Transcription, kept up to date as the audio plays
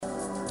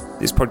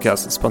This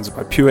podcast is sponsored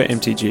by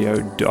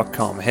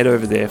PureMTGO.com. Head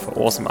over there for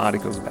awesome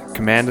articles about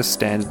Commander,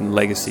 Standard, and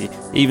Legacy,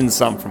 even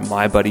some from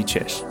my buddy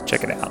Chesh.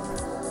 Check it out.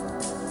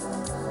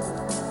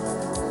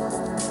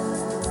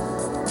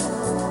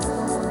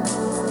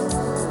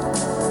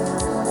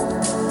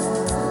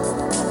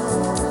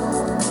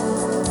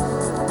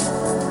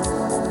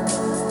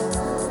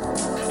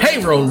 Hey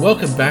everyone,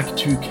 welcome back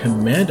to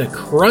Commander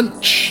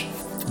Crunch.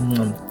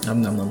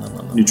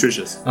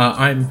 Nutritious.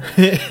 I'm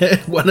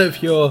one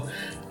of your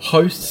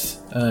hosts.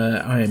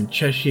 I am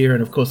Chesh here,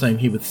 and of course I'm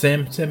here with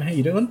Sam. Sam, how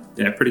you doing?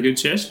 Yeah, pretty good,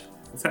 Chesh.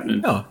 What's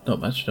happening? Oh, not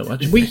much.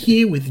 We're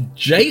here with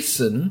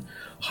Jason.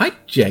 Hi,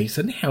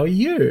 Jason. How are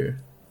you?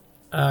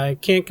 I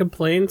can't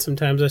complain.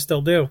 Sometimes I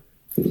still do.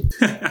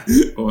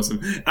 Awesome.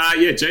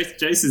 Yeah,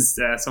 Jace is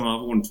someone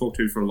I've wanted to talk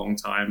to for a long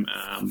time.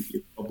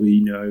 You probably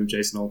know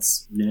Jason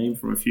Alt's name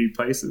from a few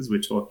places.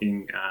 We're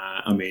talking,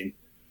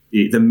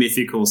 the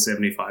mythical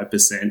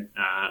 75%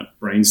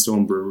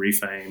 Brainstorm Brewery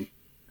fame.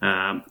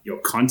 Your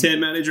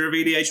content manager of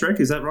EDH Rec,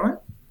 is that right?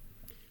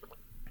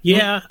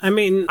 Yeah,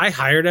 I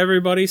hired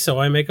everybody, so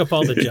I make up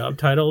all the job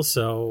titles.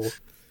 So,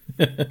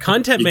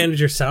 content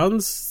manager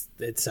sounds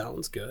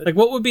good. Like,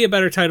 what would be a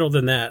better title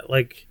than that?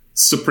 Like,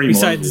 Supreme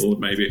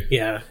Lord, maybe.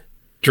 Yeah,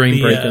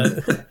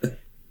 Dreambreaker.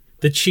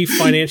 The chief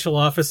financial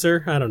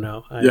officer. I don't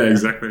know.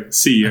 Exactly.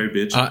 CEO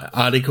bitch.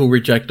 Article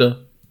rejector.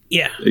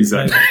 Yeah,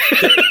 exactly.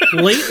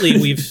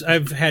 Lately,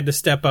 I've had to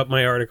step up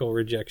my article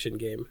rejection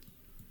game.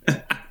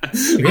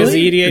 Because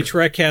the EDH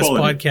Recast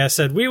podcast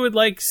said we would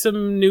like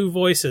some new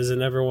voices,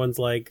 and everyone's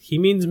like, he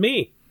means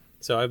me.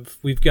 So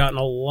we've gotten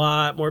a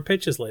lot more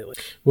pitches lately.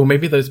 Well,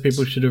 maybe those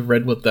people should have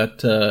read what that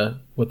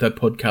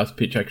podcast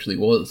pitch actually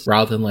was,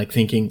 rather than like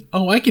thinking,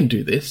 "Oh, I can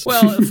do this."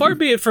 Well, far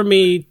be it from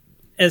me,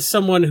 as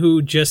someone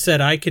who just said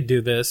I could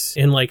do this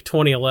in like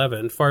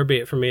 2011. Far be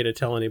it from me to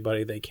tell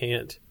anybody they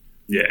can't.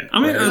 Yeah,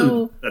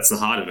 that's the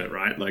heart of it,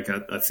 right? Like,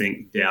 I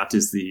think doubt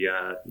is the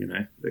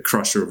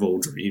crusher of all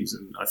dreams,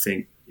 and I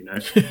think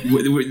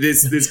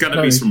there's going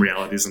to be some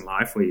realities in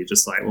life where you're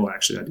just like, well,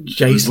 actually, I didn't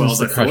do as well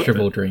as I thought. Jason's the crusher of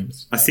all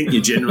dreams. I think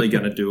you're generally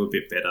going to do a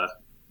bit better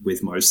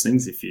with most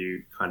things if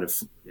you kind of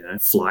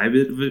fly a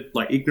bit of it,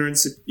 like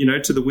ignorance,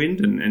 to the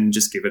wind and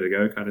just give it a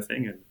go, kind of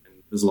thing. And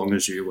as long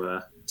as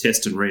you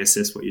test and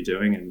reassess what you're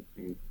doing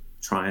and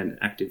try and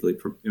actively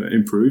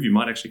improve, you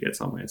might actually get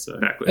somewhere. So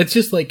it's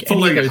just like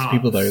any of those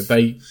people, though.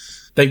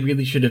 They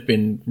really should have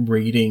been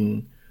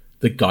reading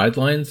the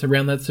guidelines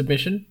around that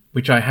submission,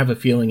 which I have a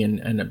feeling,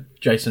 and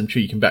Jason, I'm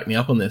sure you can back me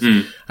up on this.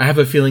 I have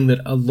a feeling that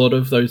a lot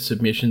of those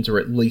submissions, or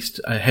at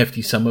least a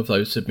hefty sum of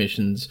those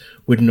submissions,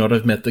 would not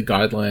have met the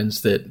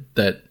guidelines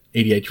that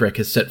EDH Rec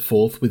has set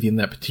forth within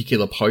that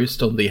particular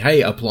post on the,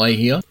 hey, apply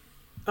here.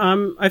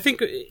 I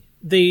think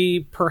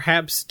they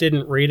perhaps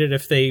didn't read it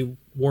if they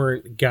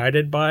weren't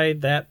guided by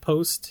that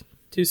post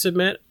to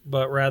submit,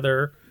 but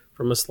rather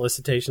from a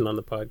solicitation on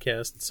the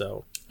podcast.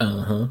 So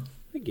I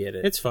get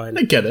it. It's fine.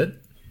 I get it.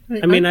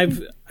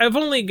 I've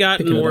only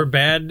gotten more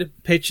bad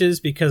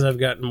pitches because I've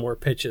gotten more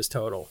pitches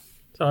total.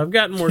 So I've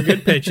gotten more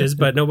good pitches,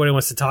 but nobody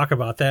wants to talk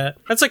about that.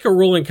 That's like a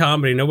rule in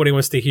comedy. Nobody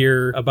wants to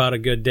hear about a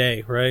good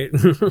day, right?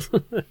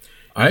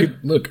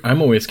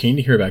 I'm always keen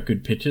to hear about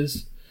good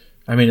pitches.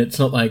 It's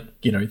not like,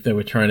 they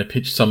were trying to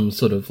pitch some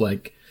sort of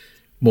like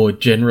more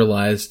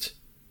generalized,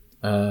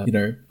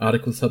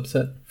 article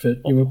subset for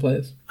newer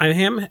players.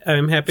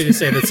 I'm happy to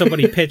say that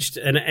somebody pitched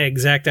an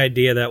exact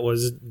idea that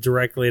was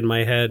directly in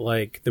my head,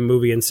 like the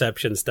movie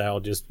Inception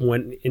style, just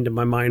went into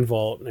my mind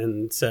vault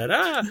and said,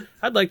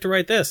 I'd like to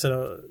write this.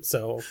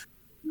 So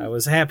I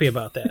was happy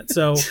about that.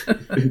 So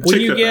when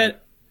you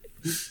get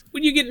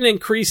an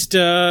increased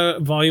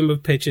volume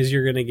of pitches,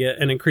 you're going to get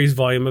an increased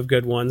volume of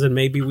good ones. And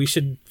maybe we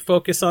should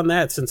focus on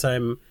that, since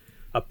I'm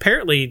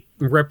apparently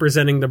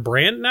representing the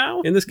brand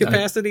now in this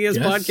capacity as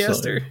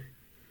podcaster. So.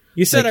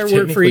 You said I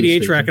work for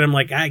EDH Rec, and I'm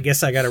like, I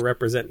guess I got to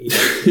represent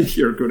EDH.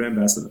 You're a good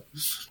ambassador.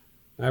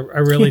 I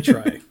really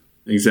try.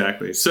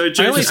 Exactly. So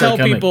I only tell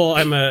people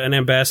I'm an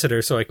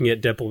ambassador so I can get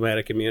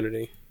diplomatic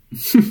immunity.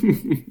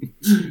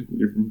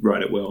 You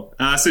write it well.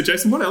 So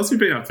Jason, what else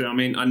have you been up to?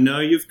 I know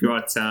you've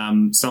got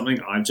something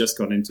I've just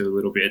got into a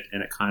little bit,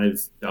 and it kind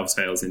of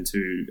dovetails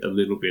into a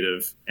little bit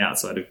of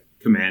outside of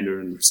Commander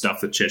and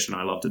stuff that Chesh and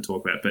I love to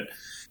talk about, but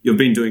you've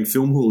been doing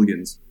Film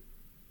Hooligans.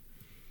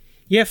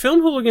 Yeah,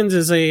 Film Hooligans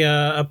is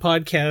a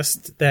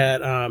podcast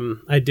that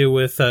I do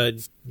with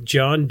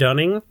John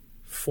Dunning,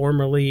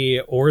 formerly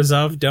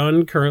Orzhov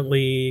Dunn,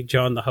 currently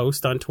John the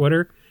Host on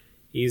Twitter.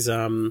 He's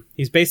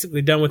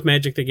basically done with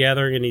Magic the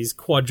Gathering, and he's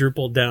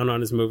quadrupled down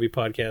on his movie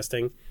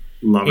podcasting.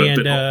 Love it.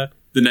 But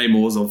the name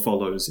Orzhov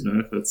follows,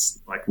 that's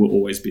like, will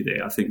always be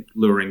there. I think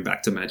luring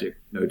back to Magic,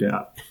 no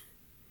doubt.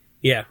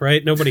 Yeah,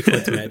 right? Nobody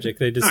quits Magic.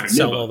 They just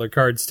sell all their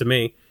cards to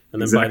me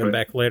and then buy them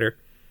back later.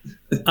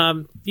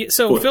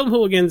 So Film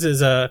Hooligans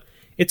is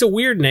it's a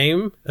weird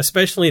name,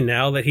 especially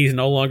now that he's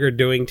no longer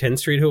doing 10th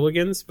Street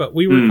Hooligans, but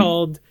we were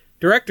called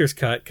Director's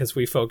Cut because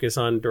we focus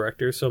on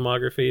directors'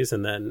 filmographies,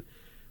 and then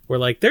we're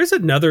like, there's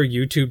another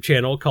YouTube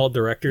channel called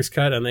Director's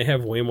Cut, and they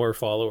have way more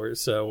followers,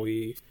 so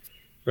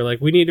we're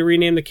like, we need to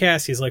rename the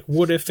cast. He's like,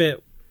 what if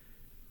it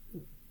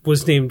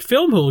was named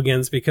Film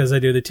Hooligans because I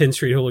do the 10th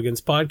Street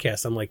Hooligans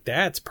podcast. I'm like,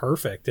 that's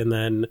perfect. And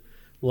then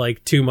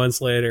like 2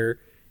 months later,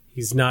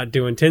 he's not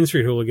doing 10th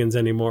Street Hooligans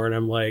anymore. And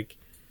I'm like,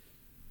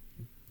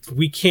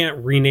 we can't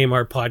rename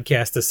our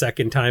podcast a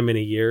second time in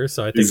a year.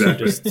 So I think we're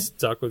just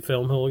stuck with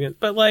Film Hooligans.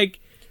 But like,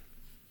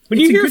 when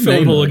you hear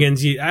Film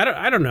Hooligans,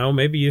 I don't know,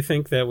 maybe you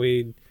think that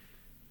we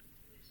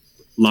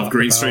love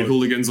Green Street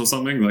Hooligans or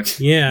something. Like,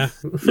 yeah.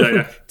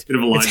 Bit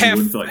of a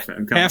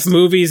line half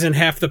movies and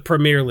half the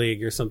Premier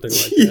League or something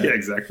like that. Yeah,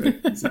 exactly.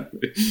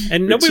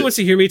 And nobody wants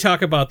to hear me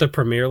talk about the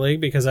Premier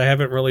League because I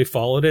haven't really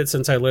followed it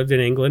since I lived in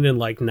England in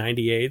like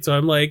 98. So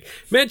I'm like,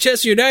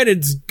 Manchester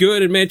United's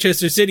good and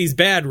Manchester City's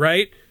bad,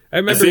 right? I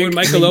remember when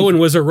Michael Owen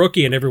was a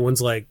rookie and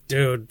everyone's like,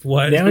 dude,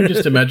 what? Now I'm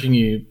just imagining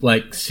you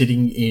like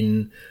sitting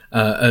in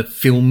a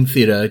film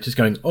theatre just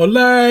going, ole,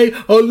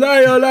 ole,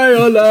 ole,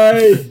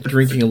 ole,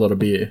 drinking a lot of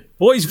beer.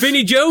 Boys,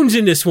 Vinnie Jones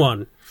in this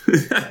one.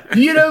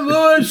 You know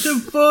what?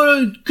 Some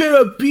fun. Get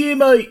a beer,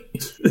 mate.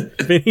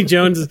 Vinnie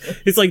Jones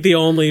is like the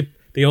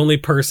only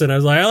person I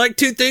was like, I like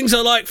two things.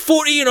 I like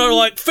footy and I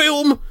like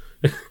film.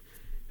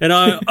 And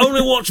I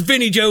only watch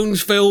Vinnie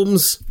Jones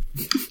films.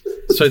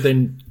 So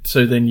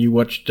then you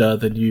watched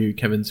the new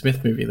Kevin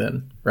Smith movie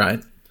then,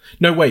 right?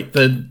 No, wait,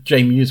 the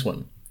Jay Muse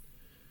one.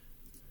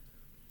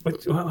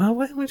 Which one? No,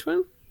 Which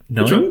one?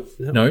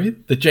 No,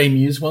 the Jay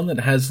Muse one that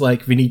has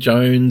like Vinnie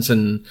Jones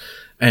and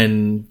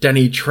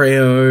Danny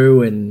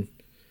Trejo and...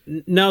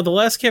 No, the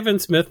last Kevin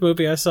Smith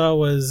movie I saw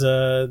was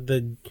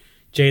the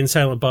Jay and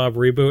Silent Bob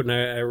reboot, and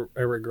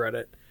I regret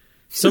it.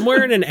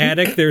 Somewhere in an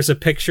attic, there's a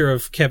picture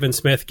of Kevin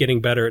Smith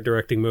getting better at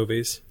directing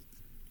movies.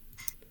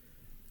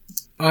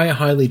 I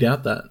highly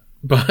doubt that.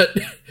 But,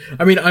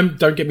 I mean,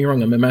 don't get me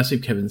wrong, I'm a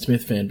massive Kevin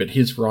Smith fan, but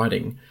his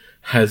writing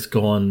has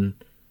gone...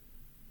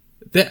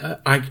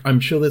 I'm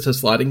sure there's a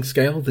sliding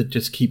scale that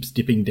just keeps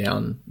dipping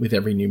down with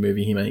every new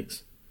movie he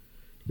makes,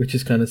 which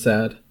is kind of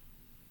sad.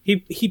 He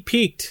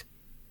peaked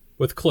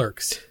with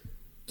Clerks.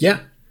 Yeah.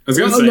 I was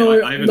going to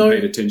say, I haven't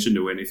paid attention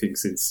to anything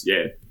since,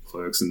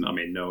 Clerks, and I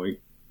mean, knowing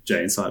Jay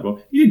and Silent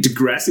Bob. He did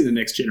Degrassi: The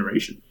Next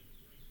Generation.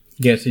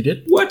 Yes, he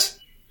did. What?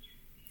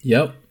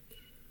 Yep.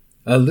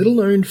 A little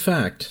known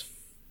fact.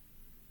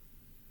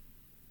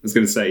 I was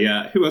going to say,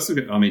 who else?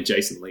 I mean,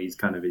 Jason Lee's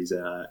kind of his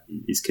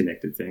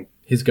connected thing.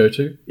 His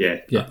go-to? Yeah.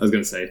 I was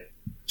going to say,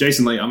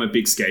 Jason Lee, I'm a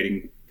big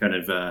skating kind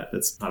of,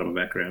 that's part of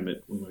my background,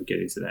 but we won't get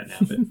into that now.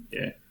 But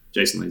yeah,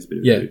 Jason Lee's a bit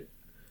of a dude.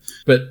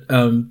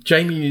 But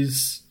Jay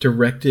Muse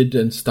directed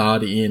and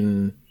starred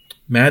in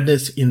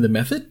Madness in the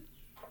Method.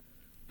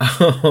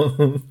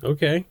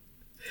 Okay.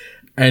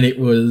 And it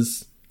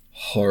was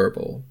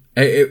horrible.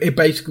 It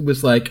basically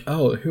was like,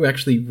 oh, who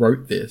actually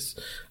wrote this?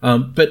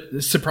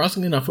 But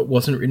surprisingly enough, it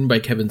wasn't written by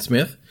Kevin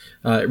Smith.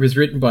 It was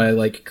written by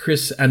like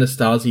Chris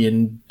Anastasi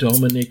and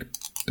Dominic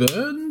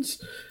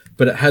Burns.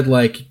 But it had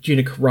like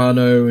Gina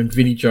Carano and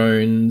Vinnie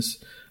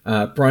Jones,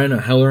 Brian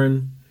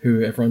O'Halloran,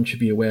 who everyone should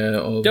be aware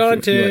of. Dante.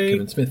 If you like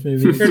Kevin Smith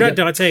movies. Or not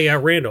Dante,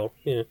 Randall.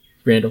 Yeah.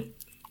 Randall.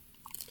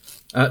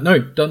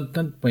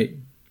 Wait.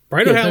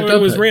 Brian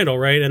O'Halloran was Randall,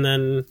 right? And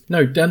then...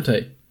 No,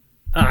 Dante.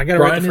 I gotta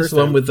Brian write the first is the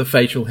one with the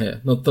facial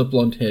hair, not the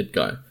blonde-haired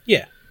guy.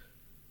 Yeah.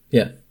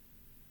 Yeah.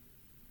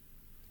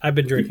 I've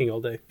been drinking all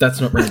day. That's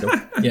not Randall.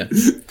 Yeah.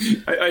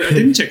 I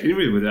didn't check in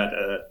with that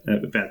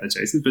about that,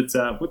 Jason. But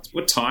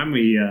what time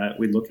we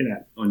looking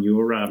at on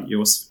your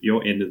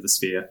end of the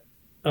sphere?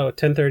 Oh,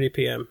 10:30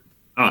 p.m.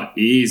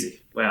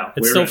 Easy. Wow.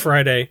 It's still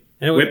Friday.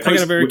 And I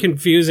got a very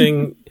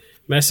confusing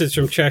message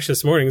from Chesh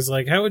this morning. It's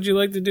like, how would you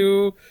like to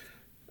do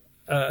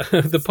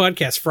the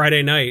podcast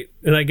Friday night?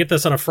 And I get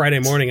this on a Friday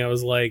morning. I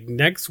was like,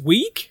 next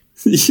week?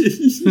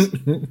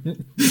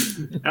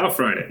 Our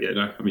Friday. Yeah,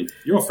 no, I mean,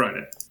 your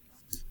Friday.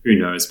 Who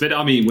knows? But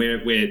I mean,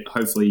 we're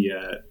hopefully,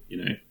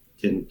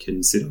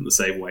 can sit on the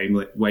same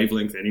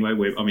wavelength anyway.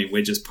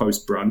 We're just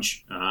post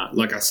brunch.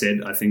 Like I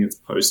said, I think it's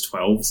post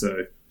 12,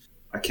 so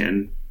I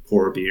can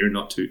pour a beer and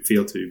not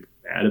feel too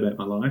bad about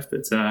my life.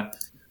 But I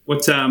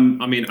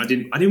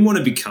didn't want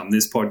to become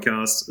this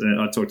podcast.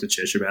 I talked to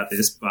Chesh about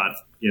this, but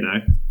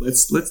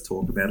let's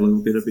talk about a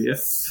little bit of beer.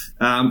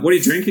 What are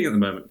you drinking at the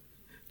moment?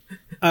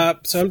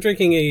 So I'm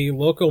drinking a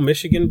local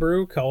Michigan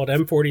brew called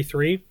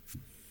M43.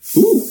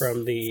 Ooh.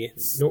 From the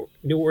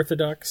New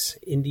Orthodox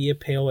India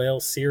Pale Ale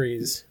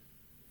series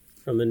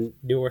from the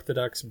New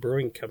Orthodox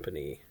Brewing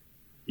Company.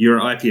 You're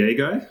an IPA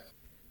guy?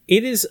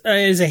 It is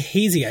a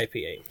hazy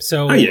IPA.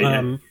 So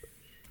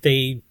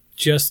they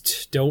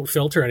just don't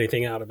filter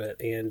anything out of it.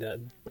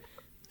 And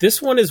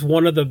this one is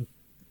one of the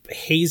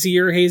hazy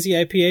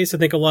IPAs. I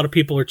think a lot of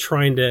people are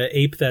trying to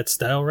ape that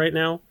style right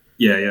now.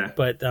 Yeah.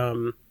 But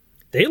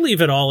they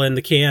leave it all in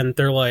the can.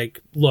 They're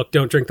like, look,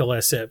 don't drink the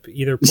last sip.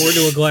 Either pour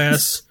into a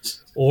glass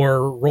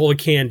or roll a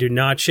can. Do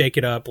not shake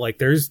it up. Like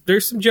there's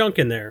some junk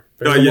in there.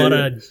 There's a lot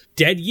of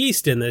dead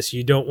yeast in this.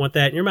 You don't want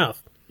that in your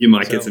mouth. You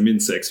might get some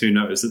insects. Who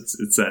knows?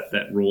 It's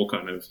that raw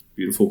kind of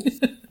beautiful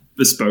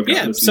bespoke.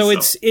 Yeah. So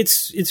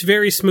it's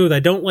very smooth. I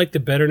don't like the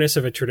bitterness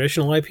of a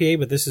traditional IPA,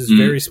 but this is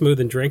very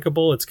smooth and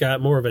drinkable. It's got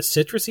more of a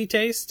citrusy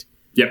taste.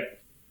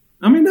 Yep.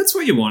 I mean, that's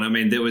what you want. I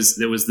mean, there was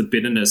the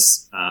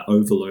bitterness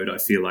overload, I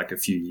feel like, a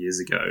few years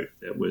ago.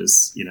 That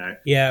was,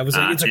 Yeah, it was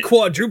it's a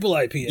quadruple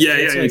IPA. Yeah,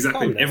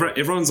 exactly.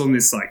 Everyone's on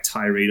this, like,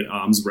 tirade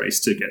arms race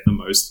to get the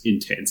most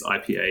intense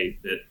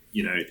IPA that,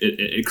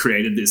 it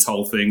created this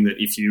whole thing that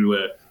if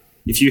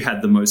you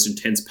had the most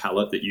intense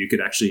palate that you could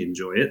actually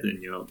enjoy it, then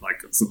you're,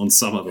 like, on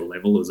some other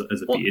level as a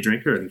beer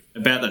drinker. And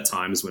about that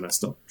time is when I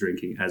stopped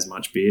drinking as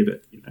much beer,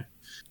 but,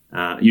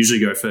 usually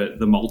go for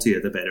the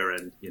maltier the better,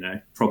 and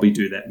probably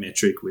do that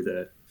metric with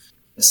a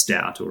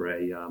stout or a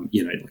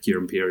like your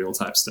imperial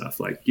type stuff.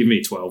 Like, give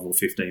me 12 or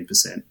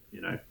 15%,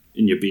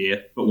 in your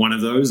beer, but one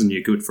of those and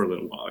you're good for a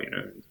little while.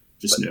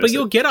 But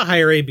you'll get a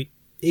higher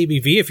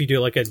ABV if you do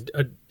like a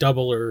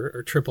double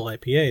or triple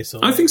IPA. So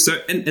I think so,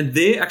 and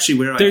they're actually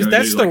where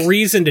that's the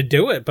reason to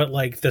do it. But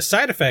like the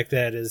side effect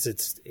that is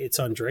it's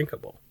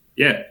undrinkable.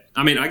 Yeah,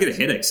 I mean, I get a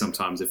headache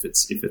sometimes if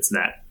it's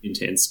that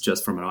intense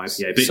just from an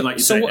IPA. But like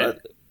you say.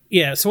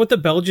 Yeah, so what the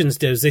Belgians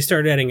did is they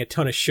started adding a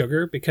ton of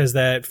sugar because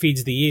that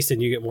feeds the yeast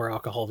and you get more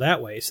alcohol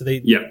that way. So they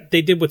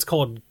did what's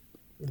called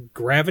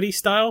gravity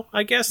style,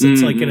 I guess.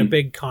 It's like in a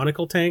big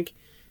conical tank,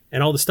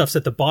 and all the stuff's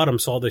at the bottom,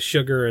 so all the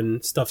sugar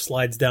and stuff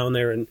slides down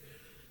there and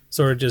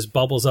sort of just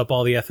bubbles up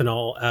all the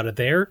ethanol out of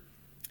there.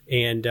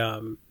 And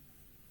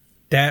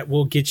that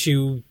will get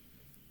you...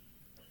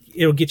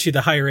 It'll get you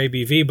the higher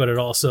ABV, but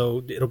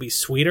it'll be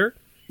sweeter.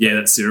 Yeah,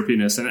 that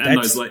syrupiness. And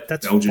those like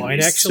that's Belgian fine,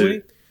 actually.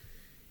 Too.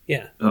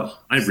 Yeah. Oh,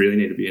 I really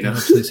need a beer now. That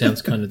actually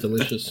sounds kind of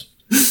delicious.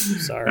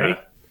 Sorry.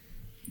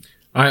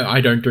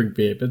 I don't drink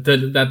beer, but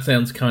that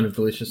sounds kind of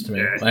delicious to me.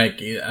 Yeah.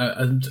 Like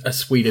a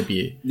sweeter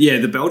beer. Yeah,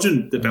 the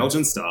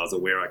Belgian styles are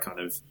where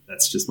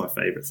that's just my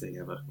favorite thing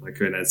ever. Like,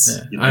 when it's,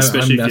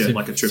 especially if you're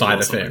like a triple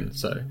cider fan.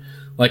 So,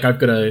 like, I've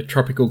got a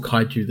tropical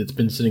kaiju that's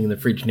been sitting in the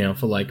fridge now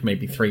for like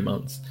maybe 3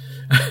 months.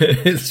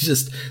 It's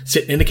just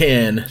sitting in a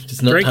can,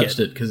 just not touched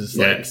it because it's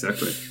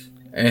exactly.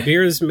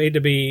 Beer is made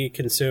to be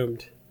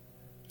consumed.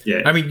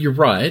 Yeah, I mean, you're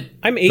right.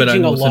 I'm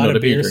aging a lot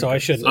of beer, so I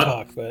shouldn't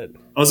talk. But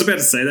I was about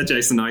to say that,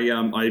 Jason.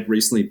 I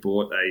recently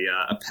bought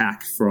a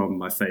pack from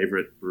my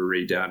favorite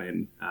brewery down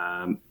in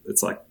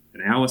it's like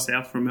an hour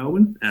south from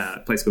Melbourne,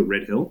 a place called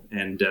Red Hill,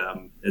 and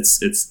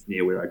it's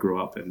near where I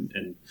grew up.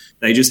 And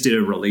they just did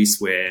a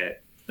release where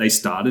they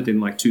started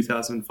in like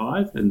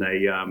 2005, and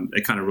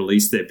they kind of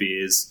released their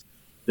beers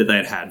that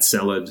they had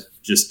cellared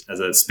just as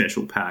a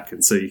special pack,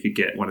 and so you could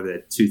get one of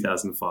their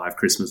 2005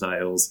 Christmas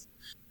ales,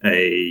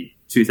 a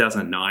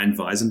 2009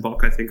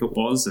 Weizenbock, I think it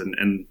was,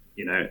 and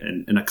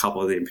a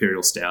couple of the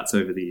Imperial Stouts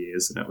over the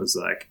years. And it was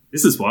like,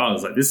 this is wild. I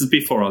was like, this is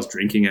before I was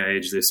drinking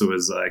age. This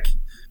was like,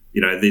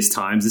 these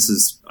times, this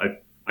is,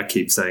 I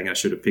keep saying I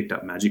should have picked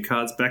up Magic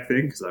cards back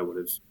then because I would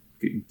have,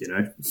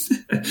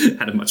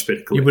 had a much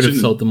better collection. You would have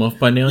sold them off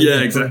by now.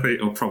 Yeah, exactly.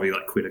 Or probably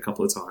like quit a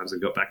couple of times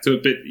and got back to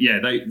it. But yeah,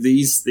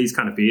 these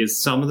kind of beers,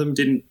 some of them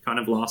didn't kind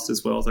of last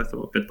as well as I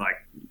thought. But like,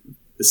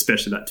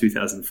 especially that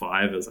 2005,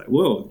 I was like,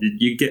 whoa,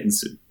 you're getting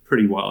some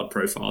pretty wild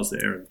profiles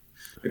there. And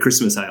a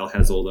Christmas ale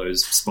has all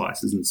those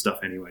spices and stuff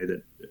anyway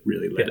that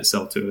really led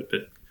itself to it.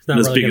 But it's not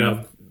really going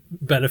to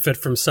benefit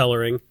from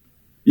cellaring.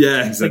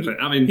 Yeah, exactly.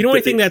 Like, I mean,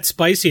 anything that's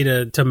spicy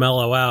to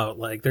mellow out,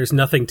 like there's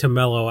nothing to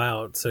mellow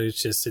out, so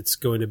it's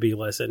going to be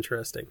less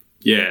interesting.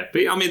 Yeah,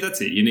 but I mean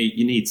that's it. You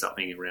need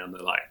something around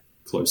the like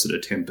closer to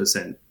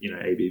 10%,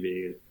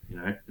 ABV,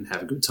 and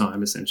have a good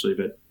time essentially.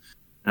 But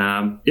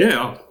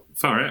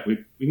far out. We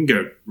can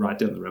go right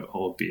down the rabbit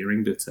hole of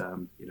beering, but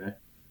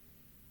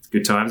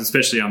good times.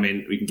 Especially, I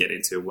mean, we can get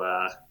into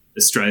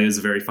Australia is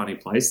a very funny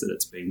place that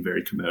it's been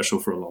very commercial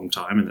for a long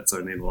time, and it's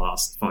only in the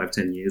last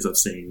 5-10 years I've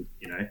seen,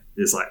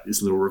 there's like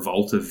this little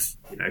revolt of,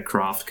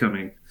 craft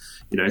coming,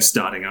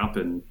 starting up,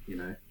 and,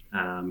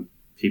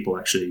 people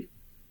actually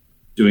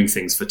doing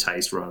things for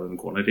taste rather than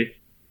quantity.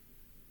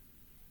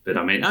 But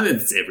I mean,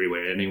 it's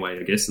everywhere anyway,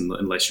 I guess,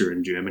 unless you're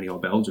in Germany or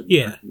Belgium.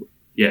 Yeah.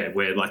 Yeah,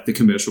 where like the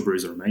commercial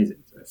brews are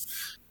amazing. So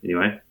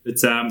anyway, but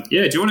do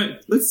you want to,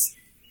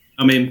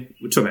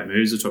 we'll talk about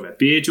moves, we'll talk about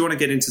beer. Do you want to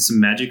get into some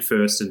Magic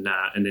first and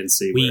then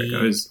see where it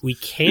goes? We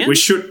can. We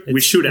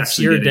should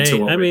actually get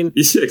into what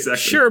yeah, exactly.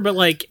 Sure, but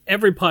like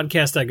every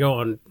podcast I go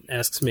on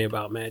asks me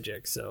about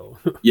Magic, so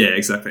yeah,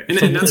 exactly.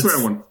 And that's where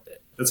I want.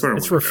 That's where I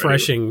want. It's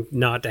refreshing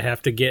not to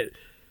have to get.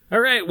 All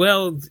right,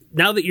 well,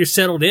 now that you're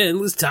settled in,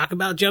 let's talk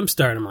about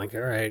Jumpstart. I'm like,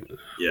 all right.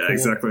 Yeah, cool.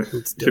 Exactly.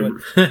 Let's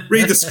do it.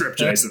 Read the script,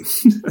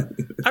 Jason.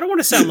 I don't want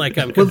to sound like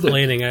I'm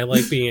complaining. I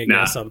like being a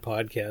guest on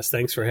podcasts.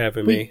 Thanks for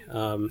having me.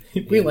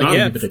 We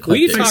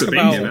talk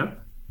about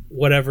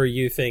whatever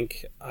you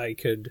think I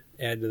could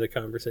add to the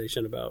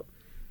conversation about.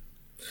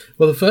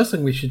 Well, the first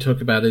thing we should talk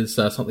about is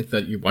something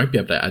that you won't be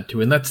able to add to,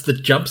 and that's the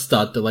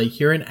Jumpstart delay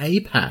here in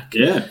APAC.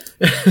 Yeah.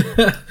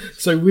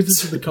 So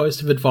Wizards of the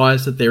Coast have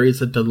advised that there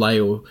is a delay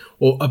or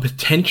a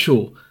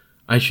potential,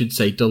 I should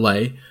say,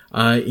 delay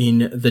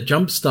in the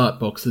Jumpstart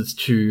boxes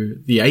to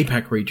the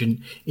APAC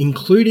region,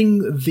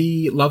 including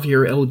the Love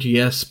Your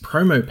LGS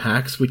promo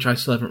packs, which I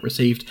still haven't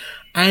received,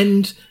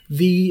 and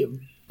the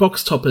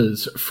box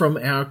toppers from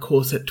our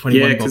core set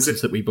 21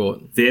 boxes that we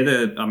bought. They're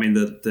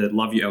the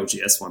Love You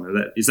LGS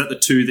one. Is that the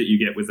two that you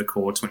get with the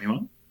core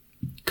 21?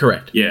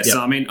 Correct. Yeah. Yep.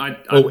 So I mean,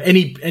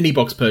 any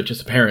box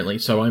purchase apparently.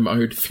 So I'm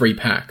owed 3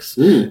 packs.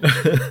 Ooh.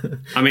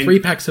 I mean, 3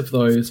 packs of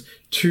those,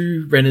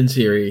 2 Ren and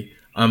Siri.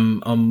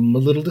 I'm a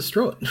little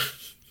distraught.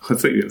 I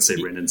thought you were going to say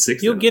Ren and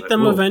 6. You'll get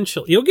them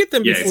eventually. You'll get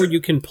them before you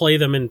can play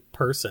them in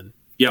person.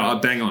 Yeah,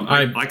 bang on.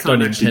 I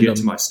can't actually get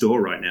to my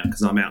store right now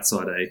because I'm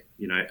outside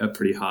a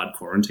pretty hard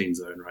quarantine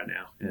zone right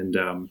now, and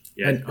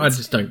and I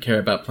just don't care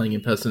about playing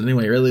in person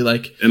anyway. Really,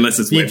 like unless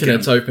it's the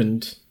internet's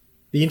opened.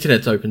 The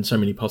internet's opened so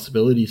many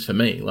possibilities for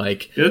me.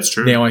 Like that's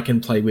true. Now I can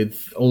play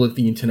with all of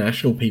the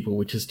international people,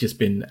 which has just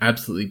been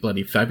absolutely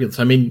bloody fabulous.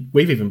 I mean,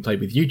 we've even played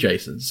with you,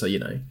 Jason. So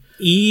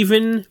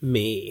even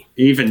me,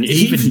 even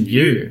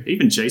you,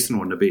 even Jason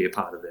wanted to be a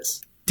part of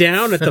this.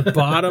 Down at the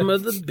bottom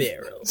of the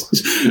barrel.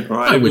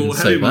 Right, I wouldn't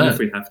say that. If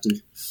we have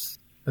to.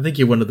 I think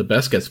you're one of the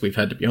best guests we've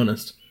had, to be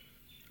honest.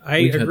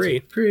 We've agree.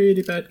 Had some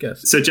pretty bad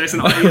guests. So,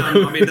 Jason,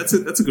 I mean, that's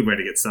a good way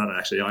to get started.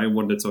 Actually, I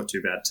wanted to talk to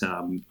you about.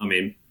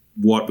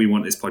 What we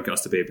want this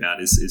podcast to be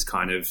about is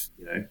kind of,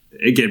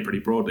 again, pretty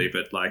broadly,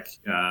 but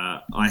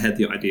I had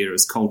the idea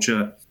as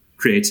culture,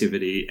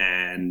 creativity,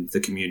 and the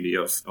community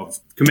of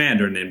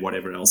Commander, and then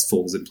whatever else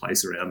falls in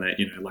place around that.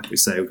 Like we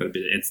say, we've got a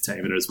bit of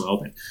entertainment as well.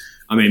 But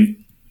I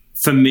mean,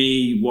 for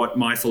me, what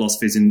my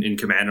philosophy is in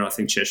Commander, I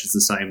think Chesh is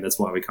the same. That's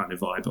why we kind of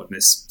vibe on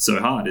this so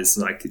hard. Is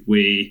like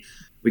we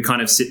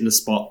kind of sit in a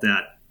spot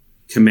that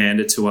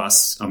Commander to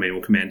us,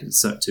 Commander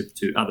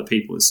to other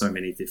people is so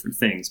many different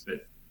things.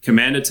 But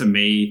Commander to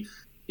me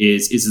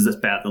is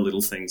about the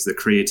little things, the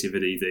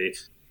creativity, the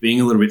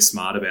being a little bit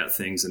smart about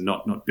things and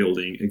not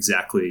building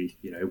exactly,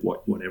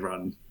 what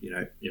everyone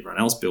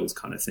else builds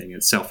kind of thing,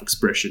 and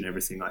self-expression,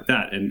 everything like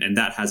that. And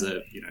that has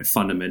a,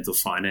 fundamental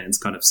finance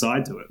kind of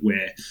side to it,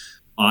 where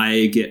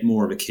I get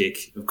more of a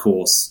kick, of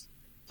course,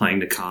 playing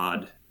the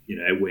card,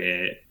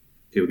 where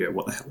people go,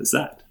 what the hell is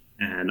that?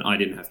 And I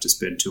didn't have to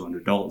spend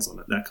 $200 on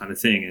it, that kind of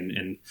thing.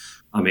 And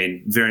I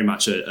mean, very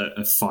much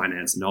a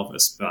finance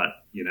novice, but,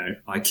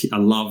 I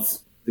love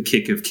the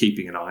kick of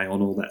keeping an eye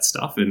on all that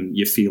stuff. And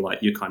you feel like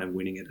you're kind of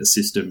winning at a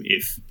system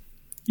if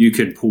you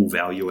can pull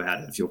value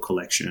out of your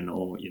collection,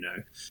 or,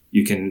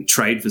 you can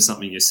trade for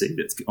something you see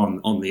that's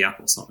on the app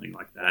or something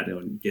like that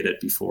and get it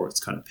before it's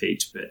kind of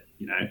peaked. But,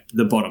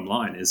 the bottom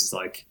line is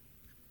like,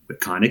 we're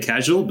kind of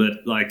casual,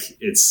 but like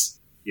it's,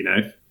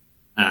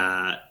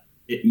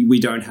 we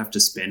don't have to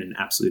spend an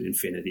absolute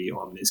infinity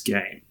on this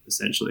game,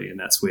 essentially. And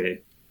that's where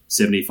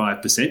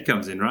 75%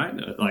 comes in, right?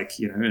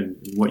 And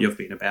what you've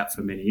been about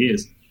for many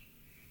years.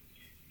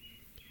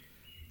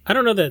 I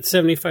don't know that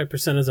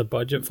 75% is a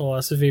budget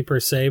philosophy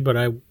per se, but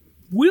I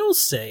will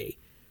say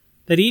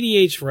that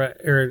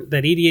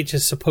EDH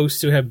is supposed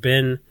to have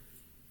been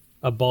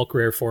a bulk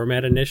rare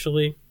format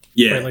initially.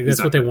 Yeah, right?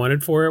 That's what they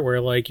wanted for it, where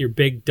your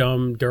big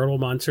dumb Dirtle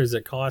monsters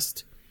that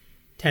cost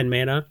 10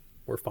 mana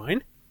were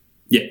fine.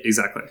 Yeah,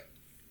 exactly.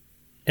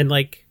 And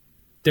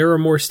there are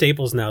more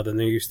staples now than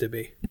there used to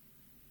be.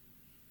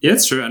 Yeah,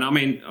 it's true. And I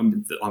mean,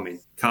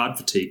 card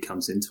fatigue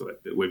comes into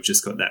it, but we've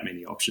just got that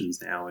many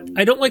options now. And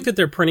I don't like that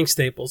they're printing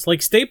staples.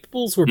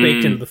 Staples were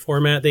baked into the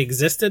format. They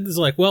existed. It's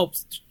well,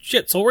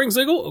 shit, Sol Ring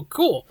Sigil? Oh,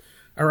 cool.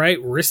 All right,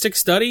 Rhystic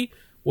Study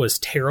was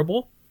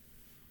terrible.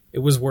 It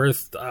was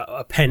worth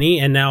a penny,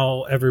 and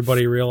now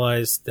everybody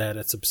realized that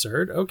it's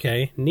absurd.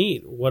 Okay,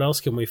 neat. What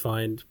else can we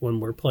find when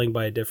we're playing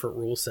by a different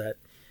rule set?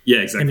 Yeah,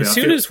 exactly. And as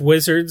soon as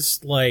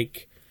Wizards,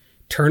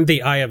 turned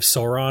the Eye of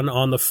Sauron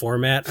on the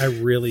format, I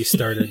really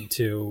started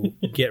to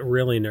get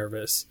really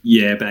nervous.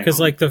 Yeah, because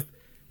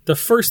the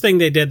first thing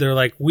they did, they're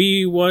like,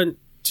 we want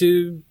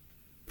to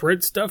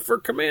print stuff for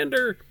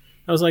Commander.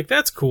 I was like,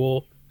 that's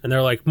cool. And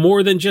they're like,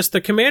 more than just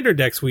the Commander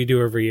decks we do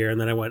every year.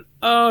 And then I went,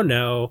 oh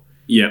no.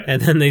 Yeah.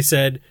 And then they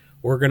said,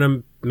 we're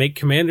gonna make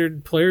Commander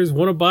players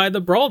want to buy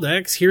the Brawl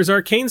decks. Here's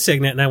Arcane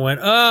Signet. And I went,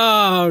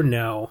 oh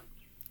no.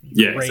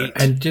 Yeah, great.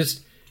 Exactly. And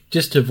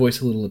just to voice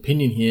a little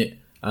opinion here.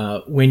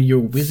 When you're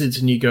Wizards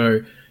and you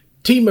go,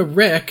 Team of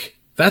Wreck,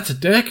 that's a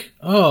deck?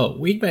 Oh,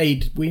 we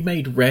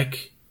made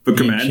Wreck for the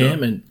Commander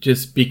enchantment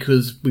just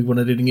because we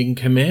wanted it in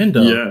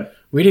Commander. Yeah.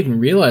 We didn't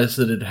realize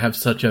that it'd have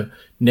such a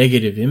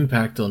negative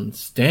impact on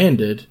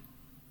Standard.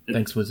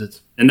 Thanks,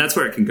 Wizards. And that's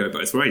where it can go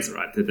both ways,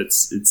 right? That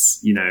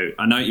it's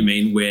I know what you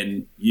mean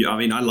when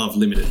I love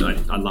Limited.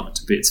 I love it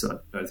to bits. I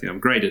don't think I'm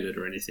great at it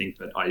or anything,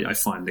 but I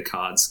find the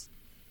cards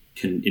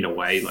can, in a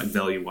way,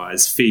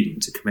 value-wise, feed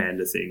into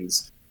Commander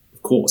things.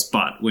 Of course,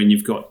 but when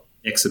you've got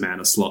X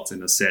amount of slots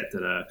in a set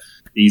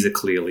these are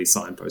clearly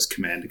signpost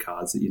Commander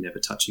cards that you're never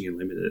touching in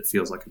Limited, it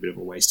feels like a bit of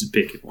a wasted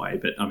pick in a way.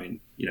 But I mean,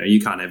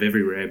 you can't have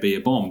every rare be a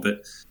bomb,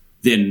 but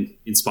then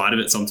in spite of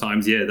it,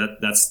 sometimes,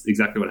 that's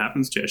exactly what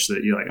happens, Jesh,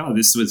 that you're like, oh,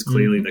 this was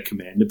clearly the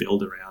Commander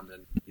build around,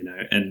 and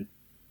and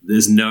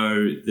there's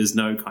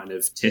no kind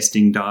of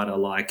testing data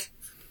like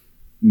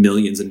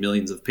millions and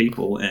millions of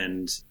people,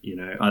 and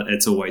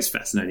it's always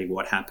fascinating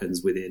what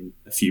happens within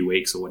a few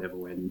weeks or whatever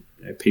when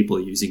people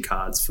are using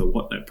cards for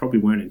what they probably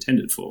weren't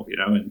intended for,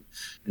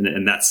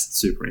 and that's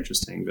super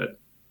interesting. But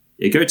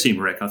yeah, go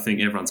Team Wreck. I think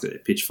everyone's got their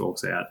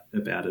pitchforks out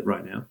about it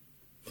right now.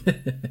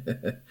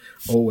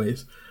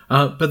 Always.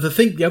 But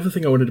the other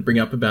thing I wanted to bring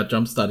up about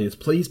Jumpstart is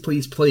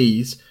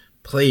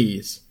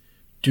please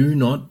do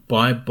not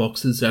buy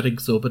boxes at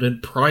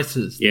exorbitant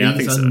prices. Yeah,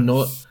 These are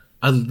not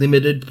a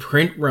limited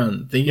print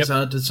run. These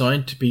are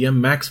designed to be a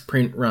max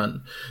print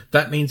run.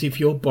 That means if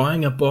you're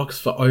buying a box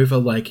for over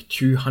like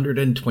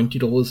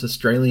 $220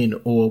 Australian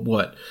or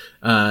what,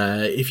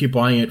 if you're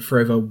buying it for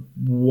over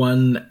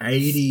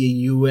 $180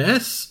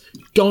 US,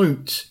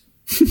 don't.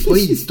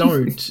 Please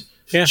don't.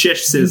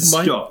 Chesh says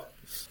stop.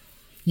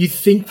 You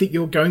think that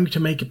you're going to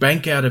make a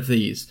bank out of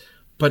these,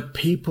 but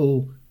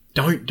people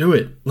don't do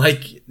it.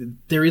 Like,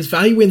 there is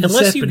value in the set,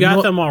 unless you but got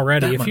not them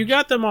already. that If much. you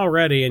got them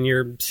already and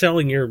you're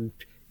selling your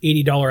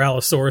 $80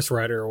 Allosaurus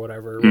Rider or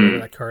whatever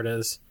that card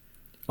is.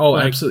 Oh,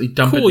 absolutely.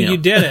 Dump it cool, now. you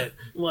did it.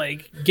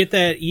 Like, get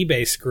that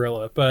eBay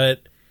Skrilla.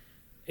 But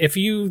if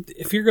you're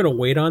going to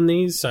wait on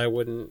these, I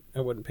wouldn't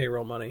pay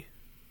real money.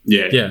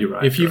 Yeah, you're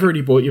right. If you've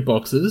already bought your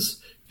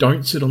boxes,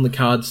 don't sit on the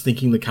cards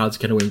thinking the card's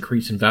going to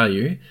increase in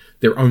value.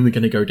 They're only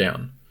going to go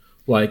down.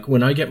 Like,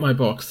 when I get my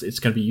box, it's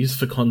going to be used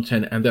for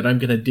content, and then I'm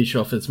going to dish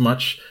off as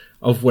much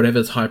of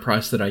whatever's high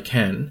price that I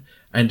can,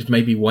 and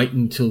maybe wait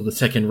until the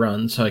second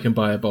run so I can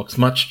buy a box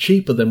much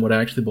cheaper than what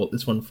I actually bought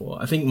this one for.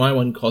 I think my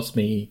one cost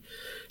me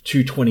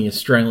 $220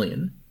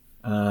 Australian,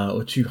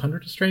 or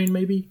 200 Australian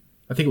maybe?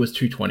 I think it was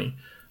 $220.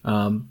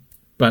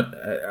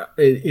 But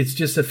it's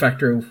just a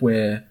factor of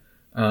where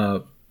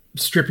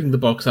stripping the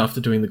box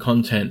after doing the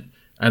content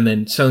and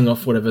then selling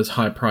off whatever's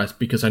high price,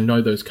 because I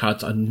know those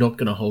cards are not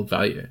going to hold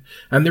value.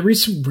 And there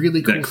is some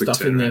really cool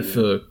stuff in there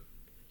for...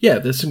 Yeah,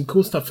 there's some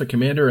cool stuff for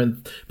Commander.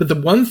 But the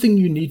one thing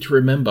you need to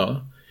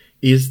remember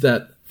is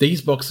that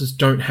these boxes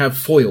don't have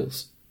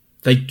foils.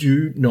 They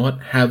do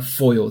not have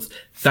foils.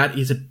 That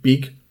is a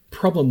big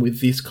problem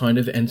with this kind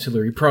of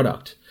ancillary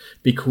product,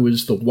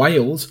 because the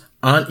whales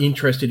aren't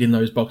interested in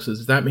those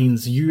boxes. That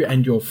means you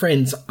and your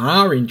friends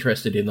are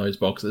interested in those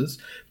boxes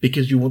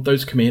because you want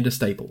those Commander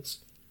staples.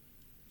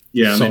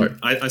 Yeah, so,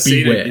 I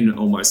see it in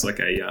almost like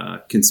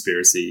a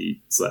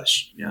conspiracy /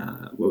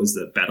 what was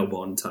the Battle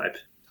Bond type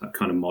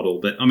kind of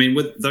model. But I mean,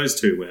 with those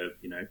two were,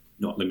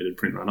 not limited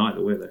print run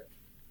either, were they?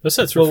 Those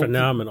sets were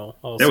phenomenal.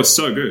 Also. They were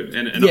so good,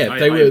 and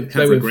they were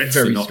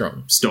very not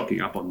strong.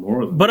 Stocking up on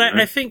more of them. But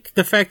I think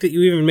the fact that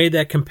you even made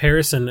that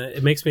comparison,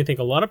 it makes me think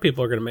a lot of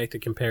people are going to make the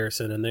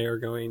comparison, and they are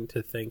going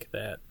to think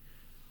that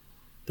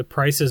the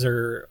prices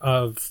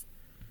of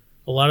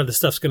a lot of the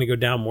stuff's going to go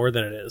down more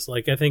than it is.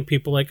 Like, I think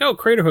people like, oh,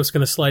 Craterhoof's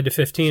going to slide to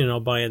 15 and I'll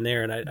buy in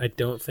there. And I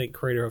don't think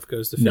Craterhoof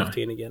goes to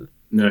 15 again.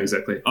 No,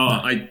 exactly.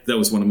 That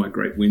was one of my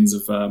great wins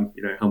of,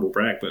 humble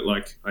brag. But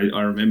like,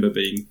 I remember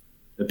being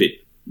a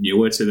bit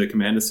newer to the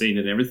Commander scene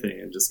and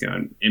everything, and just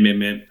going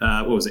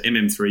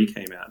MM3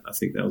 came out. I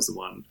think that was the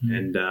one.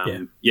 And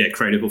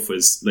Craterhoof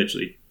was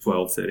literally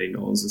 $12,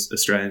 $13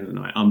 Australian, and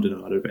I ummed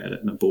and ahed about it,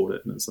 and I bought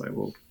it, and it's like,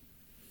 well,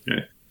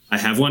 I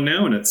have one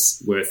now, and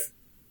it's worth.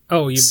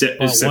 Oh, you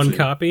bought one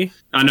copy?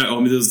 I know.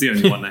 It was the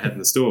only one they had in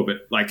the store,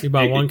 but like you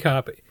bought one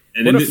copy.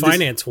 And what a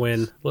finance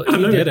win! Look,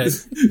 you did it.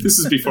 This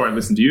is before I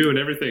listened to you and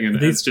everything, and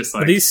it's just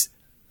like these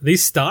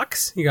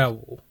stocks. You got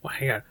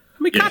how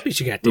many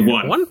copies you got? There?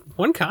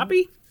 One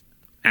copy.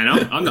 And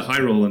I'm the high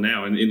roller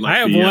now, and I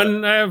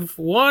have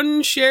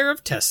one share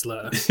of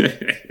Tesla.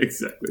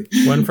 Exactly.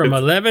 One from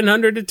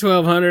 1100 to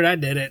 1200. I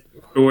did it.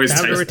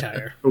 Time to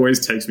retire.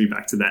 Always takes me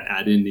back to that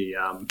ad in the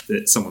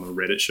that someone on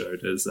Reddit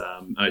showed as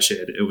I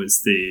shared. It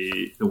was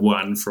the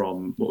one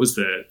from what was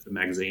the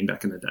magazine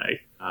back in the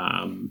day?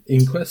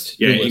 Inquest.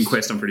 Yeah,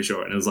 Inquest. I'm pretty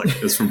sure, and it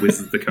was from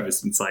Wizards of the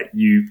Coast. And it's like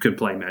you can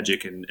play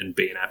Magic and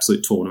be an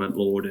absolute tournament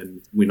lord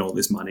and win all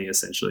this money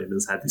essentially. And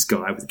there's had this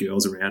guy with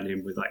girls around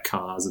him with like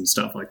cars and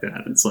stuff like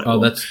that. And it's like,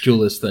 that's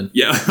Duelist then.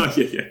 Yeah,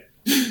 yeah.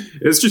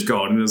 It was just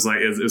gold, and it was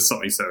like it was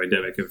something so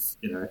endemic of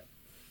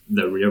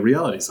the real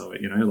realities of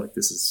it. Like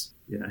this is.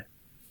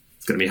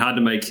 It's going to be hard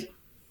to make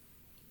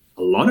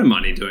a lot of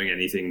money doing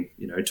anything,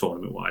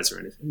 tournament-wise or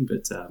anything.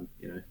 But,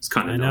 it's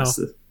kind of nice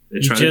that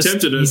they're trying to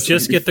tempt us. You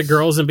just get the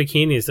girls in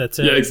bikinis. That's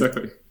it. Yeah,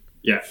 exactly.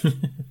 Yeah.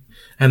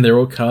 And they're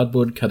all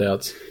cardboard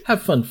cutouts.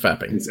 Have fun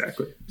fapping.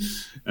 Exactly.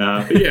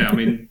 But yeah, I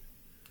mean,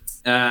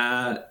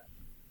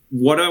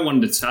 what I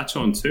wanted to touch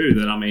on too,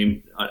 that I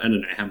mean, I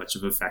don't know how much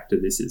of a factor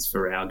this is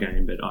for our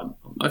game, but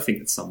I think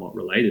it's somewhat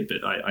related.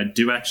 But I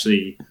do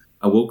actually...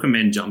 I will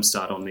commend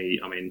Jumpstart on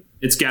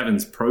it's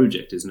Gavin's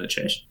project, isn't it,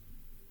 Chesh?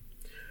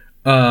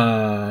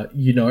 I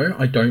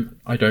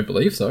don't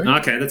believe so.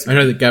 Okay, that's I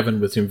know that Gavin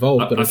was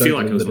involved, but I feel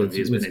like it was one of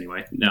his, but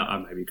anyway. No, I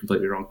may be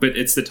completely wrong. But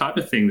it's the type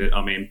of thing that,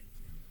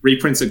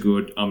 reprints are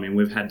good.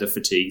 We've had the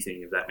fatigue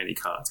thing of that many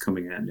cards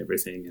coming out and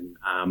everything,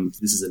 and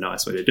this is a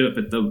nice way to do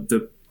it.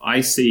 But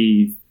I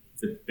see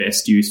the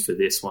best use for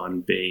this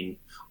one being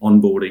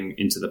onboarding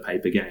into the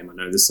paper game. I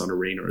know this is on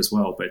Arena as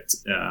well, but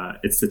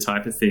it's the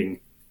type of thing...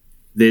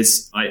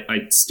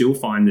 I still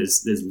find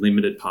there's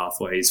limited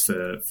pathways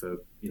for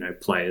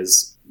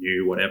players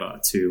new, whatever,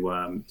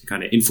 to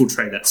kind of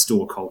infiltrate that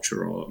store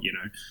culture, or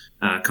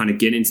kind of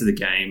get into the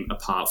game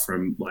apart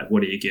from like,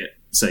 what do you get?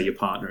 Say your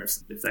partner,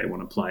 if they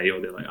want to play,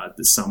 or they're like,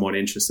 they're somewhat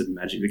interested in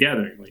Magic the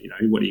Gathering,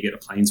 what do you get? A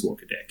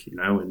Planeswalker deck,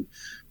 and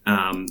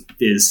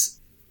there's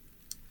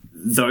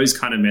those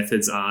kind of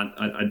methods aren't.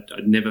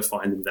 I'd never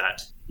find them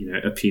that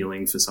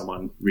appealing for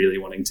someone really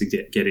wanting to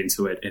get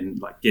into it and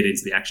like get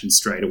into the action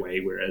straight away.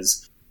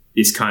 Whereas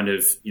this kind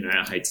of,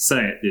 I hate to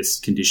say it, this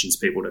conditions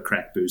people to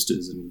crack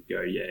boosters and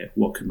go, yeah,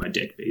 what could my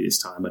deck be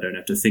this time? I don't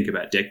have to think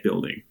about deck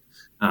building,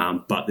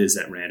 but there's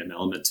that random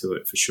element to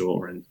it for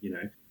sure. And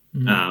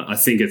I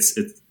think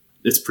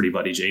it's pretty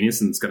bloody genius,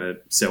 and it's going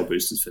to sell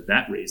boosters for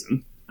that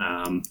reason.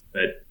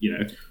 But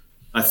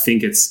I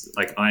think it's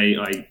like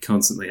I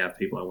constantly have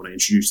people I want to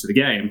introduce to the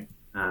game,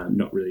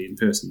 not really in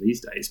person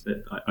these days,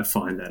 but I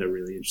find that a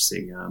really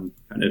interesting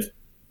kind of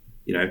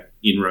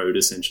inroad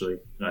essentially.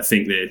 And I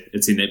think that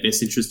it's in their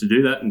best interest to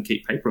do that and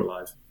keep paper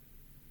alive.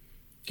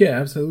 Yeah,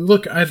 absolutely.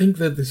 Look, I think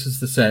that this is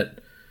the set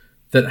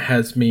that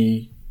has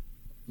me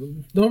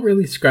not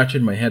really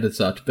scratching my head as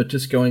such, but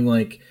just going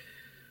like,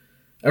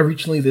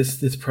 originally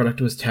this product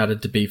was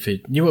touted to be for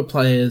newer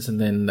players, and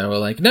then they were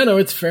like, no,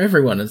 it's for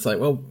everyone. It's like,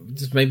 well,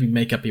 just maybe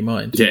make up your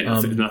mind. Yeah,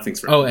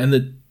 nothing's for everyone. Oh,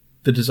 and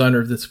the designer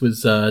of this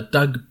was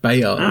Doug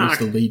Bayer, who was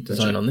the lead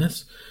design on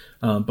this.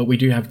 But we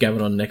do have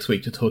Gavin on next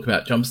week to talk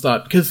about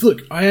Jumpstart, because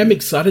look, I am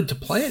excited to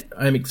play it.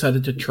 I'm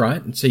excited to try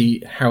it and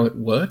see how it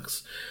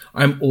works.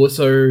 I'm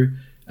also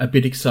a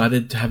bit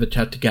excited to have a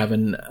chat to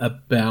Gavin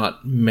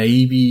about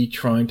maybe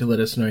trying to let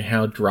us know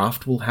how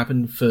draft will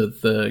happen for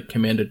the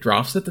Commander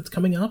draft set that's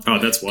coming up. Oh,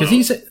 that's wild.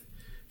 Because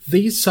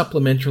these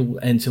supplemental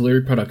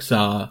ancillary products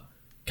are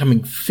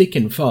coming thick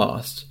and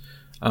fast,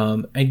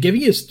 and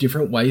giving us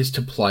different ways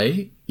to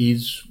play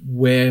is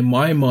where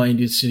my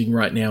mind is sitting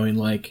right now in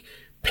like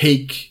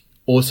peak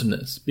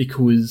awesomeness.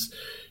 Because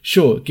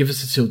sure, give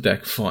us a sealed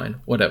deck,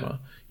 fine, whatever.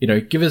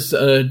 Give us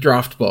a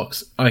draft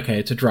box. Okay,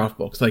 it's a draft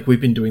box. Like,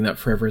 we've been doing that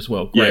forever as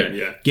well. Great.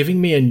 Yeah.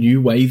 Giving me a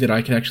new way that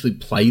I can actually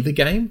play the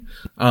game,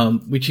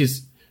 which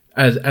is,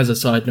 as a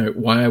side note,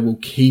 why I will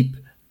keep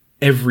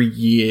every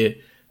year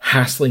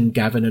hassling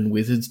Gavin and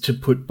Wizards to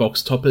put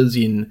box toppers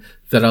in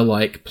that are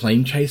like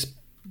plane chase,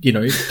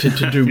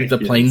 to do with the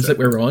planes that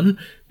we're on,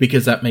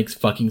 because that makes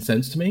fucking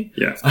sense to me.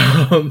 Yeah.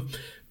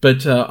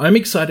 But I'm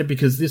excited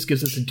because this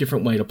gives us a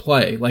different way to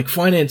play. Like,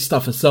 finance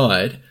stuff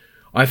aside,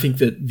 I think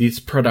that this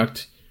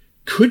product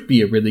could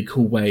be a really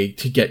cool way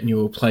to get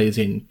newer players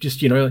in.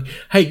 Just, like,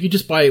 hey, you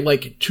just buy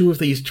like 2 of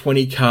these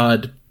 20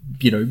 card,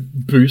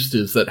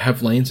 boosters that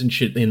have lands and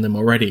shit in them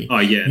already. Oh,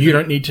 yeah. You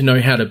don't need to know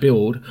how to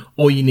build.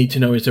 All you need to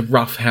know is a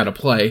rough how to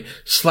play.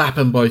 Slap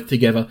them both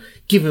together,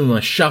 give them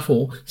a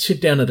shuffle,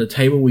 sit down at a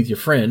table with your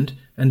friend,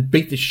 and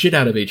beat the shit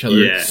out of each other.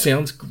 Yeah. It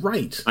sounds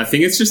great. I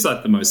think it's just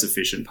like the most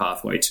efficient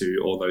pathway to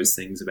all those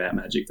things about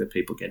Magic that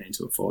people get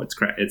into it for.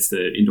 It's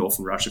the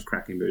endorphin rush of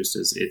cracking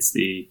boosters. It's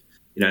the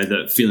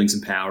the feeling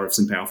some power of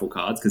some powerful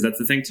cards, because that's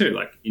the thing too.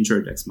 Like,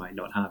 intro decks may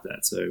not have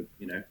that, so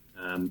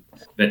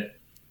but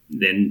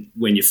then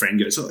when your friend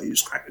goes, oh, you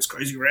just crack this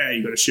crazy rare,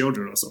 you got a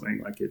Shieldred or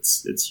something, like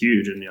it's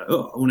huge, and you're like,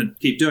 oh, I want to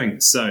keep doing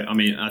this. So I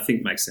mean, I think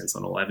it makes sense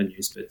on all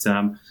avenues. But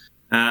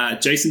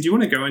Jason, do you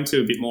want to go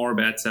into a bit more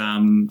about? I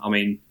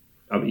mean,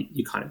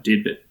 you kind of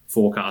did, but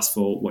forecast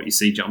for what you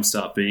see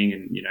Jumpstart being,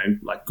 and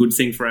like good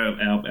thing for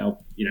our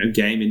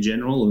game in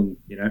general, and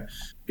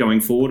going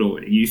forward, or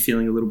are you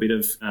feeling a little bit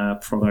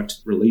of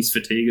product release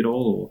fatigue at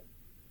all? Or?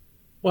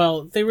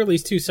 Well, they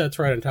released 2 sets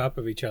right on top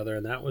of each other,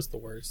 and that was the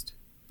worst.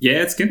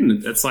 Yeah, it's getting a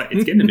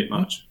bit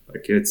much.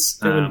 Like,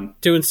 it's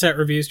doing set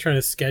reviews, trying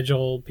to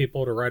schedule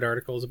people to write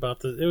articles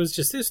about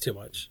it's too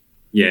much.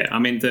 Yeah, I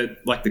mean, the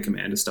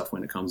Commander stuff,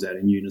 when it comes out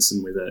in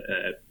unison with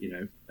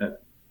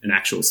an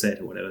actual set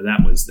or whatever,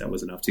 that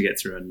was enough to get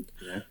through. And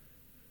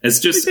it's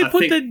just they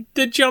put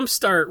the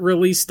Jumpstart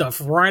release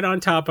stuff right on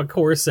top of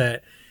core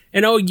set,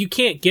 and you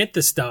can't get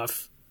the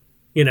stuff.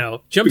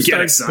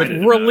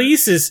 Jumpstart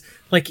releases,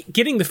 like,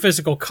 getting the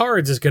physical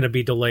cards is going to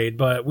be delayed,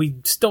 but we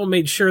still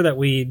made sure that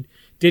we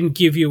didn't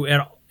give you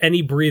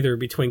any breather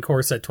between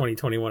core set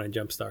 2021 and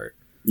Jumpstart.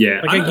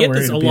 Yeah, like, I get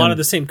this. A lot of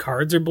the same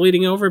cards are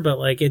bleeding over, but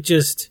like,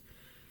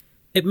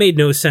 it made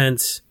no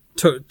sense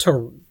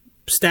to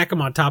stack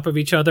them on top of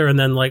each other, and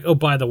then like, oh,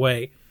 by the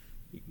way,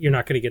 you're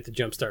not going to get the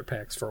Jumpstart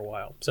packs for a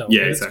while. So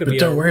yeah, it's exactly. going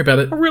to be don't worry about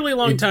it. A really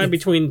long time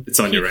between it's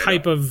on your radar.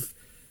 Hype of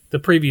the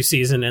preview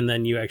season and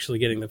then you actually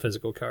getting the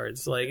physical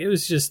cards. Like, it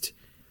was just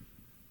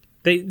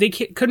they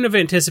couldn't have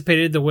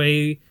anticipated the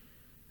way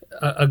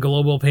a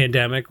global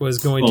pandemic was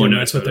going to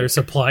mess with their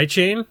supply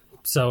chain.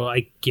 So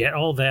I get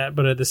all that,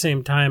 but at the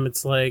same time,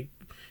 it's like,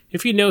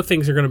 if you know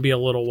things are going to be a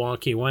little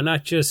wonky, why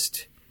not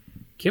just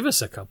give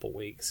us a couple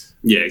weeks?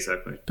 Yeah,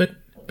 exactly. But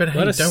hey,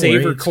 let us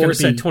savor core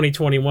set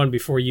 2021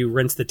 before you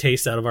rinse the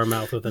taste out of our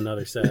mouth with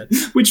another set.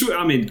 Which,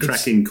 I mean,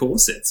 cracking core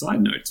sets, I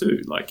know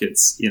too. Like,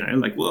 it's,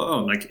 like,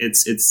 whoa, like,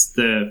 it's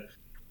the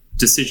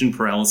decision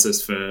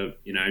paralysis for,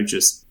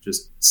 just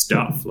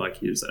stuff.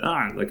 Like, you say,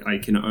 like, I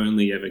can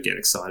only ever get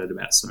excited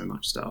about so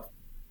much stuff.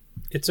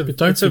 It's a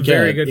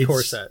very good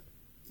core set.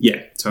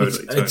 Yeah,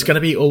 totally. It's going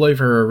to be all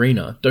over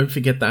Arena. Don't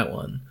forget that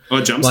one. Oh,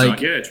 Jumpstart.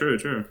 Yeah,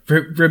 true.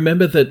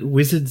 Remember that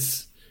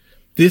Wizards.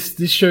 This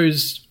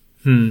shows.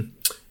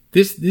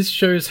 This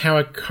shows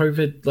how the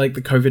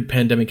COVID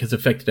pandemic has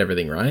affected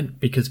everything, right?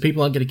 Because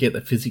people aren't going to get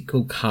the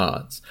physical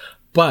cards.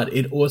 But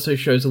it also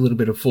shows a little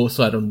bit of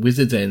foresight on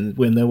Wizards' end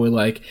when they were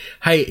like,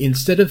 hey,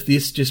 instead of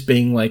this just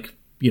being like,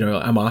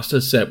 a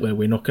master set where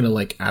we're not going to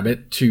like add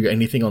it to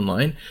anything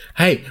online,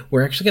 hey,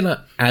 we're actually going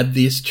to add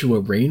this to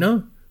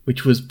Arena,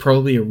 which was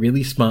probably a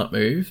really smart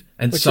move.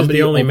 And which somebody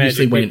is the only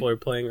obviously Magic people are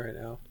playing right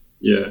now.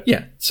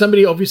 Yeah.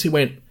 Somebody obviously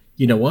went,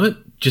 you know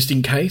what? Just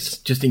in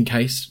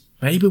case,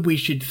 maybe we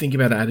should think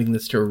about adding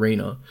this to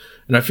Arena.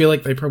 And I feel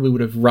like they probably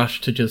would have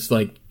rushed to just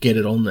like get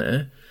it on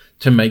there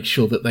to make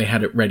sure that they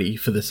had it ready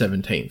for the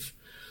 17th.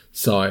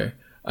 So,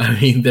 I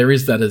mean, there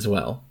is that as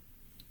well.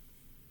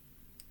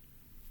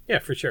 Yeah,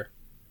 for sure.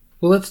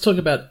 Well, let's talk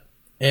about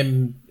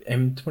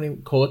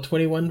M20 Core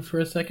 21 for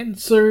a second.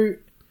 So,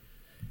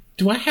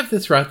 do I have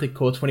this right that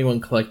Core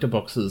 21 collector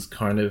boxes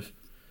kind of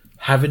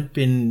haven't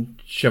been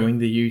showing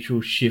the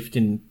usual shift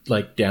in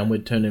like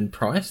downward turn in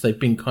price? They've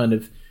been kind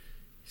of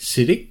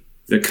sitting.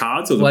 The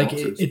cards or the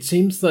boxes? It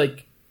seems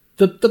like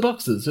the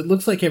boxes. It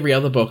looks like every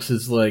other box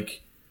is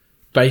like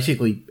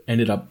basically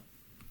ended up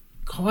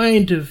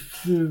kind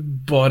of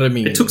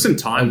bottoming. It took some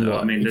time though.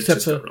 I mean, it's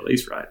just got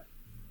released, right?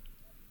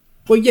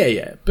 Well,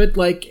 yeah, but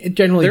like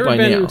generally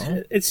now,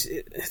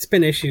 it's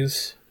been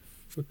issues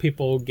with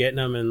people getting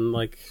them, and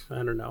like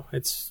I don't know,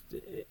 it's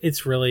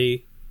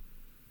really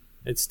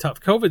tough.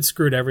 COVID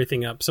screwed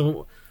everything up,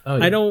 so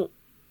I don't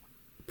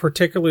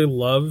particularly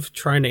love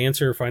trying to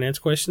answer finance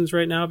questions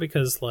right now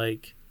because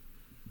like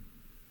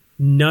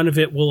none of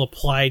it will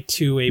apply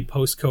to a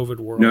post-COVID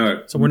world.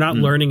 No. So we're not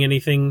learning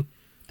anything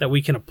that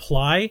we can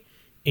apply,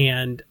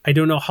 and I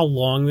don't know how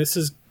long this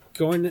is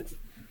going to...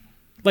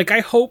 Like, I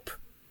hope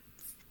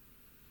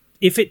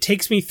if it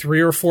takes me 3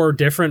 or 4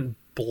 different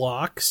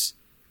blocks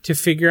to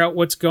figure out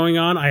what's going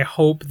on, I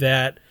hope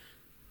that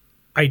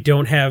I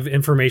don't have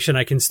information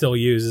I can still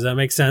use. Does that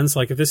make sense?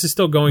 Like, if this is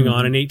still going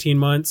on in 18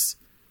 months,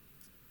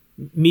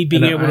 me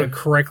being able to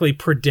correctly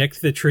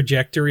predict the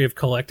trajectory of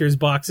collectors'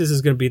 boxes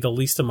is going to be the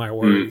least of my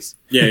worries.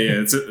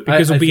 Yeah.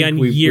 Because we'll be on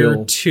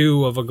year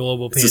 2 of a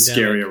global pandemic. It's a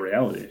scarier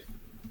reality.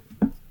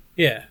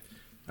 Yeah.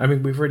 I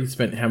mean, we've already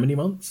spent how many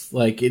months?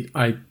 Like,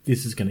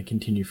 this is going to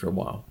continue for a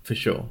while, for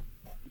sure.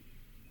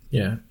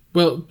 Yeah.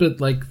 Well, but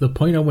like the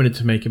point I wanted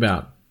to make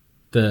about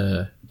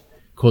the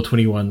Core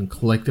 21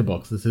 collector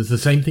boxes is the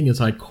same thing as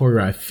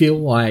Ikoria. I feel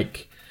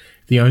like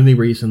the only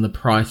reason the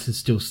price is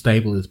still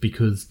stable is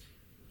because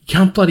you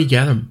can't bloody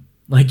get them.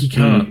 Like, you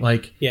can't.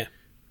 Like, yeah.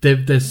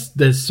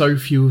 There's so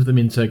few of them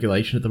in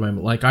circulation at the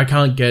moment. Like, I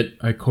can't get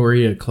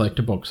Ikoria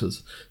collector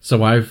boxes,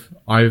 so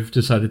I've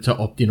decided to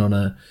opt in on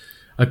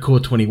a Core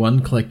 21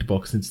 collector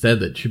box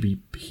instead that should be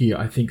here,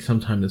 I think,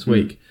 sometime this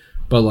week.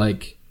 But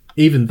like,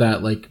 even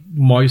that, like,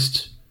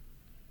 most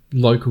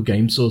local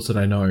game stores that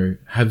I know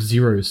have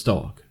zero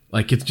stock.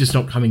 Like, it's just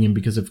not coming in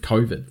because of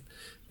COVID.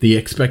 The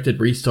expected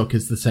restock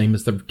is the same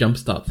as the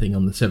Jumpstart thing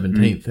on the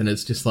 17th. And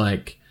it's just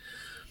like,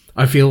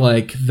 I feel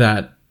like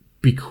that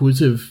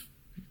because of,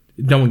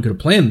 no one could have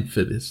planned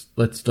for this,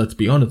 let's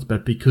be honest,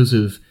 but because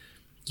of,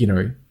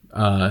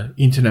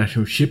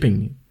 international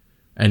shipping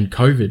and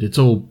COVID, it's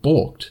all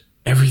balked.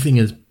 Everything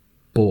is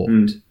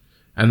balked.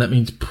 And that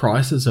means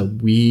prices are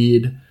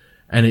weird.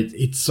 And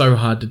it's so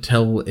hard to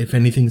tell if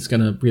anything's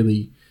going to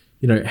really,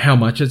 how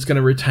much it's going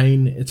to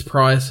retain its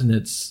price. And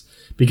it's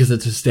because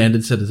it's a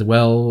standard set as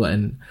well.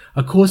 And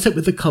a core set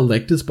with a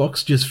collector's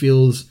box just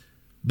feels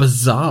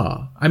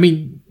bizarre. I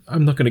mean,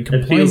 I'm not going to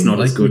complain. It feels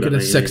not as good. You get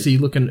a sexy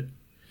looking,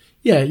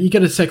 you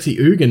get a sexy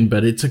Ugin,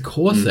 but it's a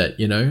core set,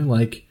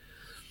 like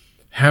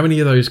how many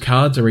of those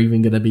cards are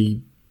even going to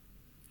be,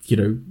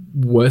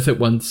 worth it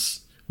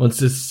once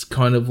this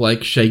kind of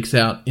like shakes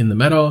out in the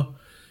meta?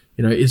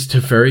 Is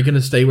Teferi going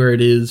to stay where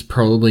it is?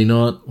 Probably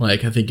not.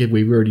 Like, I think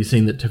we've already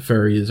seen that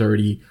Teferi has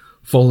already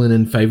fallen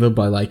in favor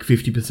by like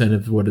 50%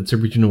 of what its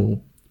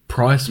original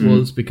price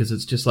was, because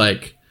it's just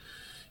like,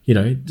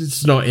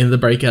 it's not in the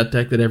breakout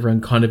deck that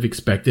everyone kind of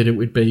expected it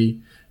would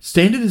be.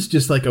 Standard is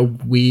just like a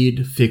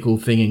weird, fickle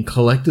thing, and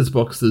collector's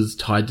boxes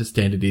tied to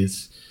Standard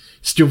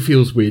still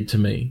feels weird to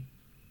me.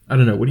 I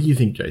don't know. What do you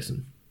think,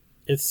 Jason?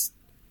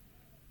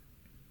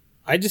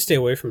 I just stay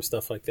away from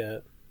stuff like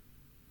that.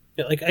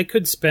 Like, I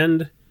could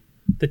spend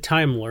the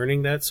time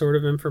learning that sort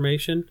of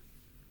information,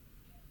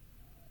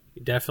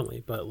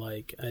 definitely, but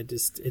like,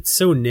 it's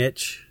so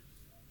niche,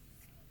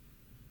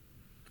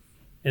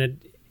 and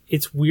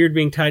it's weird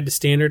being tied to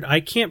Standard.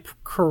 I can't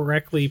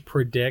correctly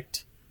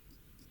predict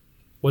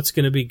what's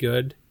going to be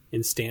good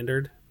in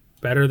Standard,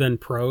 better than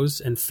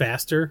pros and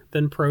faster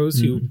than pros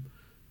who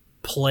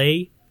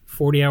play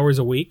 40 hours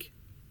a week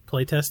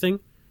play testing.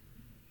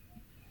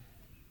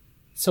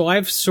 So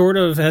I've sort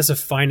of, as a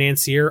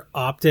financier,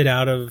 opted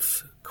out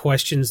of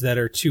questions that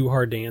are too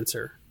hard to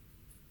answer,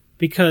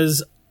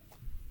 because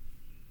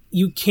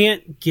you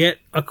can't get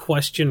a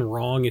question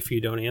wrong if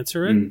you don't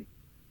answer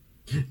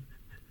it.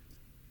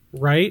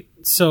 Right?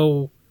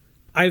 So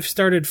I've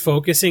started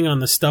focusing on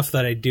the stuff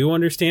that I do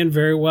understand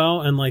very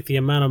well, and like the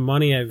amount of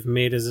money I've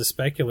made as a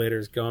speculator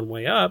has gone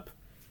way up,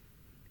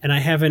 and I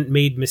haven't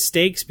made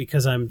mistakes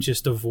because I'm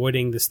just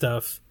avoiding the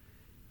stuff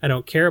I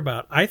don't care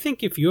about. I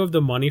think if you have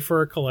the money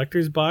for a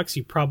collector's box,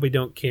 you probably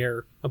don't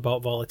care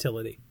about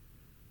volatility.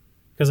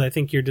 Because I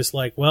think you're just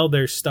like, well,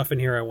 there's stuff in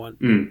here I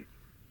want.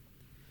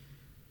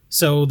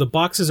 So the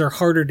boxes are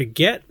harder to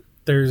get.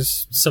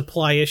 There's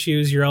supply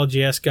issues. Your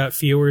LGS got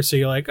fewer, so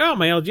you're like, oh,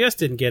 my LGS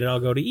didn't get it. I'll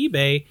go to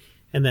eBay.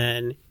 And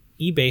then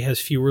eBay has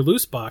fewer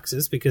loose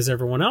boxes because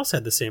everyone else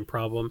had the same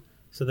problem.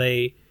 So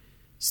they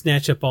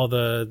snatch up all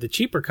the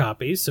cheaper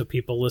copies, so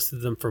people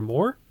listed them for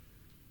more.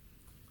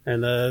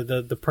 And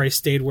the price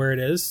stayed where it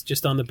is,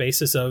 just on the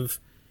basis of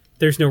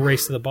there's no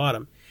race to the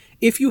bottom.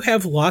 If you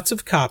have lots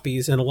of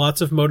copies and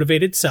lots of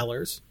motivated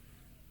sellers,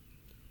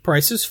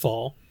 prices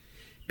fall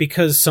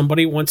because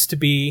somebody wants to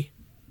be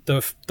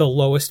the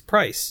lowest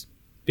price,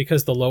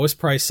 because the lowest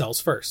price sells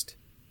first.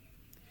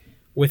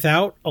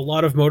 Without a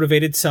lot of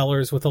motivated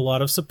sellers with a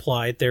lot of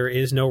supply, there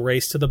is no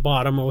race to the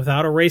bottom. And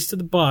without a race to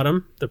the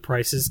bottom, the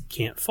prices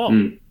can't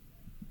fall.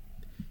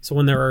 So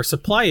when there are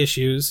supply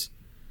issues,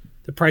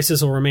 the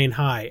prices will remain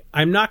high.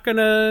 I'm not going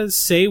to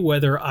say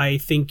whether I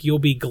think you'll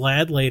be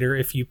glad later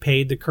if you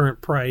paid the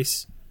current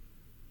price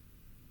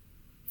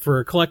for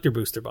a collector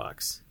booster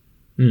box.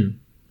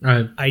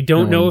 I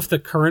don't know if the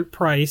current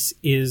price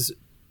is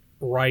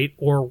right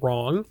or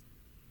wrong,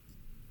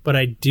 but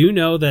I do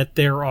know that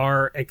there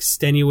are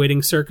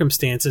extenuating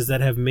circumstances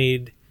that have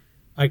made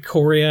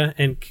Ikoria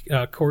and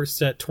Core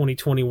Set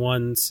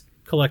 2021's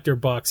collector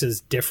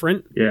boxes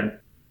different. Yeah.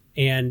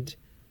 And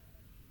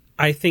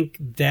I think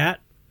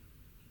that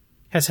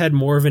has had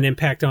more of an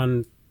impact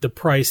on the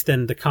price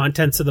than the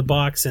contents of the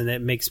box, and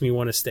it makes me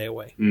want to stay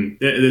away.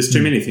 There's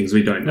too many things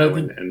we don't know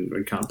and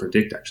we can't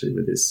predict, actually,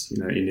 with this,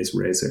 in this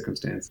rare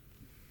circumstance.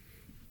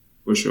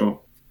 For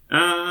sure.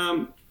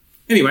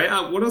 Anyway,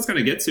 what I was going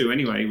to get to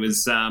anyway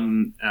was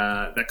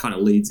that kind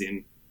of leads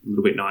in a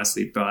little bit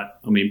nicely, but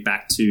I mean,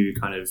 back to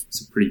kind of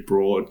some pretty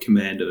broad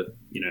Commander,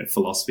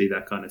 philosophy,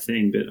 that kind of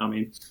thing. But I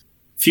mean,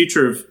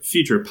 future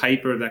of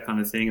paper, that kind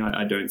of thing,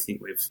 I don't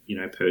think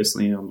we've,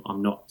 personally,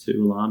 I'm not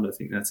too alarmed. I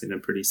think that's in a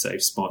pretty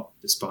safe spot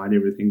despite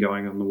everything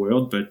going on in the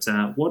world. But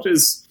what do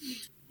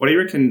you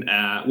reckon,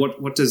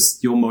 what does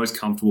your most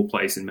comfortable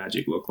place in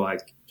Magic look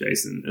like,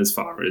 Jason, as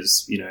far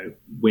as,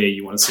 where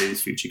you want to see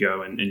this future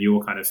go and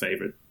your kind of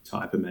favorite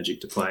type of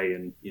Magic to play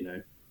and,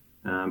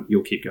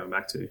 you'll keep going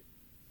back to?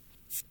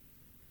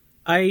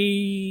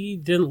 I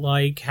didn't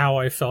like how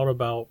I felt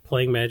about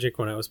playing Magic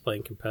when I was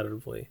playing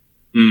competitively.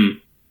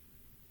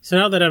 So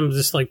now that I'm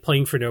just like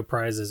playing for no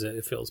prizes,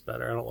 it feels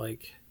better. I don't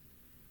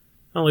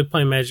like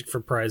playing Magic for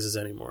prizes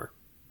anymore.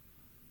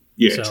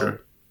 Yeah, true.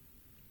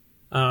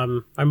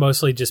 I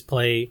mostly just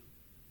play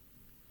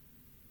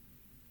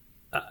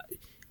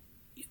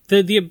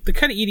the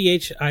kind of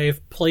EDH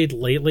I've played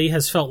lately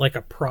has felt like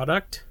a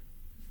product.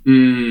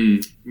 Yeah,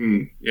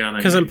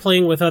 because I'm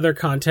playing with other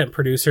content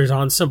producers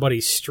on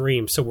somebody's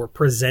stream, so we're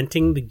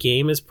presenting the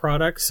game as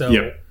product. So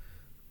yeah.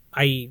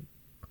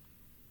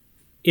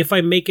 If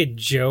I make a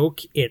joke,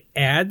 it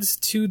adds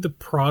to the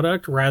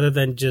product rather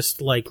than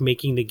just like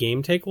making the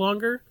game take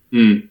longer.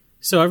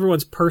 So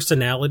everyone's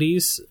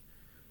personalities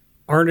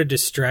aren't a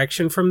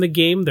distraction from the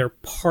game. They're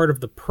part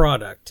of the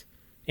product.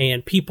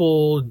 And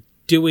people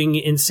doing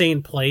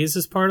insane plays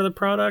as part of the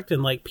product,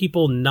 and like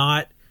people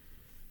not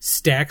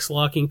stacks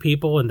locking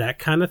people and that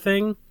kind of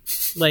thing.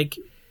 Like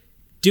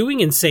doing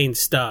insane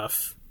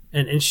stuff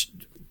and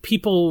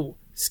people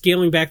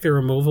scaling back their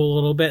removal a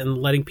little bit and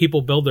letting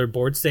people build their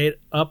board state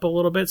up a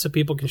little bit so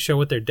people can show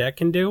what their deck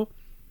can do.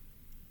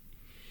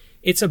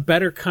 It's a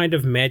better kind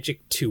of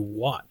Magic to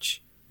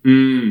watch.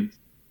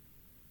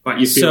 But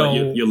you feel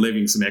like you're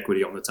leaving some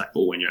equity on the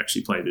table when you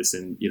actually play this,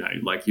 and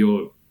like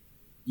your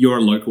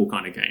local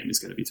kind of game is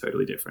going to be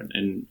totally different,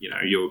 and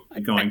you're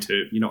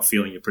not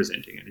feeling you're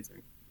presenting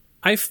anything.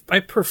 I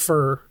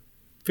prefer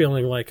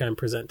feeling like I'm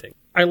presenting.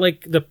 I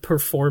like the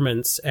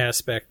performance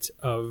aspect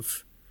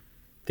of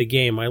the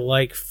game. I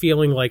like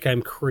feeling like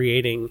I'm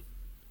creating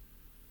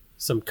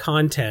some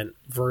content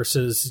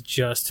versus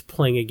just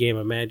playing a game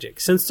of Magic.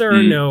 Since there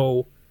are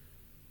no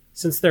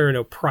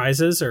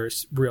prizes or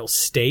real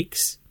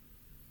stakes,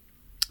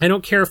 I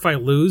don't care if I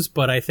lose,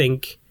 but I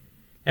think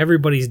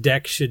everybody's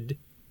deck should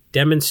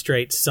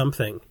demonstrate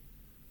something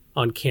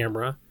on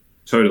camera.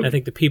 Totally. I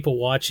think the people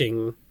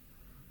watching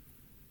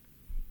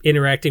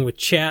interacting with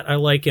chat, I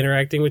like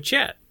interacting with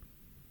chat.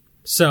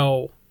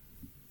 So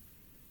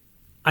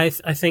I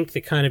think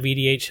the kind of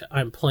EDH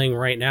I'm playing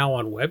right now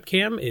on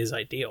webcam is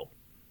ideal.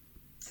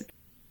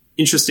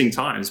 Interesting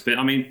times, but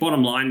I mean,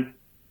 bottom line,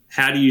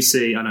 how do you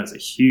see, I know it's a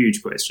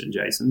huge question,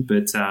 Jason,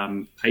 but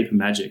paper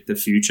Magic, the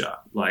future,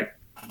 like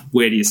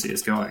where do you see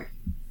us going?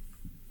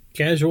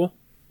 Casual.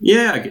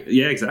 Yeah,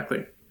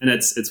 exactly. And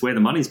it's where the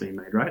money's being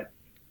made, right?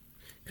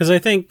 Because I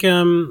think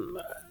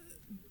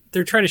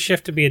they're trying to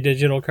shift to be a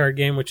digital card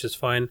game, which is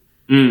fine.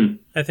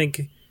 I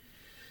think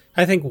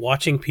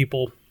watching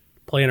people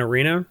play an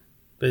arena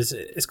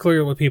is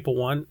clearly what people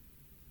want.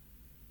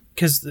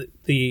 because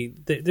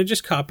they're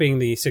just copying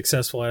the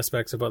successful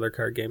aspects of other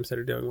card games that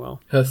are doing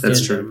well.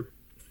 That's true.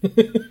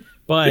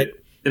 But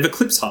they've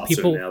eclipsed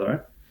Hearthstone now,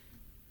 right?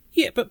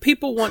 Yeah, but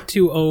people want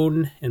to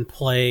own and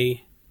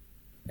play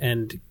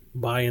and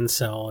buy and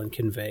sell and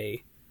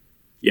convey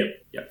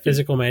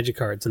physical Magic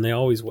cards, and they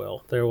always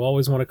will. They will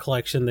always want a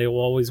collection. They will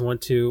always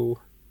want to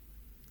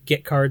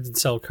get cards and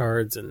sell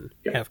cards and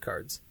have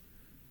cards.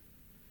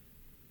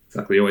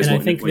 Exactly. You always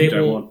want what you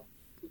don't want.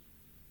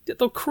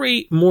 They'll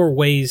create more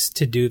ways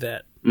to do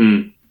that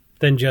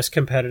than just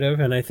competitive,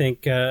 and I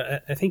think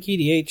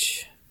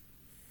EDH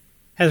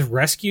has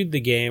rescued the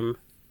game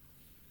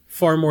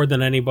far more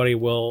than anybody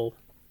will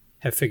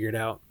have figured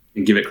out.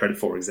 And give it credit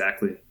for,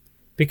 exactly.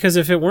 Because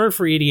if it weren't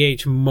for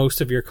EDH, most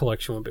of your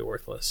collection would be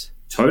worthless.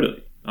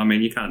 Totally. I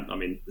mean, you can't... I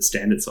mean, the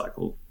standard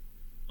cycle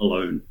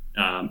alone.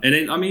 And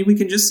then, I mean, we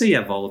can just see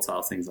how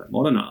volatile things like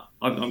Modern are.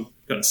 I've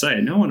got to say,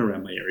 no one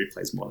around my area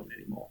plays Modern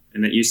anymore.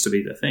 And that used to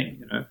be the thing,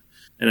 you know?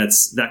 And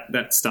it's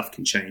that stuff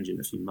can change in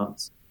a few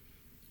months.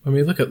 I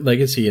mean, look at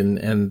Legacy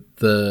and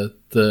the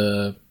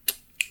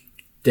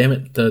damn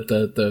it,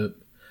 the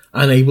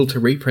unable to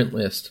reprint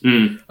list.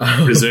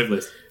 Reserve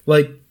list.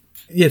 Like,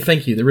 yeah,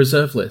 thank you, the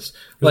reserve list.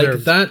 Like,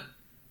 that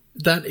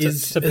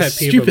is a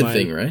stupid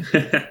thing, right?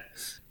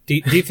 Do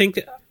you think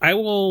that I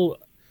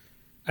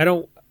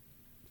don't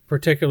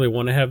particularly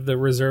want to have the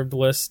reserved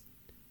list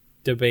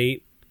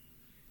debate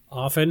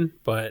often,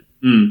 but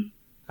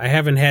I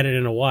haven't had it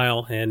in a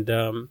while, and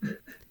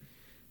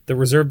the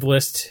reserved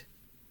list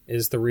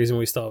is the reason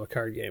we still have a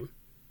card game.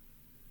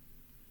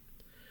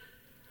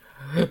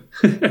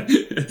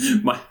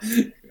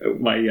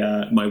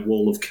 my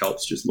wall of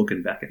kelps just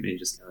looking back at me,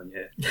 just going,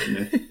 you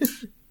know,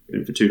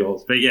 for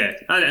 $2. But yeah,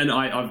 and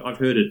I've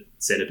heard it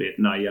said a bit,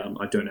 and I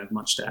don't have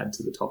much to add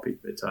to the topic,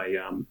 but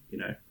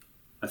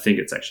I think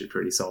it's actually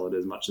pretty solid,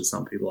 as much as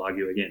some people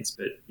argue against.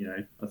 But you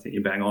know, I think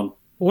you're bang on.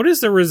 What is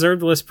the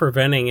reserved list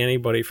preventing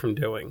anybody from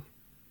doing?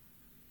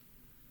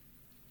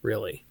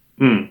 Really?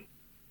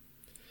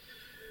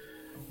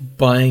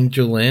 Buying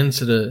dual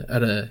lands at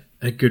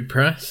a good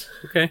price.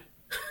 Okay.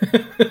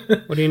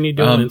 What do you need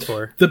dual lands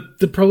for?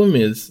 The problem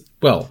is,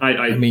 well,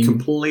 I mean,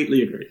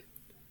 completely agree.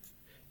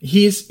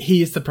 Here's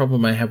the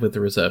problem I have with the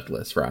reserved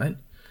list, right?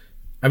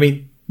 I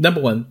mean,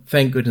 number one,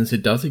 thank goodness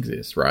it does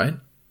exist, right?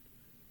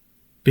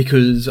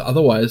 Because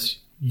otherwise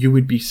you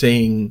would be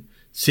seeing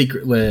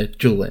Secret Lair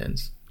dual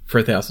lands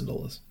for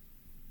 $1,000,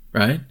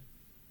 right?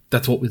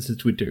 That's what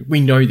Wizards would do.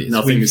 We know this.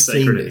 Nothing is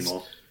sacred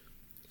anymore.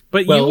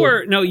 But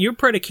you're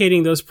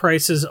predicating those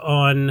prices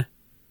on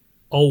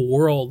a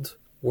world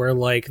where,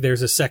 like,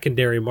 there's a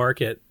secondary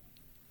market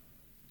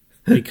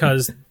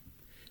because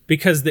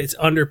it's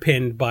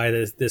underpinned by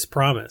this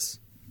promise.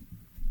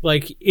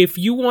 Like, if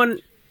you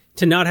want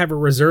to not have a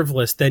reserve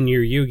list, then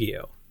you're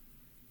Yu-Gi-Oh.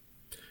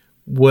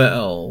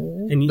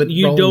 Well, and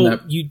you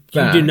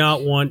do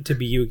not want to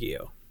be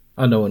Yu-Gi-Oh.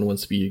 Oh, no one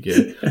wants to be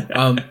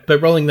Yu-Gi-Oh.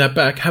 But rolling that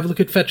back, have a look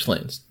at fetch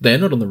lands. They're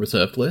not on the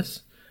reserved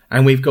list,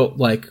 and we've got,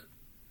 like,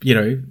 you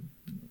know,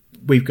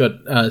 we've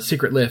got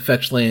Secret Lair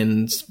fetch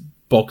lands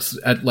box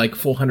at like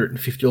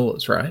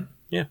 $450, right?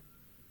 Yeah.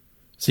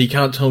 So you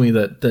can't tell me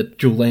that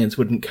dual lands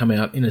wouldn't come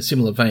out in a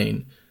similar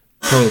vein,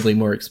 probably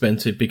more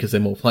expensive because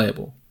they're more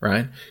playable,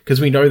 right?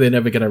 Because we know they're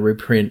never going to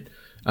reprint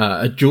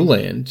a dual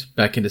land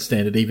back into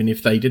standard, even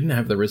if they didn't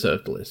have the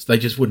reserved list. They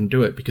just wouldn't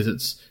do it because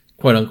it's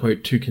quote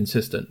unquote too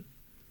consistent.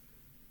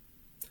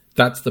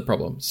 That's the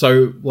problem.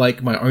 So,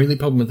 like, my only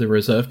problem with the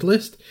reserved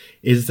list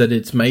is that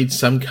it's made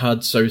some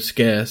cards so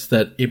scarce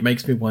that it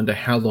makes me wonder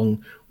how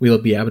long we'll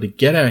be able to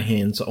get our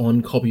hands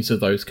on copies of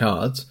those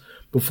cards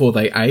before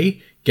they,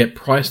 A, get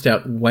priced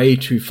out way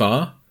too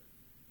far.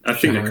 I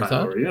think they're kind of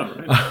already are,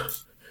 right?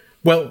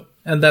 Well,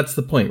 and that's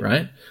the point,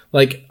 right?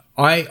 Like,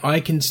 I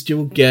can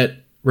still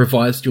get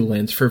revised dual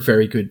lands for a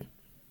very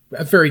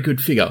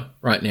good figure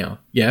right now,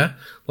 yeah?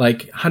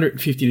 Like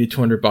 $150 to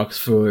 $200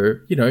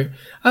 for, you know,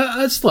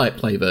 a slight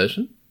play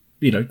version.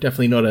 You know,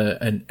 definitely not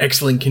an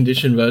excellent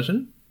condition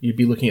version. You'd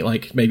be looking at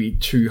like maybe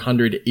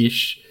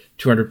 200-ish,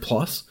 200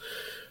 plus.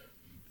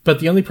 But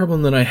the only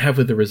problem that I have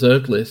with the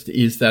reserved list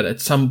is that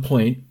at some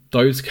point,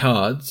 those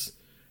cards,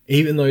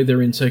 even though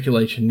they're in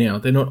circulation now,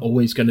 they're not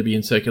always going to be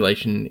in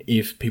circulation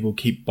if people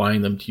keep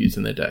buying them to use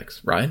in their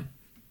decks, right?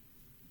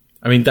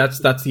 I mean, that's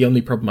the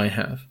only problem I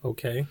have.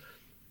 Okay.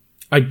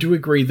 I do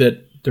agree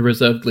that the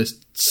reserved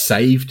list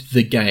saved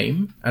the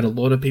game, and a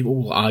lot of people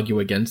will argue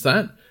against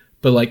that.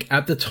 But, like,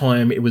 at the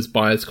time, it was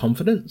buyer's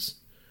confidence,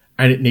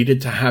 and it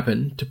needed to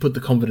happen to put the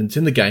confidence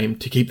in the game,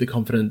 to keep the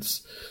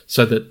confidence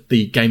so that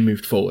the game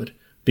moved forward.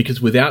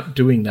 Because without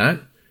doing that,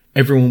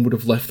 everyone would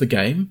have left the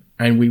game,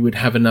 and we would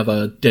have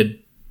another dead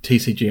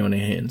TCG on our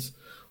hands,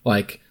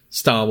 like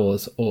Star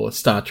Wars or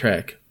Star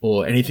Trek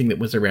or anything that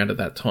was around at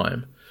that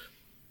time.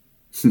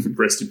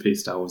 Rest in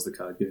peace, Star Wars the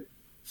card game.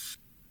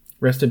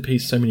 Rest in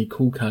peace, so many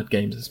cool card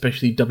games,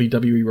 especially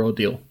WWE Raw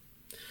Deal.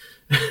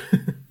 Yeah,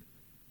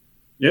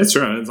 that's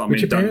right. I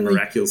mean, done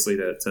miraculously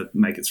to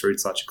make it through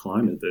such a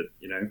climate that,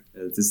 you know,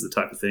 this is the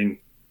type of thing.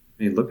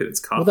 I mean, look at its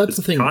cardboard. Well, that's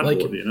the thing.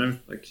 Cardboard, like, you know,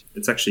 like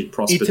it's actually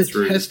prospered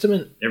through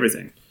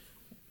everything.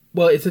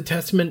 Well, it's a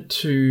testament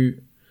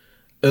to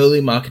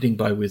early marketing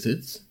by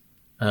Wizards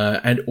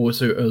and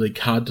also early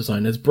card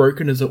design, as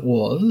broken as it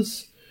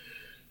was,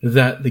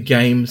 that the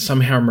game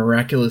somehow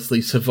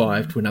miraculously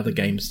survived when other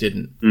games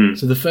didn't.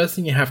 So the first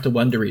thing you have to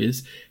wonder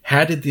is,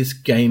 how did this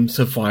game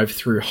survive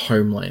through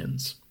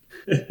Homelands?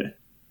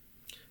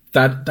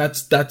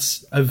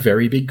 That's a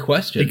very big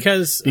question.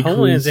 Because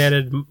Homelands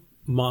added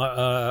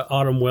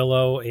Autumn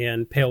Willow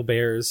and Pale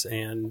Bears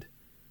and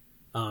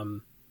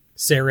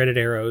Serrated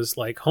Arrows.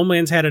 Like,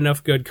 Homelands had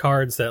enough good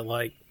cards that,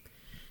 like...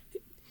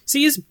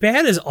 See, as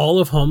bad as all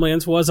of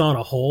Homelands was on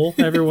a whole,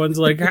 everyone's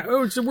like,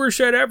 oh, it's the worst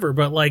set ever.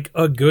 But, like,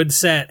 a good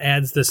set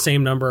adds the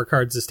same number of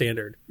cards to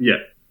Standard. Yeah.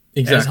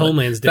 Exactly. As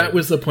Homelands did. That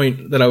was the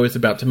point that I was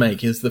about to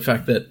make, is the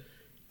fact that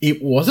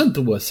it wasn't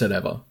the worst set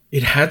ever.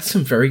 It had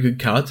some very good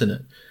cards in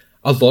it.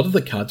 A lot of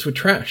the cards were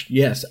trashed.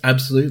 Yes,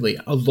 absolutely.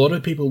 A lot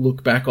of people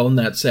look back on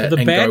that set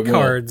and go, well,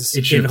 cards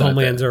in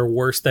Homelands are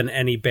worse than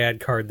any bad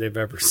card they've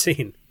ever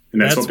seen.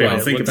 And that's what people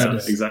think about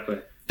it. Exactly.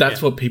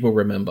 That's what people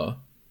remember.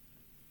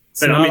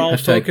 It's not all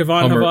folk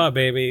Yvonne Hava,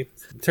 baby.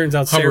 Turns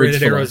out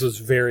Serrated Arrows was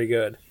very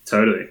good.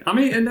 Totally. I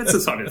mean, and that's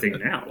the type of thing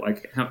now.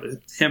 Like, how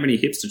many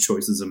hipster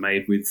choices are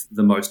made with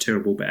the most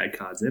terrible bad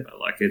cards ever?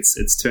 Like,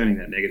 it's turning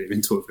that negative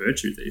into a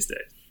virtue these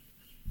days.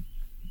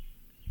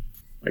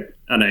 Like,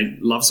 and I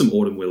love some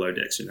Autumn Willow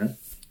decks, you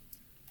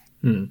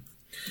know?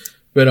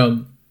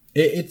 But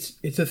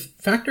it's a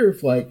factor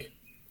of, like,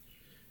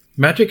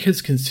 Magic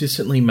has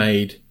consistently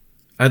made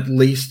at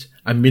least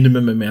a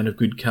minimum amount of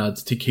good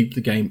cards to keep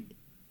the game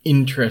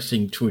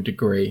interesting to a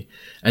degree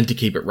and to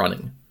keep it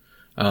running.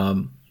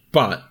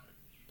 But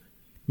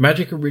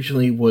Magic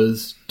originally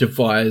was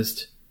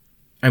devised,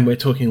 and we're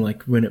talking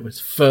like when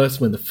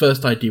the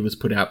first idea was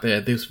put out there,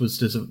 this was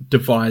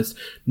devised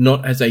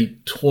not as a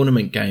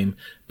tournament game,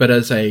 but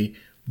as a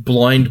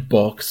blind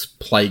box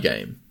play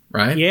game,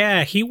 right?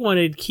 Yeah, he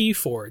wanted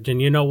Keyforge,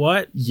 and you know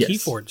what? Yes.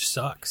 Keyforge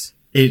sucks.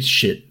 It's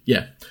shit,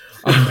 yeah.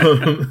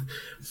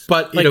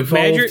 But like, it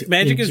evolved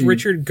Magic as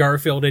Richard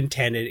Garfield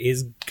intended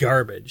is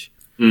garbage.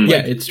 Yeah,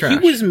 it's trash.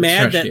 He was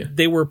mad that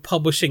they were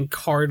publishing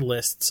card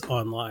lists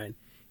online.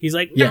 He's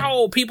like,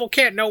 no, people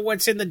can't know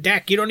what's in the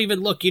deck. You don't even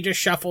look. You just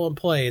shuffle and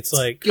play. It's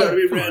like, gotta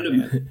be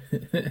random.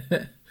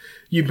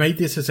 You made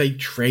this as a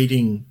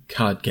trading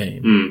card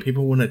game.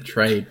 People want to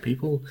trade.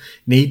 People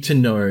need to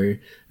know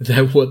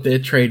that what they're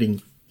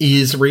trading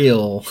is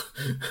real.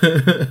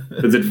 But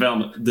the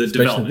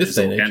development is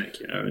organic,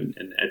 you know,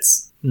 and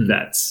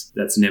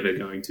that's never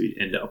going to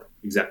end up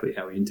exactly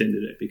how we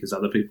intended it, because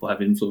other people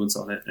have influence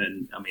on it,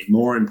 and I mean,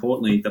 more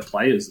importantly, the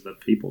players are the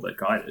people that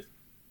guide it.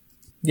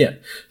 Yeah.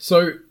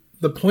 So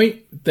the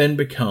point then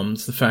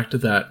becomes the fact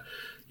that,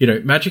 you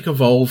know, Magic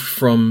evolved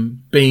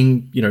from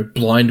being, you know,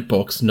 blind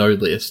box, no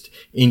list,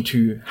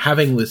 into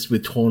having lists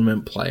with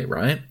tournament play,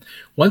 right?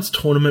 Once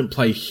tournament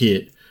play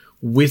hit,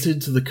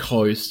 Wizards of the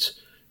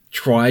Coast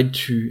tried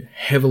to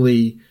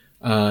heavily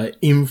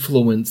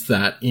influence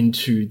that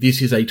into,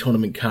 this is a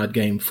tournament card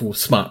game for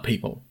smart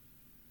people.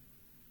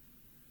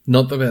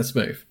 Not the best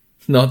move.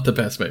 Not the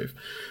best move.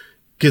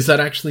 Because that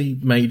actually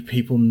made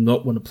people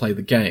not want to play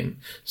the game.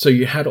 So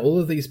you had all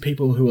of these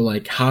people who were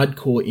like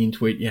hardcore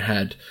into it. You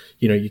had,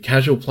 you know, your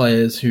casual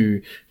players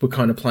who were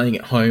kind of playing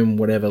at home,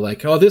 whatever,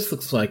 like, oh, this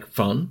looks like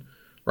fun,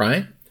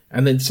 right?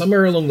 And then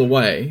somewhere along the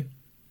way,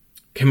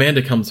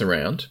 Commander comes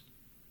around,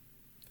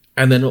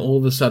 and then all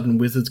of a sudden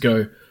Wizards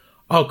go,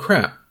 oh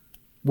crap,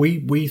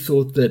 we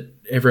thought that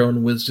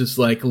everyone was just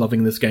like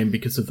loving this game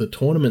because of the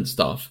tournament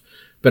stuff.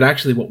 But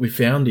actually what we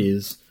found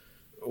is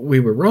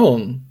we were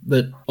wrong,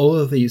 that all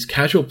of these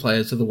casual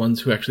players are the ones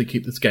who actually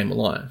keep this game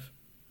alive.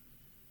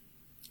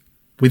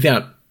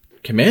 Without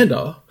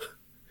Commander,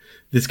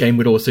 this game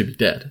would also be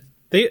dead.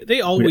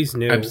 They always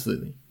knew.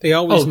 Absolutely. They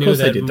always knew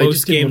that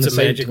most games of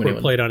Magic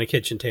were played on a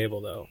kitchen table,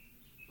 though,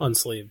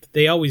 unsleeved.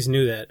 They always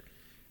knew that.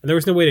 And there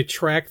was no way to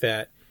track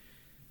that.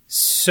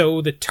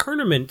 So the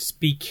tournaments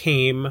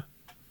became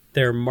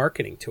their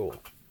marketing tool.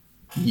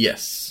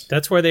 Yes.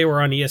 That's why they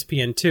were on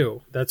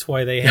ESPN2. That's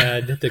why they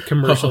had the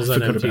commercials on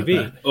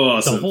MTV.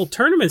 Awesome. The whole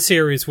tournament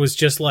series was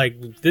just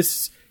like,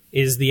 this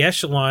is the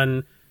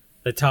echelon,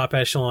 the top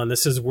echelon.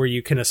 This is where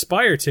you can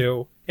aspire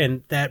to,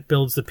 and that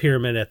builds the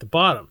pyramid at the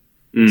bottom.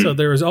 So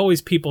there was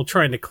always people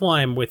trying to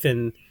climb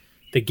within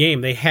the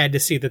game. They had to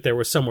see that there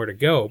was somewhere to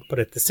go, but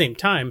at the same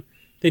time,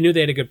 they knew they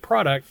had a good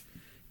product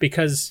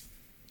because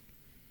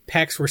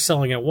packs were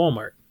selling at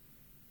Walmart.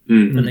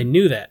 And they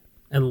knew that.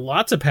 And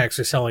lots of packs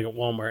are selling at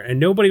Walmart. And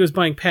nobody was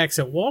buying packs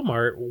at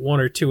Walmart, one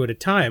or two at a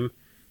time,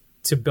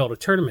 to build a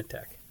tournament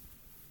deck.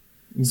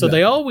 Exactly. So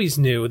they always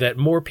knew that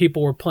more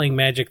people were playing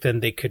Magic than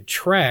they could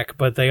track,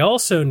 but they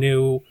also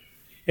knew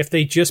if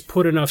they just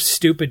put enough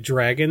stupid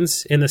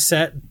dragons in the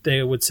set,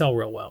 they would sell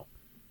real well.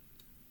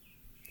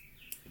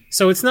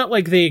 So it's not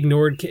like they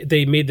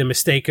made the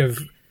mistake of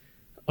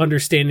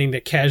understanding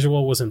that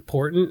casual was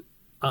important.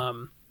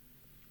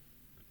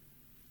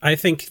 I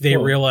think they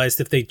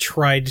realized if they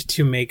tried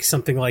to make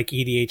something like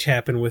EDH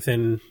happen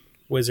within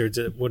Wizards,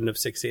 it wouldn't have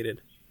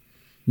succeeded.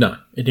 No,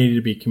 it needed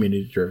to be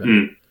community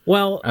driven.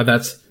 Well,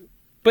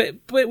 But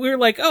we were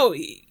like, oh,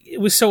 it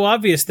was so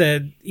obvious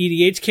that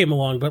EDH came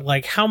along, but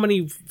like how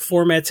many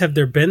formats have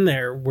there been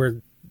there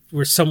where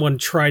someone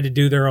tried to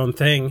do their own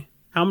thing?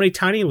 How many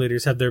Tiny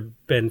Leaders have there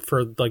been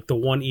for like the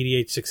one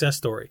EDH success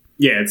story?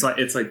 Yeah, it's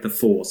like the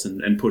Force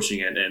and pushing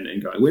it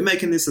and going, we're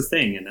making this a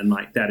thing, and then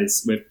like that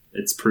is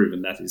it's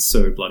proven that is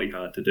so bloody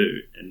hard to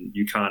do, and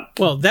you can't.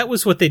 Well, that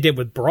was what they did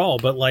with Brawl,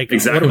 but like,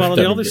 exactly. What about all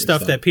the other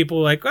stuff that people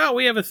were like, oh,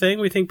 we have a thing,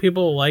 we think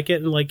people will like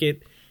it, and like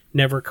it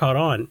never caught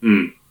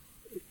on.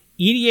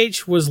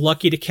 EDH was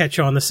lucky to catch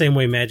on the same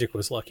way Magic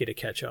was lucky to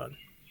catch on.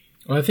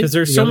 Well, because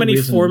there's so many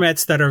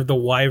formats that are the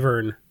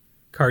Wyvern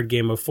card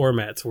game of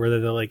formats where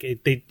they're like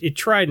it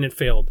tried and it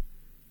failed,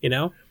 you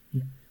know.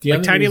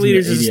 Like Tiny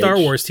Leaders is a Star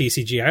Wars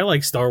TCG. I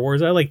like Star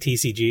Wars. I like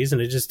TCGs,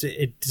 and it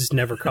just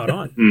never caught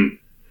on.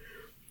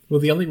 Well,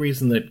 the only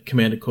reason that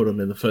Commander caught on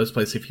in the first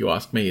place, if you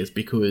ask me, is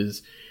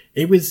because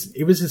it was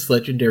this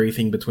legendary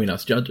thing between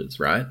us judges,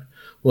 right?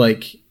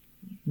 Like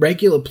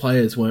regular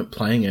players weren't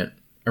playing it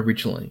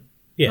originally.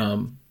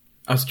 Yeah.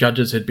 Us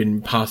judges had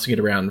been passing it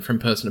around from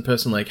person to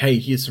person, like, hey,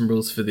 here's some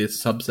rules for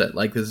this subset.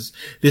 Like, this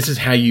is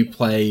how you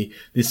play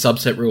this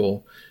subset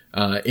rule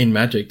in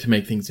Magic to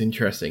make things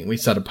interesting. We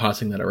started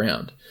passing that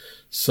around.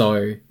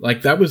 So,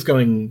 like, that was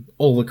going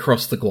all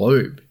across the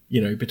globe, you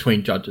know,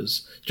 between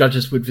judges.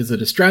 Judges would visit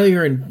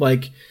Australia and,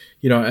 like,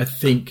 you know, I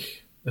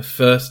think the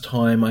first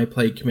time I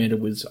played Commander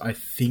was, I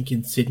think,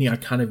 in Sydney. I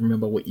can't even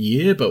remember what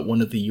year, but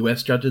one of the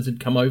US judges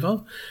had come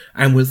over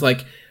and was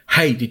like,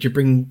 hey, did you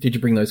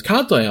bring those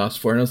cards I asked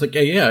for? And I was like,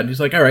 yeah. And he's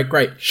like, all right,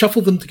 great.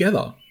 Shuffle them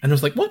together. And I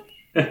was like, what?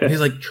 And he's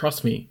like,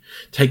 trust me.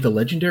 Take the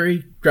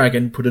legendary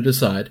dragon, put it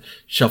aside,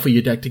 shuffle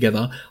your deck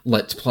together,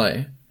 let's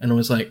play. And I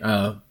was like,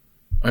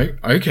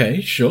 okay,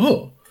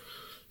 sure.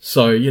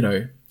 So, you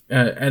know,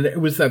 and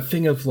it was that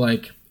thing of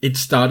like, it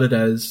started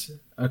as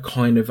a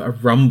kind of a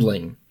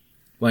rumbling,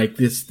 like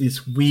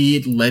this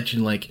weird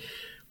legend, like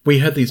we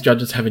heard these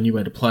judges have a new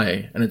way to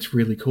play and it's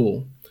really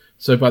cool.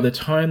 So by the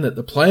time that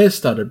the players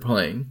started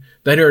playing,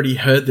 they'd already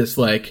heard this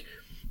like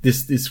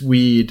this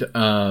weird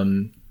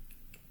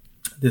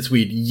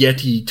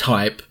Yeti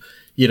type,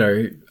 you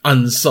know,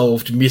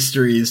 unsolved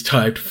mysteries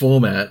type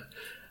format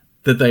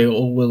that they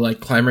all were like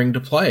clamoring to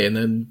play. And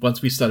then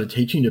once we started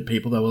teaching to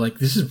people, they were like,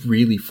 this is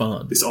really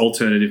fun. This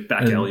alternative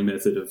back alley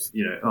method of,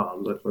 you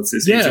know, what's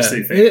this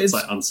interesting thing? It's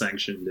like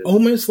unsanctioned.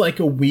 Almost like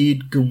a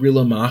weird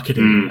guerrilla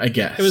marketing, I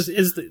guess.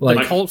 It's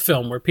the cult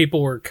film where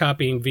people were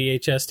copying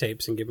VHS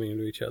tapes and giving them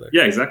to each other.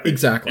 Yeah, exactly.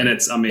 Exactly. And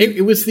it's, I mean...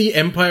 It was the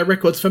Empire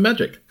Records for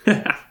Magic.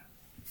 I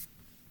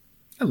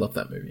love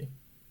that movie.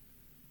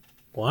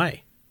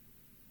 Why?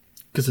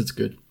 Because it's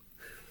good.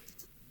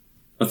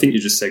 I think you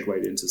just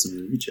segued into some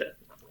movie chat.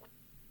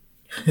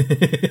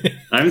 I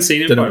haven't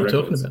seen it. Don't know what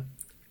you're talking about.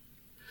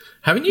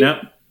 Haven't you?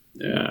 No.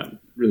 Yeah,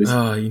 really.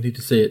 Oh, you need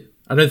to see it.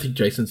 I don't think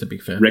Jason's a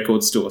big fan.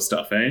 Record store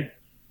stuff, eh?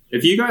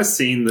 Have you guys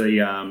seen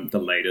the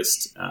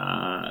latest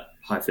High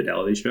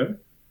Fidelity show?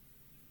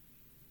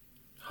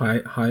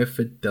 High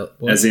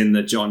Fidelity, as in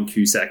the John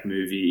Cusack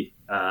movie,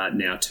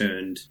 now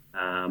turned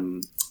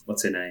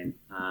what's her name?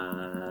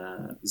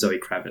 Zoe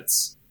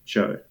Kravitz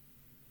show.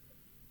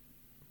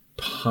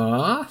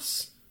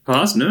 Pass?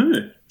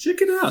 No. Check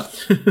it out.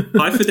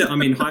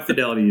 High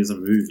Fidelity is a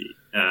movie.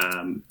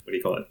 What do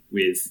you call it?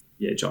 With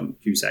John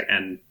Cusack,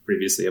 and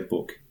previously a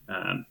book.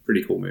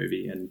 Pretty cool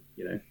movie, and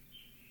you know,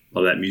 a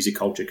lot of that music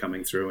culture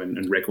coming through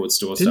and record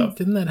store stuff.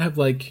 Didn't that have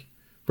like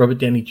Robert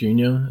Downey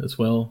Jr. as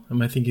well?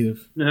 Am I thinking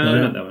of?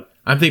 No, not that one.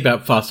 I'm thinking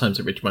about Fast Times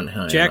at Ridgemont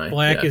High. Jack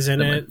Black is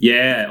in it.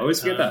 Yeah, I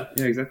always forget that.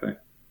 Yeah, exactly.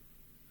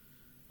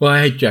 Well, I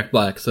hate Jack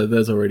Black, so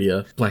there's already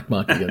a black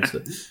mark against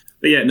it.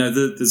 But yeah, no,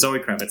 the Zoe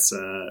Kravitz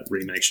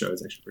remake show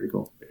is actually pretty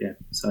cool. But yeah,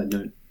 side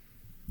note.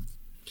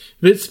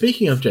 But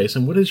speaking of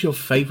Jason, what is your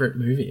favourite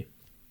movie?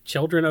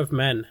 Children of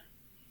Men.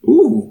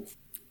 Ooh.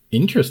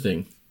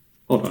 Interesting.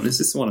 Hold on, is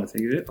this the one I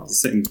think of it? I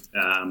was saying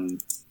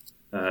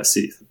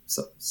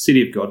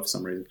City of God for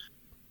some reason.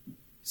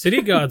 City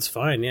of God's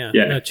fine, yeah.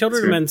 Yeah. No,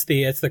 Children of Men's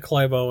it's the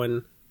Clive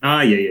Owen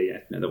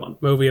another one.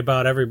 movie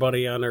about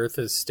everybody on Earth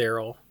is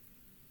sterile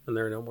and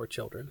there are no more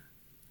children.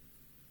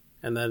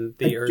 And then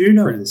the Earth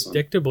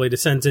predictably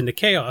descends into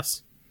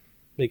chaos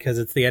because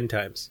it's the end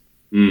times.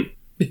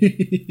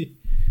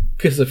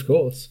 Because of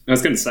course. I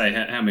was going to say,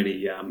 how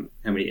many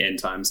end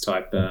times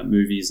type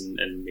movies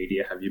and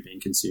media have you been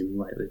consuming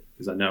lately?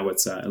 Because I know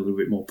it's a little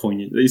bit more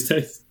poignant these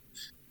days.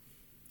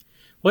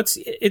 I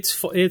think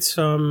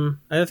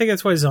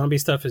that's why zombie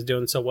stuff is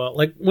doing so well.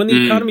 Like when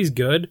the economy's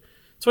good,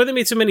 that's why they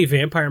made so many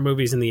vampire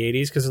movies in the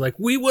 80s, because they're like,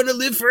 we want to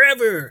live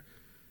forever.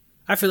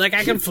 I feel like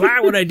I can fly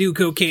when I do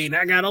cocaine.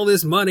 I got all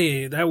this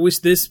money. I wish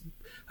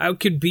I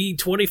could be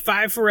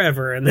 25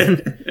 forever. And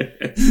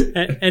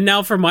then, and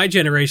now for my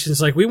generation, it's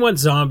like, we want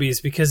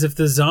zombies, because if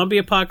the zombie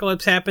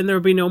apocalypse happened, there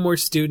would be no more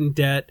student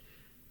debt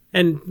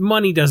and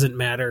money doesn't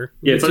matter.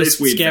 Yeah, it's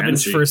just weird scavenge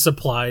fantasy. for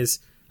supplies.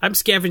 I'm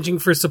scavenging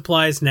for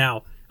supplies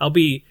now. I'll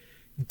be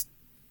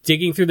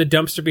digging through the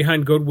dumpster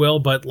behind Goodwill,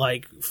 but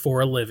like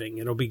for a living.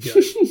 It'll be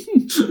good.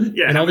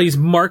 Yeah, and all these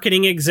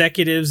marketing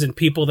executives and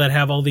people that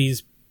have all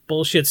these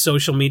bullshit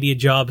social media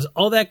jobs,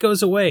 all that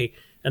goes away.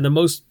 And the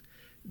most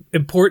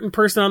important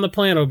person on the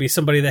planet will be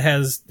somebody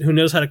who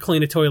knows how to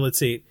clean a toilet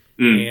seat.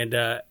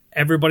 And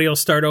everybody will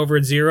start over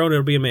at zero and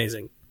it'll be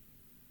amazing.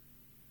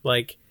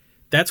 Like,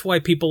 that's why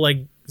people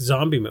like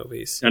zombie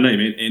movies. I know you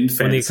mean, in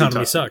fantasy when the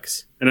economy type.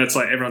 sucks. And it's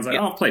like, everyone's like,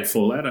 I've played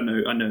Fallout. I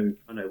know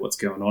what's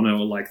going on.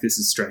 Or like, this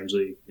is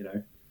strangely,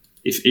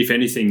 if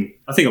anything,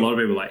 I think a lot of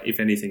people like, if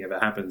anything ever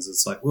happens,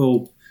 it's like,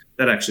 well,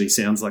 that actually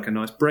sounds like a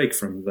nice break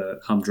from the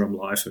humdrum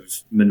life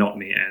of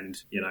monotony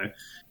and,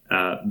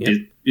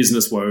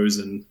 business woes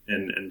and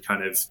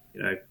kind of,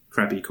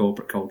 crappy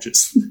corporate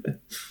cultures.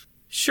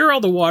 Sure,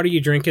 all the water you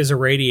drink is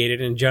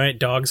irradiated and giant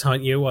dogs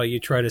hunt you while you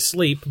try to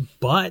sleep,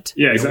 but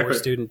no more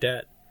student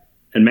debt.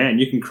 And man,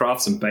 you can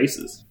craft some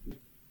bases.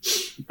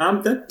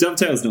 That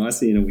dovetails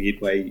nicely in a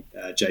weird way,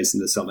 Jason,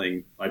 to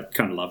something I'd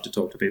kind of love to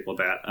talk to people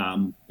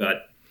about.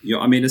 But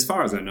as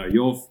far as I know,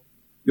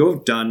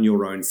 you've done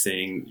your own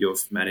thing.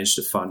 You've managed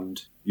to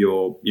fund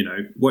your,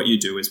 what you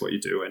do is what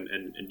you do,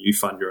 and you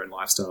fund your own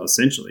lifestyle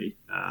essentially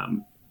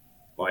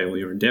by all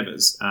your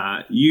endeavors.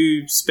 Do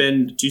you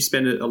spend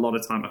a lot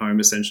of time at home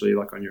essentially,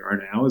 like on your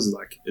own hours?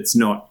 Like, it's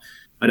not.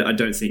 I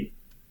don't think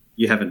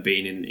you haven't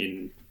been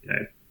in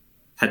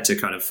had to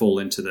kind of fall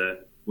into the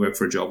work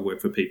for a job,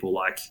 work for people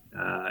like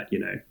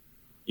in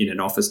an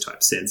office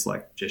type sense,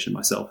 like Jesh and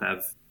myself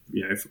have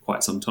for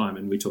quite some time,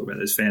 and we talk about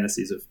those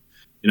fantasies of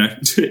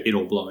it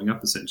all blowing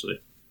up essentially.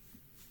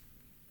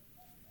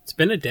 It's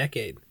been a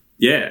decade.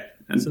 Yeah.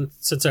 And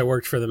since I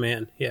worked for the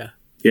man. Yeah.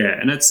 Yeah.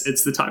 And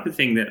it's the type of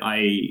thing that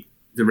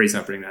the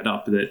reason I bring that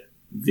up, that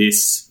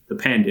the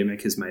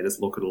pandemic has made us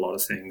look at a lot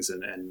of things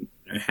and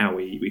how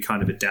we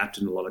kind of adapt,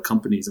 and a lot of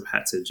companies have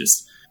had to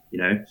just,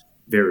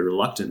 very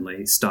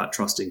reluctantly start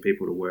trusting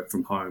people to work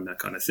from home, that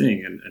kind of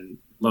thing. And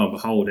lo and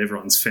behold,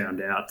 everyone's found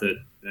out that,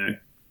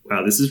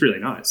 wow, this is really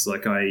nice.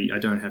 Like I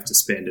don't have to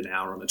spend an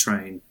hour on the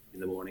train in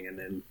the morning and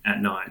then at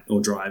night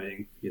or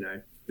driving,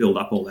 build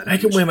up all that. I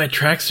can wear my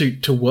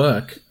tracksuit to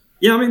work.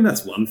 Yeah, I mean,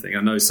 that's one thing. I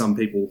know some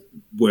people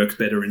work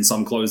better in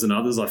some clothes than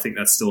others. I think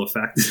that's still a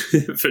fact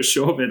for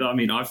sure. But I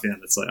mean, I found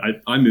it's like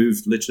I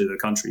moved literally the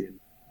country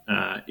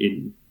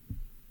in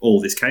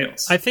all this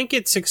chaos. I think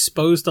it's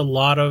exposed a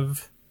lot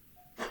of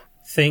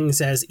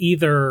things as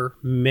either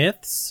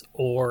myths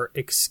or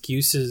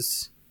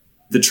excuses.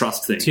 The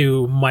trust thing.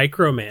 To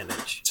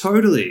micromanage.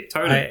 Totally.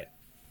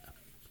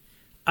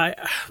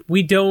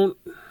 We don't.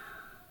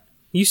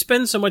 You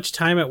spend so much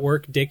time at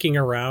work dicking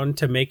around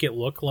to make it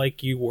look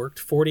like you worked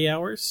 40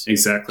 hours.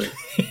 Exactly.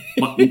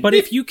 But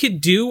if you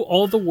could do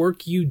all the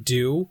work you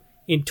do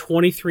in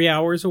 23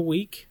 hours a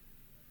week,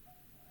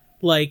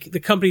 like, the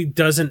company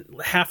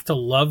doesn't have to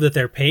love that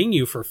they're paying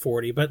you for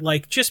 40, but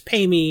like, just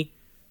pay me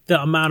the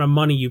amount of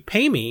money you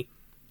pay me,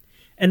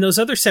 and those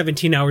other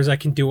 17 hours I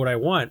can do what I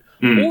want.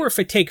 Or if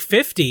I take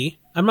 50,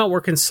 I'm not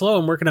working slow,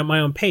 I'm working at my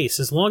own pace.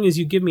 As long as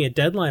you give me a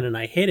deadline and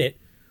I hit it,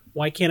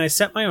 why can't I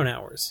set my own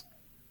hours?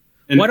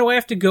 And why do I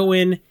have to go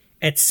in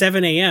at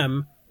 7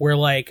 a.m. where,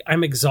 like,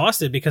 I'm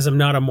exhausted because I'm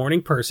not a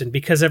morning person,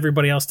 because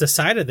everybody else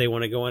decided they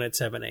want to go in at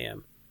 7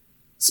 a.m.?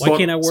 Why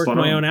can't I work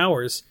my own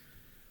hours?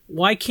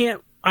 Why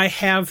can't I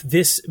have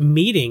this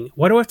meeting?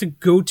 Why do I have to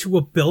go to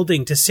a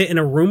building to sit in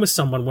a room with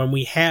someone when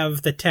we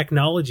have the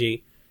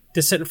technology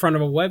to sit in front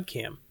of a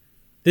webcam?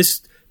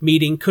 This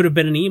meeting could have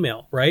been an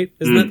email, right?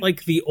 Isn't that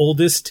like the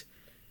oldest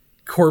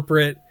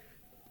corporate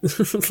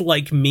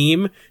like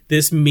meme?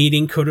 This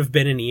meeting could have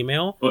been an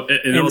email. Well,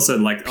 and also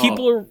like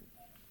people are.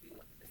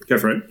 Go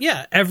for it.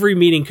 Yeah, every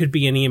meeting could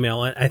be an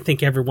email. I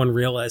think everyone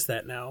realized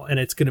that now, and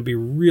it's going to be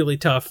really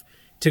tough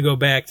to go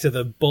back to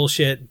the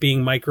bullshit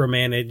being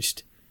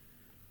micromanaged,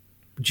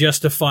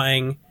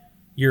 justifying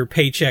your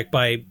paycheck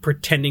by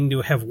pretending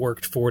to have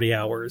worked 40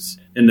 hours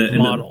and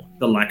model.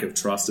 The lack of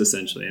trust,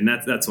 essentially. And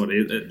that's what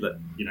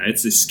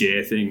it's this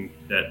scare thing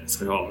that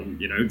it's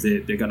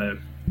like, they're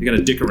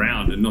gonna dick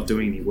around and not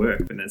doing any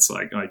work. And it's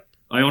like,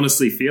 I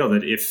honestly feel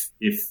that if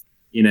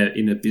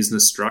in a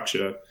business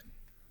structure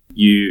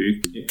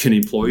you can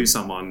employ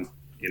someone,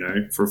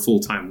 for a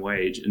full-time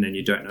wage, and then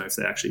you don't know if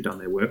they actually done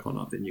their work or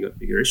not, then you got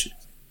bigger issues.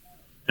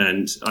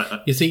 And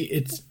you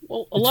see,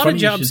 a lot of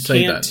jobs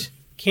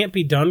can't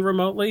be done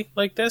remotely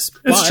like this.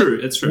 It's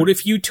true. What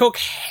if you took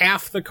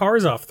half the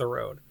cars off the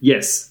road?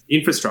 Yes,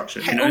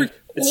 infrastructure.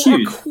 It's or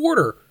huge. A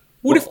quarter.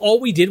 What if all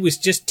we did was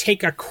just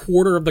take a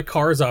quarter of the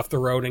cars off the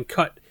road and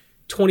cut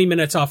 20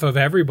 minutes off of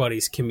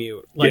everybody's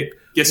commute? Like,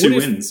 guess who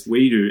wins?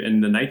 We do,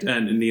 and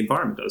and the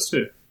environment does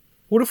too.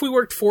 What if we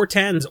worked 4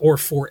 10s or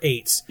 4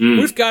 8s?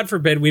 What if, God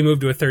forbid, we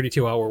moved to a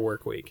 32-hour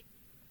work week?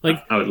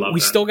 Like, I would love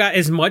that. Still got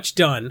as much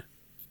done,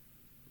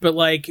 but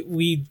like,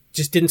 we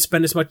just didn't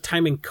spend as much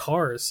time in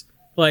cars.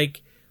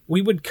 Like,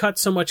 we would cut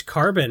so much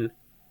carbon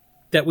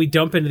that we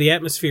dump into the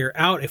atmosphere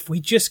out if we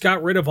just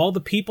got rid of all the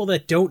people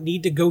that don't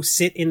need to go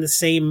sit in the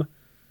same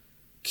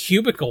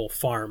cubicle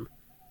farm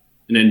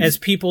as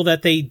people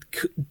that they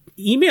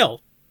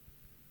email.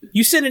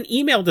 You send an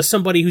email to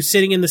somebody who's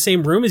sitting in the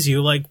same room as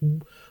you, like,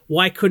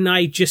 why couldn't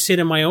I just sit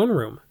in my own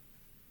room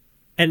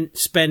and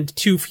spend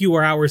 2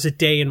 fewer hours a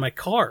day in my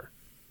car?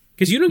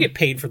 Because you don't get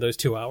paid for those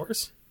 2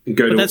 hours.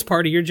 But that's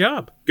part of your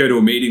job. Go to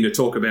a meeting to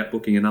talk about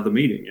booking another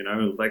meeting,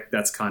 like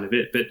that's kind of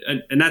it. But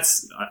and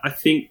that's, I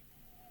think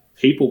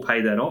people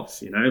pay that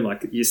off,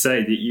 like you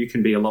say that you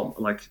can be a lot,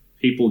 like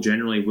people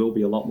generally will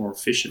be a lot more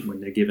efficient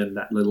when they're given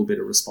that little bit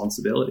of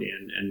responsibility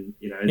and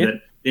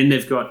that then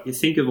they've got, you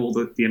think of all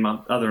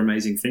the other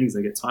amazing things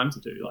they get time to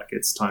do. Like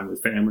it's time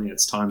with family,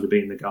 it's time to be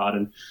in the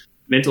garden,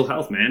 mental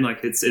health, man. Like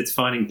it's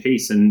finding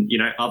peace and,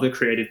 other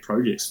creative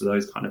projects for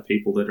those kind of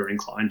people that are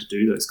inclined to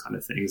do those kind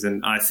of things.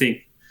 And I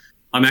think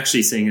I'm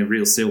actually seeing a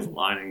real silver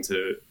lining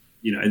to,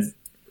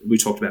 we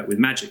talked about with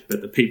magic,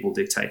 but the people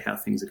dictate how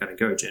things are going to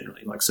go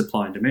generally, like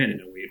supply and demand in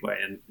a weird way.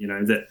 And,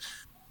 that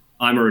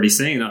I'm already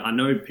seeing that. I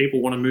know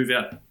people want to move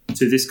out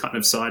to this kind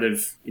of side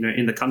of,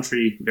 in the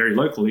country very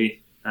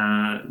locally,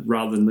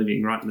 rather than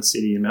living right in the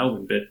city in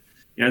Melbourne. But,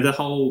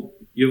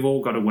 you've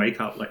all got to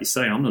wake up, like you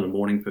say, I'm not a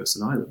morning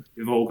person either.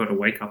 You've all got to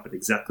wake up at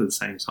exactly the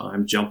same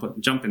time, jump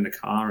in the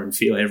car and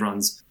feel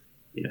everyone's,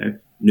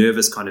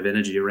 nervous kind of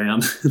energy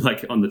around,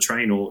 like on the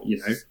train or,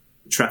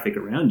 traffic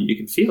around you. You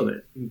can feel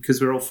it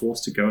because we're all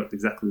forced to go at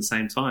exactly the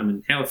same time.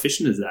 And how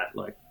efficient is that?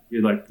 Like,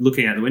 you're like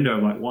looking out the window,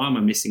 like, why am I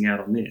missing out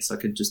on this? I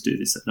could just do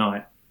this at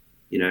night,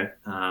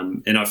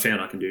 and I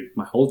found I can do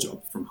my whole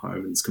job from home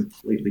and it's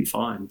completely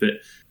fine. But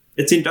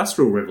it's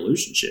industrial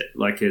revolution shit.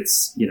 Like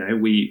it's,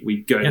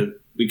 we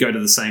go to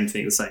the same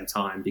thing at the same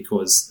time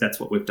because that's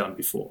what we've done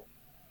before.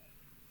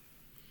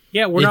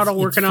 Yeah, we're not all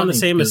working on the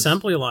same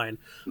assembly line.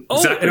 Oh,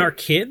 exactly. And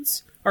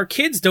our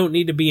kids don't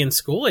need to be in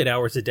school 8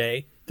 hours a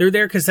day. They're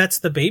there because that's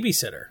the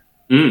babysitter.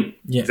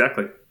 Yeah.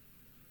 Exactly.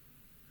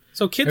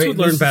 So kids would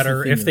learn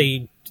better if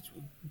they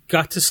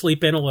got to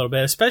sleep in a little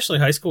bit, especially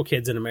high school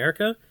kids in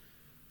America.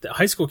 The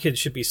high school kids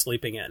should be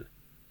sleeping in.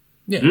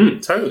 Yeah,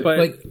 totally.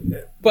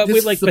 But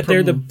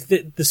they're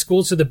the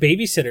schools are the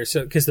babysitters,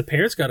 so because the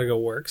parents got to go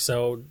work.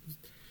 So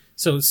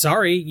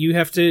sorry, you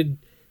have to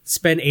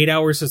spend 8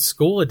 hours at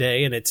school a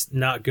day, and it's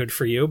not good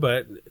for you.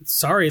 But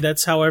sorry,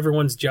 that's how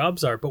everyone's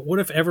jobs are. But what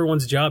if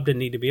everyone's job didn't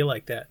need to be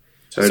like that?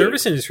 Totally.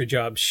 Service industry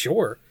jobs,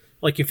 sure.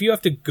 Like if you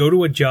have to go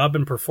to a job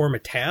and perform a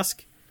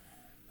task,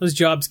 those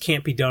jobs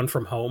can't be done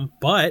from home.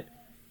 But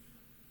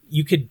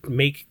you could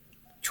make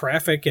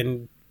traffic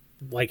and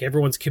like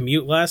everyone's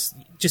commute less.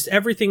 Just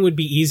everything would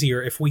be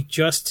easier if we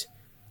just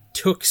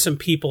took some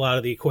people out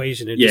of the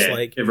equation and just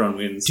like everyone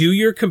wins. Do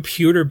your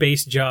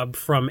computer-based job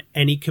from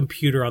any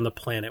computer on the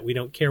planet. We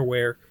don't care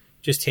where.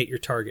 Just hit your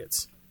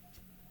targets.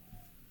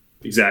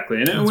 Exactly,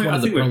 and that's one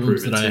of the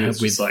problems that I have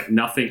with like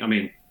nothing. I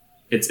mean,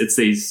 it's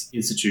these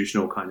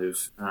institutional kind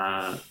of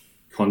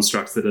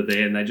constructs that are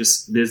there, and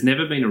there's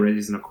never been a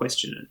reason to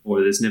question it, or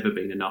there's never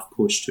been enough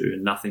push to,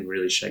 and nothing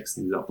really shakes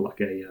things up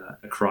like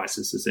a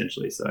crisis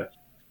essentially. So,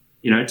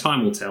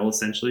 time will tell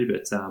essentially,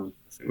 but I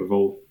think we've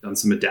all done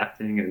some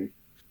adapting and.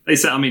 They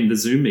say, I mean, the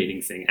Zoom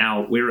meeting thing. I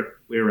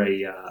work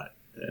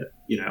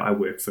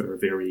for a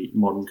very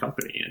modern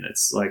company, and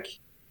it's like,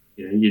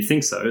 you'd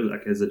think so,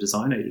 like as a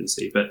design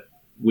agency, but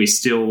we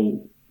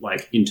still,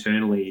 like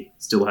internally,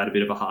 still had a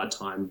bit of a hard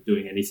time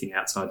doing anything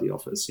outside the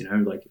office.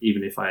 Like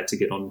even if I had to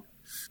get on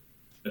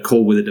a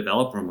call with a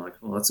developer, I'm like,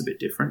 oh, that's a bit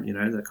different,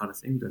 that kind of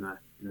thing, don't I?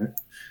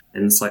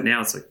 And it's like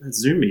now it's like it's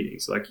Zoom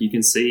meetings. Like you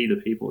can see the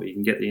people, you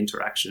can get the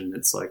interaction.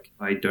 It's like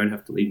I don't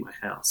have to leave my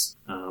house.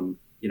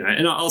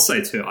 And I'll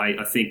say too,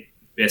 I think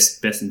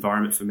best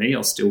environment for me,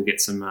 I'll still get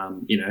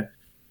some,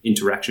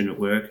 interaction at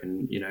work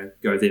and,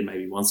 go there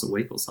maybe once a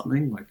week or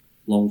something like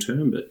long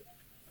term. But,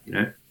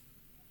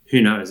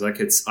 who knows? Like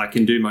I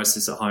can do most of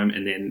this at home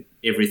and then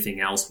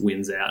everything else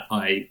wins out.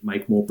 I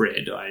make more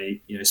bread.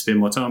 I, spend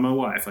more time with my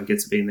wife. I get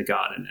to be in the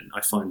garden and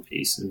I find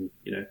peace and,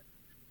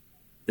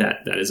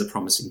 that is a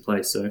promising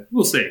place. So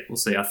we'll see.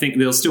 I think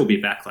there'll still be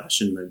a backlash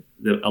and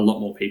a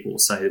lot more people will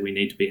say that we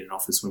need to be in an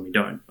office when we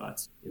don't,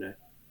 but,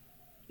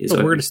 But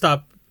we're going to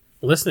stop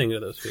listening to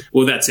those people.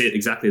 Well, that's it.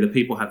 Exactly. The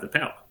people have the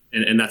power.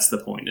 And that's the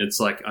point. It's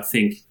like,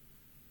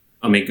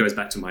 it goes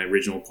back to my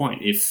original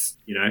point. If,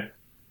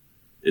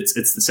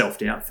 it's the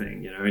self-doubt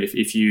thing.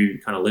 If you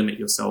kind of limit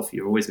yourself,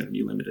 you're always going to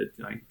be limited.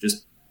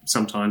 Just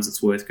sometimes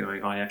it's worth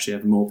going, I actually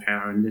have more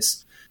power in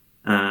this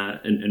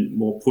and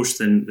more push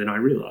than I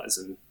realize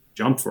and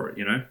jump for it,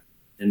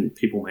 and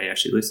people may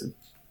actually listen.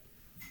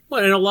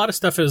 Well, and a lot of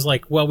stuff is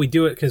like, well, we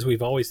do it because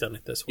we've always done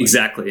it this way.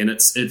 Exactly, and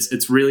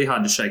it's really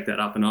hard to shake that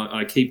up. And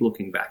I keep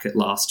looking back at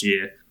last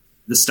year,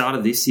 the start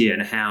of this year,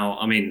 and how,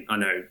 I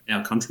know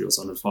our country was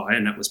on fire,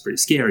 and that was pretty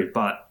scary,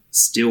 but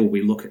still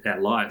we look at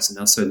our lives, and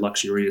they're so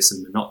luxurious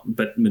and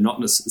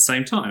monotonous at the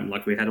same time.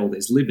 Like we had all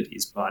these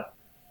liberties, but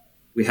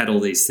we had all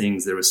these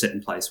things that were set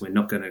in place. We're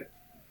not going to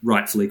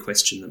rightfully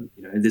question them.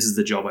 This is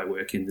the job I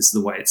work in. This is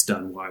the way it's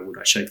done. Why would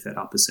I shake that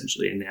up,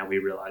 essentially? And now we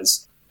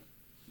realize...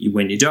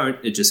 when you don't,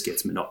 it just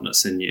gets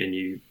monotonous and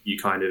you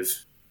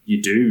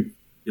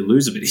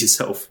lose a bit of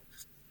yourself.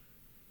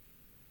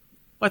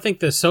 I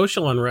think the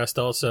social unrest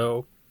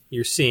also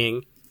you're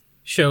seeing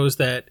shows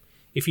that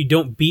if you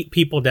don't beat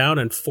people down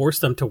and force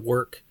them to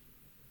work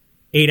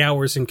 8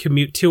 hours and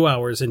commute 2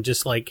 hours and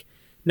just like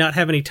not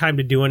have any time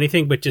to do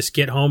anything but just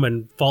get home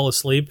and fall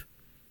asleep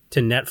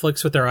to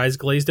Netflix with their eyes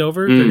glazed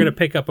over, they're going to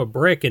pick up a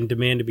brick and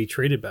demand to be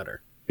treated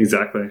better.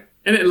 Exactly.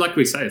 And like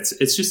we say,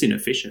 it's just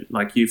inefficient.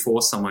 Like you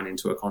force someone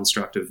into a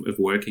construct of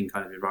working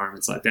kind of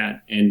environments like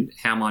that, and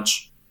how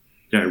much,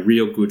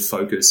 real good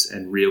focus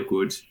and real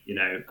good,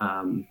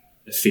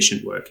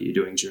 efficient work are you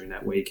doing during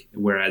that week?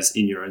 Whereas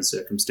in your own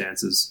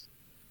circumstances,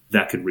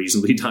 that could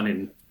reasonably be done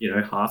in,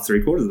 half,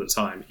 3/4 of the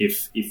time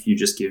if you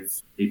just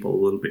give people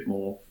a little bit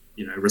more,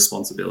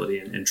 responsibility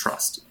and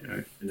trust,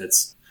 and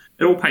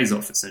it all pays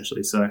off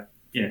essentially. So,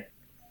 yeah.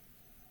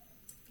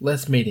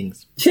 Less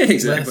meetings. Yeah,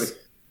 exactly.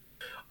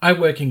 I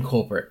work in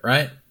corporate,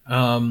 right?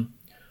 I'm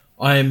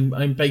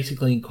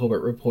basically in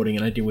corporate reporting,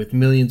 and I deal with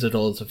millions of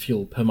dollars of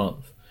fuel per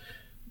month.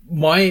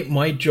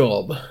 My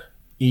job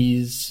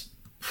is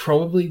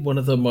probably one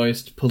of the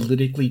most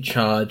politically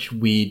charged,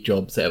 weird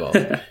jobs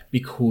ever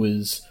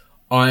because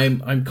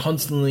I'm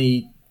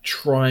constantly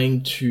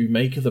trying to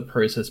make the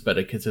process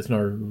better because there's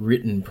no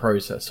written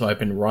process. So I've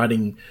been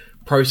writing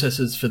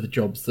processes for the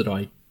jobs that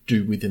I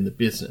do within the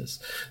business.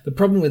 The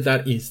problem with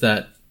that is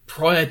that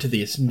prior to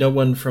this, no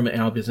one from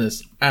our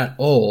business at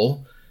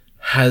all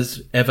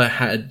has ever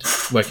had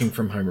working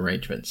from home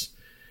arrangements.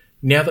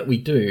 Now that we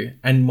do,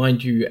 and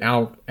mind you,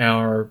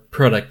 our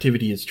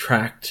productivity is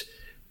tracked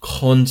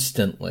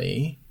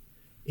constantly,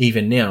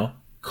 even now,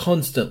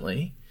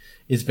 constantly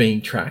is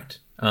being tracked.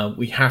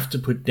 We have to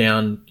put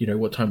down,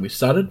 what time we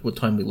started, what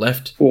time we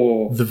left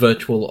the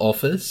virtual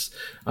office,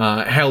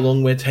 how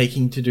long we're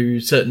taking to do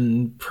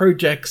certain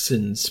projects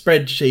and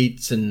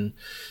spreadsheets, and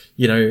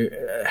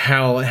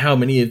how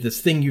many of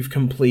this thing you've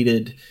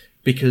completed,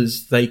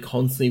 because they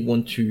constantly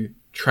want to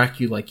track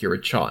you like you're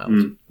a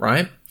child,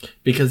 right?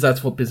 Because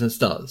that's what business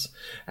does.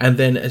 And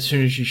then as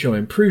soon as you show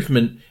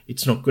improvement,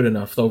 it's not good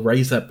enough. They'll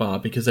raise that bar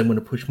because they want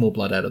to push more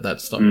blood out of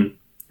that stone,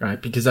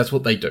 right? Because that's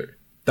what they do.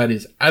 That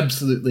is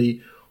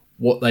absolutely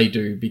what they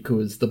do,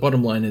 because the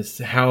bottom line is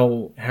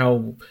how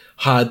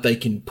hard they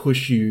can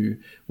push you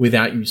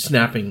without you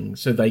snapping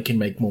so they can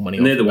make more money.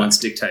 And they're the ones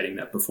dictating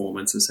that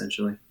performance,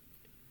 essentially.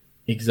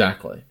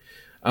 Exactly.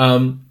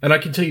 And I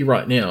can tell you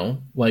right now,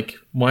 like,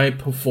 my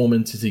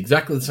performance is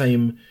exactly the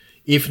same,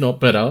 if not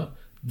better,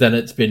 than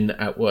it's been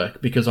at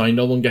work, because I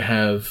no longer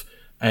have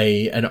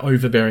an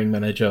overbearing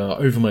manager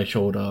over my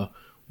shoulder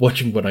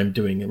watching what I'm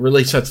doing. At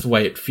least that's the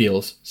way it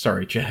feels.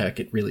 Sorry, Jahek,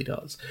 it really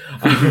does.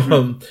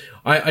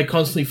 I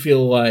constantly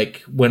feel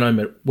like when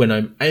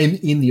I'm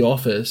in the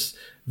office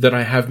that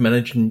I have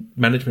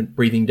management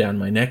breathing down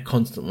my neck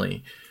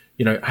constantly.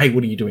 Hey,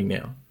 what are you doing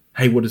now?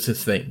 Hey, what is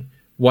this thing?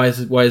 Why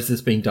is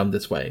this being done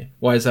this way?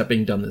 Why is that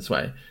being done this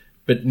way?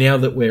 But now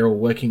that we're all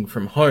working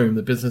from home,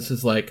 the business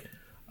is like,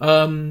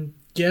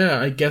 yeah,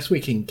 I guess we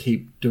can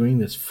keep doing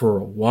this for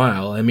a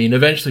while. I mean,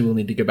 eventually we'll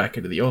need to go back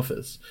into the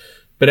office.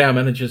 But our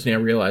managers now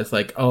realize,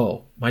 like,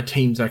 oh, my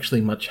team's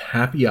actually much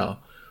happier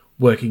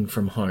working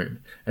from home.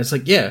 And it's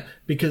like, yeah,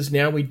 because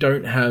now we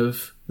don't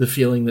have the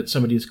feeling that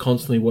somebody is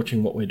constantly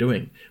watching what we're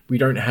doing. We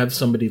don't have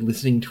somebody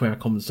listening to our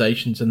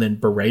conversations and then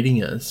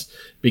berating us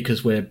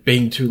because we're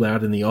being too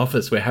loud in the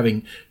office. We're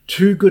having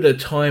too good a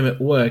time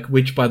at work,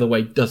 which, by the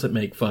way, doesn't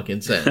make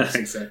fucking sense.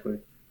 Exactly.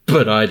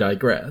 But I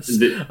digress.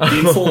 The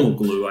informal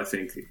glue, I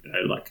think,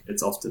 like,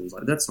 it's often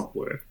like, that's not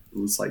work.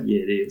 It's like, yeah,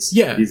 it is.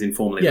 Yeah. It is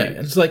informally. Yeah,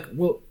 it's like,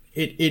 well,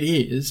 it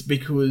is,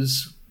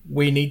 because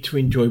we need to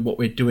enjoy what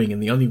we're doing,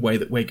 and the only way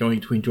that we're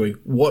going to enjoy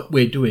what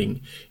we're doing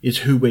is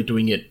who we're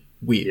doing it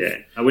with. Yeah.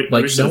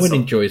 No one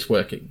enjoys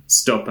working.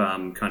 Stop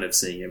kind of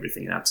seeing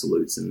everything in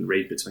absolutes and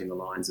read between the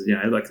lines.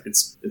 Like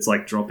it's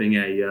like dropping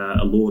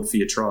a lord for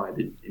your tribe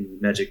in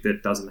Magic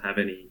that doesn't have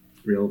any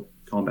real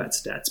combat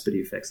stats, but he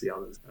affects the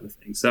others, kind of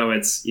thing. So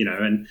it's,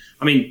 and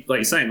I mean, like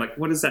you're saying, like,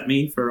 what does that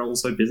mean for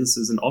also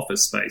businesses and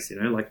office space?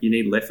 Like, you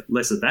need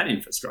less of that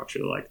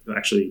infrastructure, like, to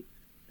actually,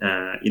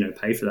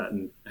 pay for that.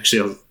 And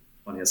actually,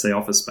 I say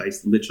office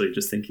space, literally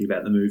just thinking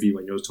about the movie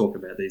when you were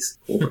talking about these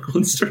corporate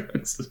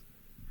constructs.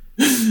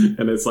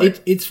 And it's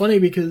like, it's funny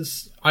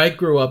because I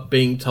grew up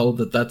being told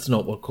that that's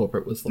not what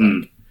corporate was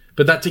like.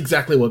 But that's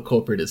exactly what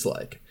corporate is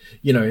like.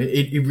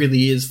 It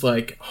really is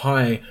like,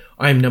 hi,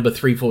 I'm number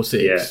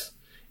 346. Yeah.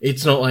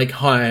 It's not like,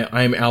 hi,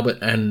 I'm Albert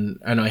and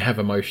I have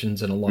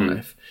emotions and a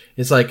life.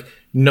 It's like,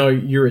 no,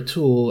 you're a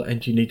tool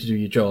and you need to do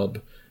your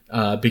job,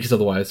 because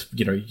otherwise,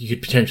 you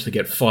could potentially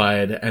get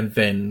fired, and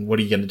then what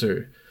are you going to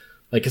do?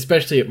 Like,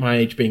 especially at my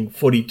age, being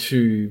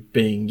 42,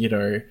 being,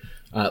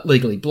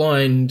 legally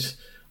blind,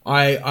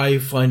 I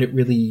find it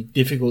really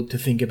difficult to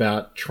think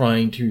about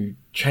trying to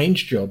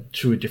change job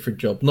to a different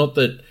job. Not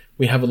that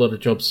we have a lot of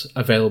jobs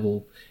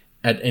available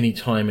at any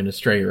time in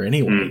Australia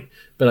anyway,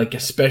 but like,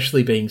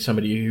 especially being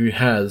somebody who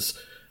has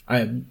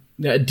a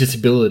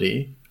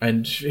disability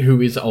and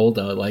who is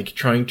older, like,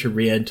 trying to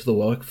re-enter the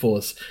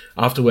workforce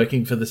after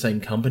working for the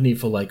same company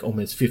for like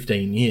almost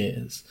 15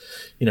 years,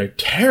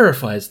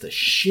 terrifies the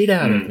shit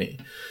out of me.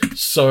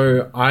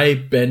 So I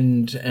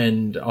bend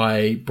and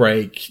I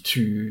break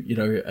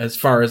to, as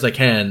far as I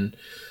can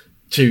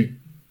to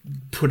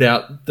put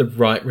out the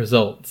right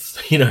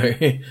results,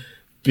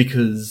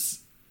 because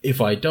if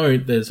I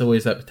don't, there's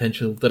always that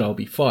potential that I'll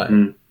be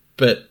fired.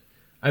 But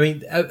I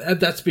mean,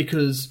 that's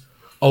because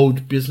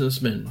old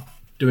businessmen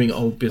doing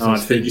old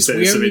business things. You said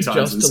it so many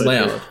times.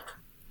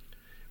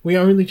 We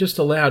only just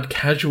allowed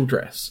casual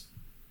dress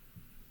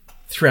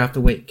throughout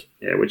the week.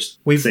 Yeah, which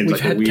we've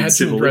had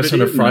casual dress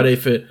on a Friday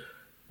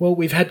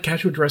we've had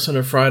casual dress on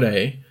a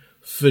Friday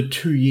for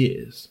 2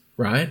 years,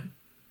 right?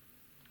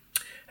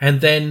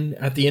 And then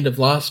at the end of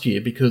last year,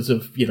 because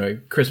of,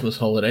 Christmas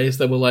holidays,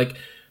 they were like,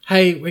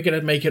 hey, we're going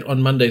to make it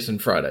on Mondays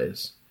and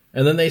Fridays.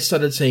 And then they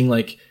started seeing,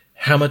 like,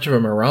 how much of a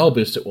morale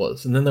boost it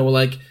was. And then they were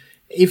like,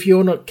 if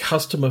you're not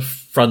customer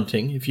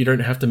fronting, if you don't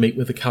have to meet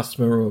with a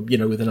customer or,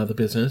 with another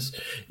business,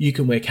 you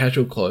can wear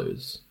casual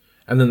clothes.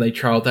 And then they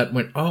trialed that and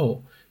went,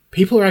 oh,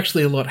 people are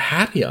actually a lot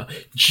happier.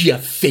 Do you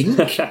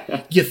think?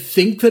 You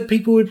think that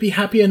people would be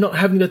happier not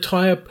having to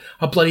tie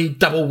a bloody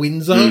double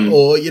Windsor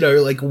or,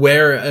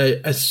 wear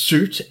a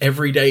suit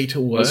every day to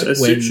work? A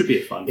suit should be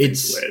a fun thing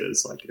to wear.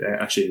 It's like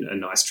actually a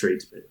nice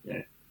treat, but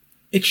yeah.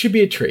 It should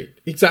be a treat,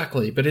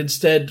 exactly. But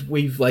instead,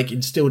 we've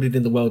instilled it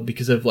in the world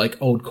because of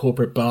old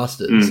corporate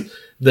bastards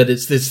that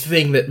it's this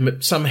thing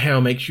that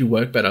somehow makes you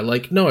work better.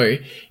 No,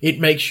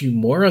 it makes you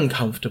more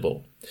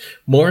uncomfortable.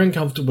 More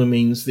uncomfortable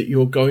means that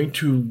you're going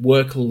to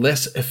work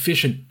less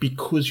efficient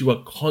because you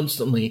are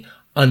constantly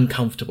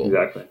uncomfortable.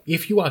 Exactly.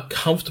 If you are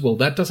comfortable,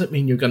 that doesn't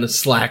mean you're going to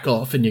slack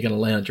off and you're going to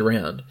lounge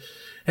around.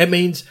 It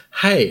means,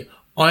 hey,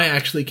 I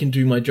actually can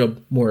do my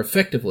job more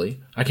effectively.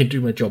 I can do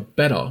my job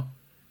better.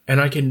 And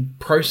I can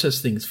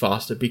process things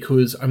faster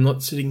because I'm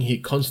not sitting here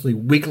constantly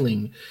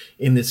wiggling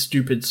in this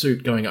stupid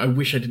suit going, I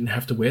wish I didn't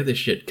have to wear this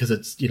shit because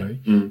it's,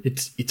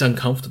 it's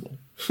uncomfortable.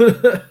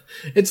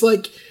 It's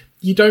like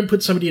you don't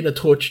put somebody in a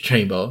torture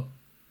chamber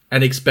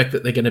and expect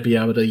that they're going to be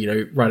able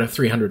to, write a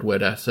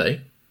 300-word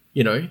essay,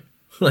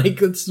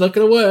 it's not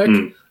going to work.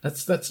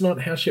 That's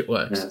not how shit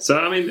works. Yeah. So,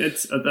 I mean,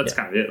 that's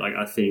kind of it.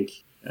 I think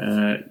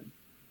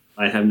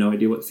I have no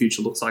idea what the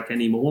future looks like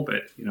anymore,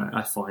 but,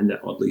 I find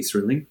that oddly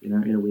thrilling, in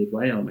a weird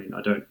way. I mean,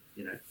 I don't,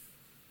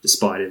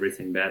 despite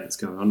everything bad that's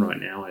going on right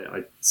now,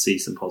 I see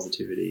some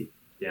positivity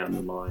down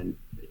the line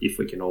if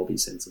we can all be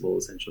sensible,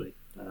 essentially.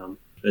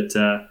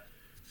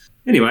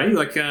 Anyway,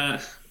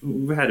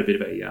 we've had a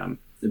bit of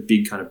a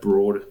big kind of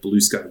broad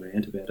blue sky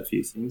rant about a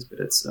few things, but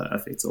I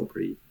think it's all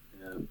pretty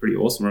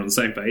awesome. We're on the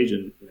same page,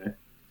 and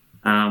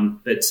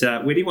but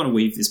where do you want to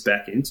weave this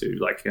back into?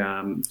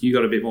 You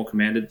got a bit more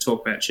Commander to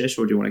talk about, Chesh,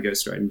 or do you want to go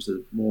straight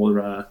into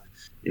more,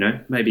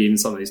 maybe even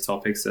some of these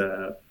topics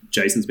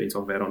Jason's been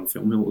talking about on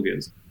Film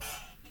Hooligans?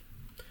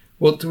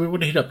 Well, do we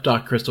want to hit up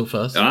Dark Crystal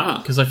first?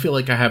 Because I feel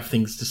like I have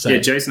things to say. Yeah,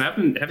 Jason, I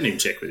haven't even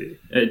checked with you.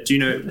 Do you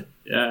know?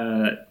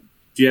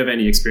 Do you have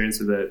any experience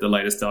with the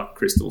latest Dark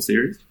Crystal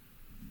series?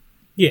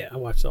 Yeah, I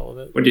watched all of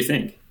it. What do you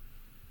think?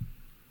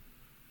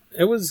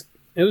 It was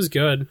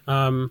good.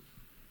 I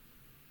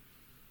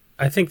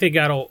think they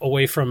got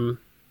away from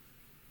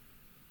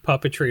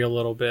puppetry a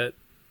little bit.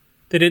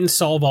 They didn't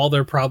solve all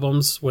their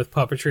problems with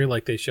puppetry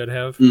like they should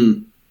have.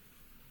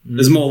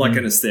 There's more like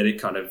an aesthetic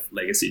kind of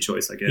legacy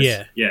choice, I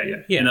guess. Yeah.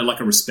 And a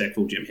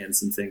respectful Jim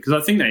Henson thing, because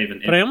I think they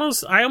even. But I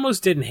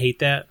almost didn't hate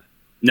that.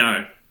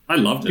 No, I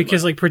loved it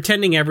because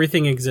pretending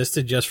everything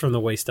existed just from the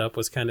waist up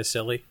was kind of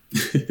silly.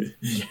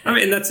 I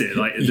mean, that's it.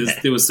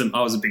 There was some.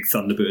 I was a big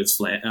Thunderbirds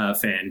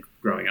fan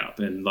growing up,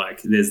 and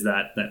there's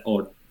that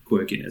odd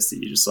quirkiness that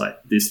you're just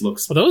this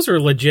looks. Well, those were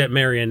legit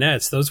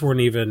marionettes. Those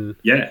weren't even.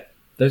 Yeah,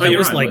 it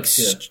was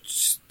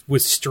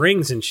with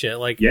strings and shit.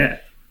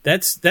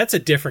 That's a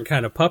different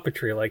kind of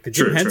puppetry. The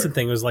Jim Henson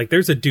thing was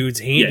there's a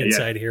dude's hand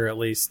inside here at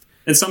least.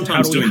 And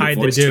sometimes how do we hide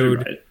the dude?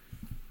 Too, right?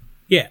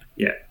 Yeah.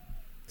 Yeah.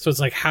 So it's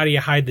how do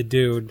you hide the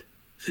dude?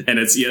 And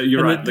it's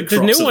you're right.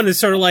 The new one is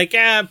sort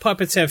of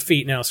puppets have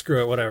feet now.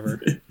 Screw it,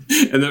 whatever.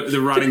 And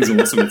the writing's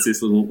awesome. It's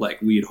this little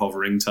weird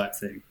hovering type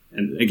thing.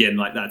 And again,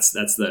 that's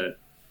the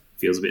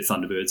feels a bit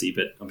Thunderbirdsy,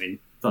 but I mean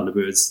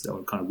Thunderbirds, they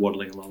were kind of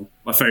waddling along.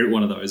 My favorite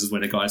one of those is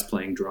when a guy's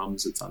playing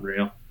drums. It's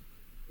unreal.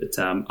 But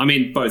I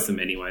mean, both of them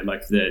anyway.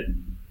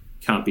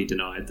 Can't be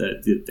denied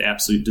the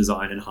absolute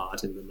design and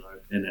heart in them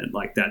though. And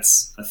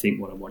that's I think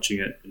when I'm watching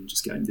it and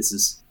just going,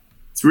 it's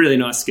really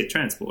nice to get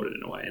transported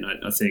in a way. And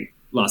I think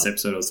last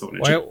episode I was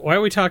talking to why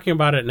are we talking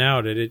about it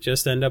now? Did it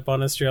just end up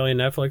on Australian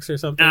Netflix or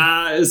something?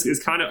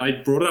 It's kind of, I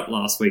brought it up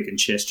last week and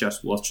Chess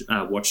just watched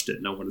it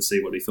and I wanted to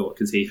see what he thought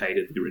because he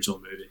hated the original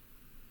movie.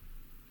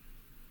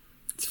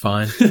 It's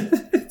fine.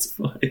 It's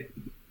fine.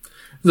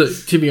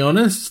 Look, to be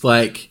honest,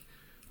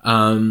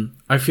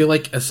 I feel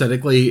like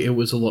aesthetically it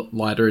was a lot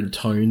lighter in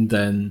tone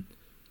than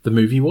the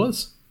movie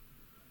was.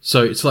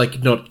 So it's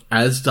not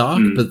as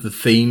dark, but the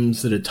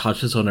themes that it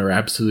touches on are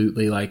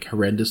absolutely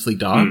horrendously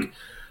dark.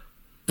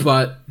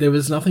 But there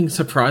was nothing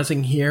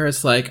surprising here.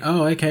 It's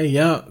oh, okay,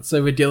 yeah.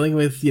 So we're dealing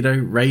with,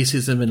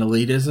 racism and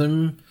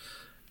elitism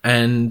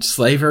and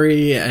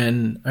slavery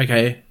and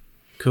okay,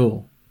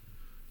 cool.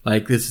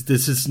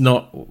 This is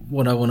not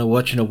what I want to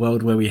watch in a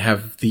world where we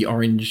have the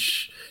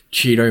orange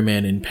Cheeto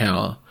man in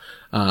power.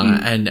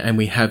 And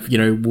we have,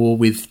 war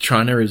with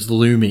China is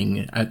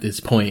looming at this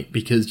point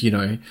because,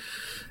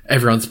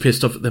 everyone's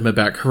pissed off at them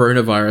about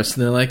coronavirus,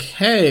 and they're like,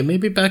 hey,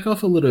 maybe back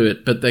off a little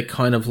bit, but they're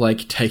kind of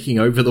like taking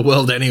over the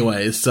world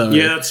anyway. So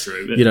yeah, that's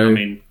true. But, you know, I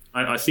mean,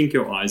 I think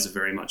your eyes are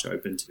very much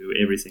open to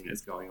everything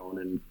that's going on,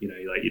 and you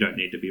know, like you don't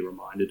need to be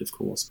reminded, of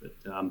course. But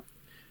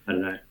I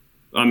don't know.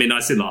 I mean, I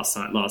said last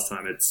time,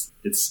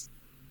 it's.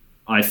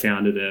 I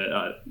found it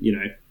you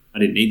know, I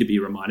didn't need to be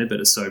reminded, but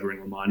a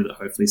sobering reminder that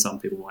hopefully some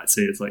people might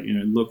see. It's like, you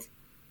know, look,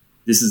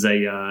 this is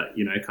a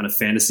you know, kind of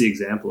fantasy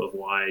example of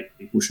why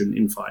people shouldn't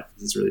infight,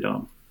 because it's really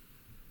dumb.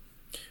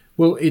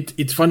 Well,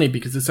 it's funny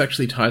because this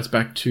actually ties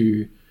back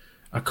to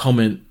a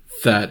comment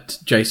that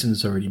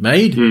Jason's already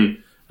made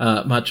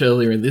much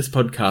earlier in this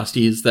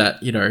podcast, is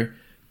that, you know,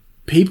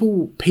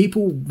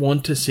 people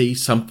want to see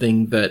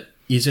something that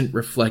isn't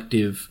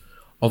reflective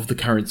of the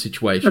current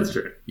situation. That's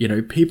true. You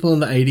know, people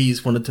in the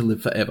 80s wanted to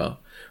live forever.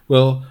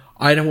 Well,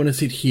 I don't want to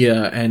sit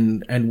here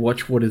and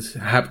watch what is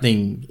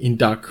happening in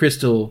Dark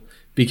Crystal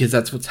because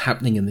that's what's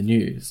happening in the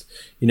news.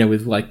 You know,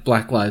 with like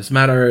Black Lives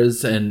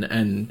Matters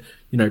and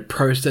you know,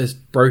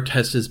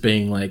 protesters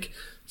being like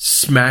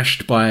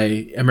smashed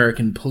by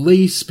American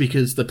police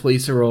because the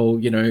police are all,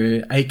 you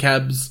know,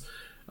 ACABs,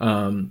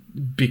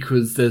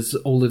 because there's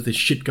all of this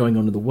shit going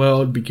on in the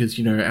world, because,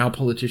 you know, our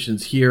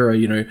politicians here are,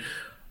 you know,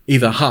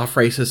 either half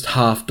racist,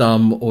 half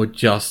dumb, or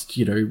just,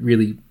 you know,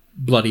 really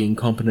bloody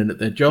incompetent at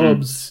their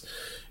jobs.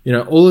 You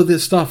know, all of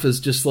this stuff is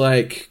just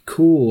like,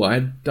 cool. I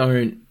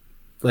don't,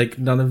 like,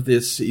 none of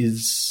this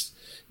is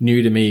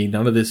new to me.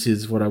 None of this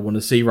is what I want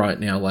to see right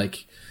now.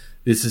 Like,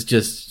 this is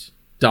just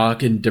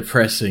dark and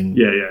depressing.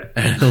 Yeah.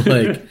 And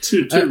like,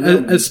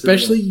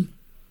 especially,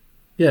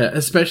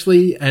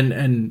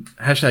 and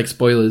hashtag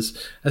spoilers,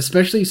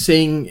 especially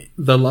seeing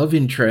the love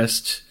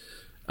interest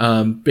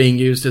being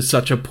used as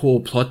such a poor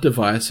plot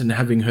device and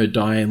having her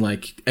die in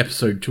like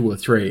episode 2 or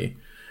 3.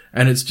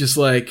 And it's just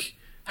like,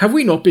 have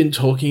we not been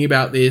talking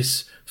about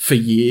this for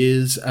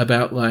years,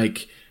 about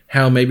like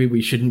how maybe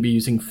we shouldn't be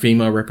using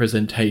female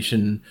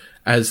representation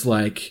as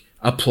like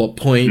a plot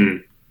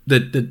point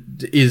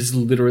that is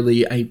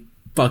literally a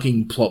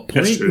fucking plot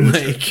point?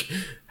 Like,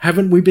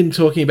 haven't we been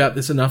talking about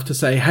this enough to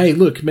say, hey,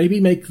 look, maybe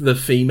make the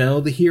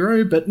female the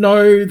hero? But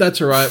no,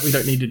 that's all right. We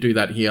don't need to do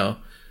that here.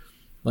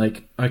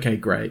 Like, okay,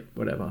 great,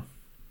 whatever.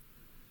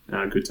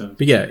 Good time.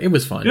 But yeah, it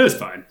was fine. It was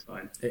fine.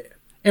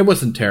 It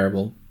wasn't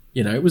terrible.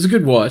 You know, it was a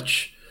good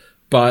watch,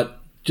 but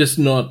just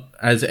not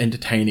as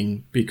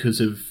entertaining because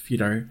of, you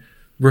know,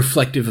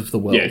 reflective of the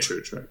world. Yeah,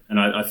 true. And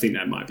I think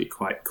that might be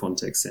quite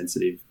context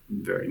sensitive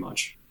very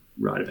much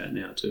right about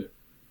now too.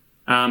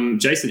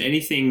 Jason,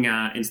 anything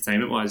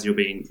entertainment-wise you're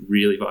being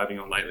really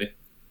vibing on lately?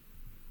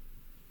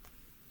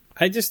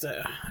 I just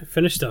I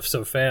finished stuff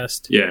so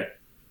fast. Yeah.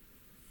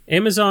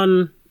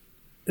 Amazon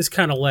is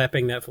kind of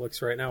lapping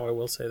Netflix right now, I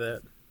will say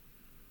that.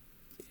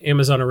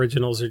 Amazon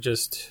originals are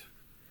just,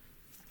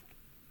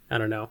 I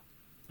don't know.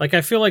 Like,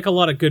 I feel like a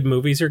lot of good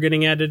movies are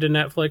getting added to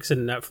Netflix,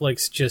 and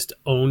Netflix just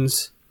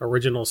owns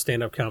original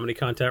stand-up comedy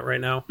content right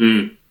now.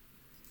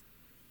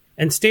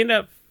 And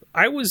stand-up,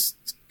 I was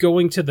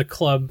going to the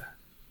club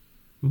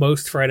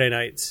most Friday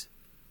nights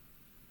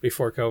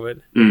before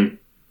COVID.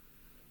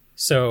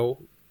 So,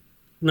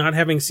 not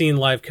having seen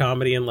live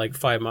comedy in like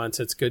 5 months,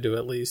 it's good to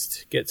at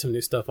least get some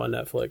new stuff on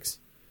Netflix.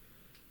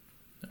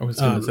 I was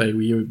going to say,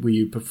 were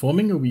you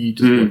performing or were you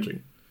just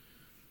watching?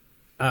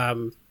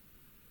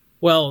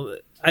 Well,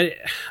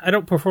 I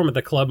don't perform at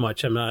the club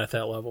much. I'm not at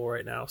that level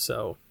right now.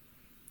 So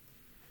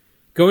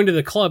going to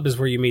the club is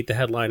where you meet the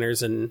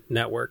headliners and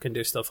network and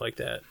do stuff like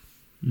that.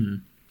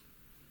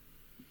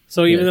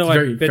 So even though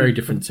I've been very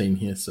different scene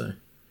here, so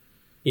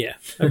yeah,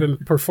 I've been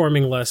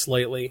performing less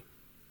lately.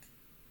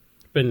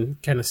 Been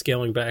kind of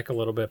scaling back a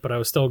little bit, but I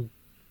was still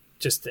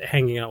just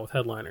hanging out with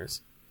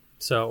headliners.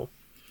 So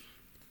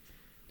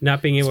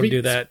not being able to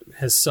do that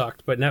has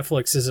sucked, but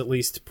Netflix is at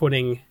least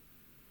putting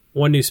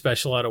one new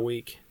special out a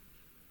week,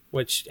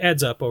 which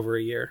adds up over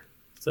a year.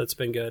 So that's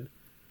been good.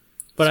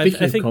 But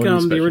I think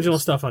the original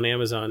stuff on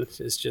Amazon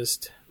is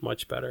just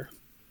much better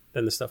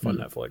than the stuff on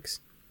Netflix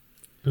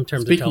in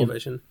terms of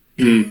television.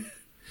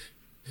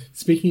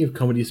 Speaking of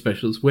comedy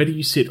specials, where do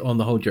you sit on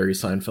the whole Jerry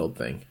Seinfeld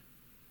thing?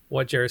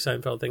 What Jerry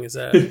Seinfeld thing is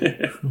that?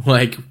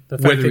 Like, the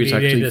fact that he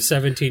dated a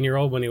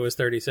 17-year-old when he was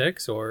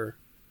 36, or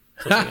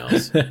something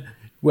else?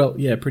 Well,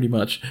 yeah, pretty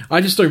much.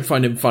 I just don't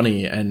find him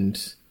funny,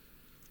 and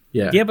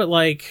yeah. Yeah, but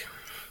like,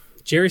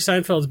 Jerry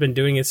Seinfeld's been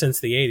doing it since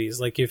the 80s.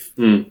 Like, if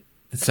the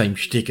same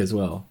shtick as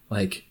well.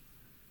 Like,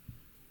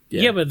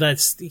 yeah, but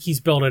he's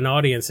built an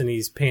audience, and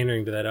he's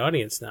pandering to that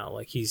audience now.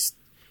 Like, he's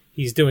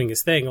doing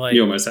his thing. Like,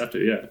 you almost have to,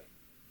 yeah.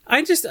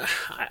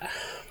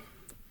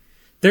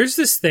 There's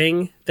this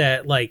thing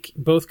that like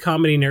both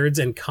comedy nerds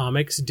and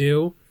comics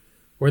do,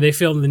 where they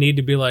feel the need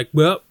to be like,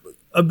 well,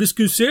 I'm just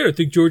gonna say I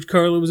think George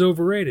Carlin was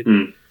overrated.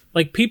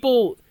 Like,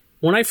 people,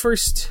 when I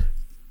first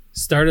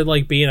started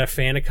like being a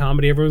fan of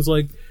comedy, everyone's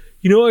like,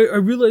 you know, I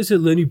realize that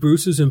Lenny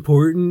Bruce is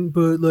important,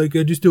 but like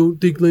I just don't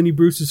think Lenny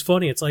Bruce is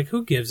funny. It's like,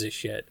 who gives a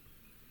shit?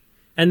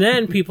 And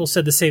then people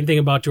said the same thing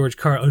about George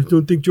Carlin. I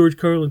don't think George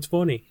Carlin's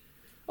funny.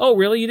 oh,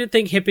 really? You didn't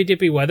think Hippy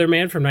Dippy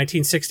Weatherman from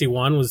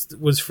 1961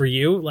 was for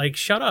you? Like,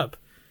 shut up.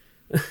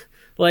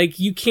 Like,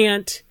 you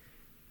can't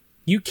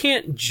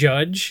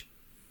judge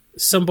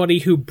somebody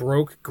who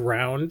broke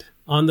ground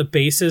on the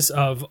basis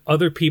of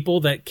other people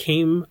that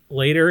came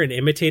later and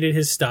imitated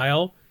his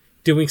style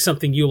doing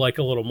something you like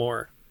a little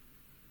more.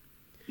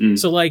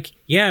 So, like,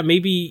 yeah,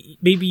 maybe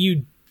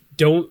you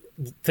don't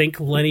think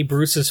Lenny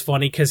Bruce is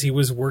funny because he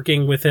was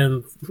working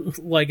within,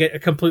 like, a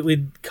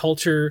completely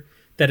culture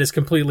that is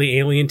completely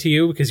alien to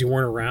you because you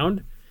weren't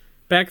around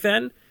back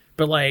then.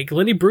 But, like,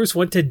 Lenny Bruce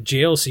went to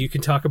jail so you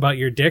can talk about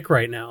your dick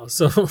right now.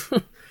 So,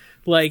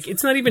 like,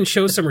 it's not even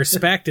show some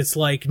respect. It's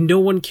like no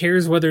one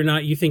cares whether or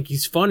not you think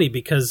he's funny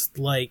because,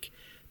 like,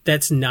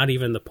 that's not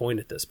even the point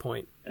at this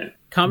point.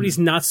 Comedy's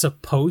not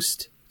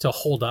supposed to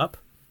hold up.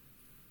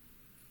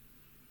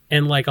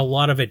 And, like, a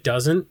lot of it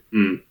doesn't.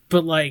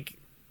 But, like,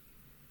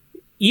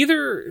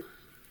 either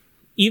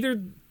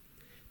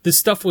the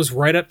stuff was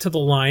right up to the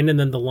line and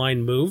then the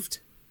line moved.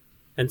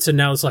 And so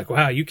now it's like,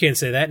 wow, you can't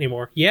say that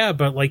anymore. Yeah,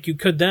 but, like, you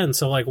could then.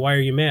 So, like, why are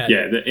you mad?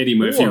 Yeah, the Eddie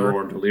Murphy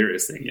Raw and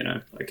Delirious thing, you know?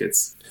 Like,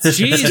 it's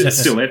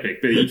still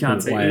epic, but you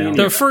can't say anything.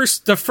 The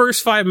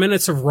first 5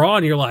 minutes of Raw,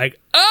 and you're like,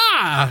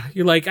 ah!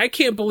 You're like, I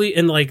can't believe...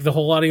 And, like, the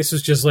whole audience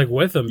was just, like,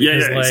 with them.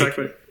 Because, yeah,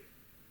 exactly.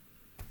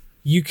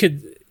 You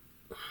could...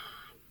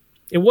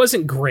 It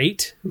wasn't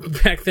great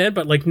back then,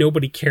 but, like,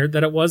 nobody cared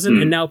that it wasn't,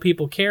 and now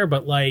people care,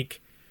 but, like,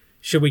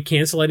 should we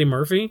cancel Eddie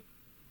Murphy?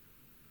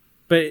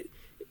 But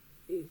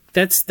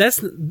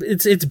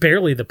it's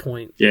barely the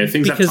point. Yeah,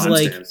 things because, have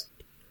timestamps.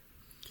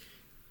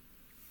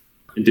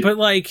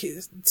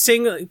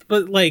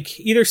 But, like,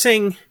 either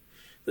saying...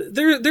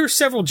 There are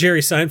several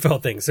Jerry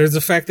Seinfeld things. There's the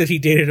fact that he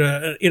dated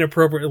an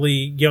inappropriately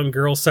young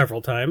girl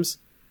several times.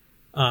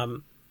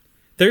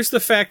 There's the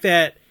fact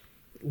that,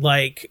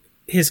 like...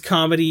 his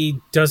comedy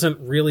doesn't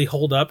really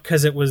hold up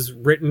because it was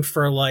written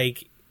for,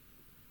 like,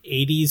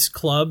 80s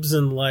clubs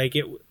and, like,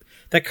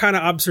 that kind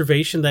of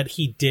observation that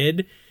he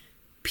did,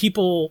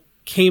 people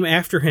came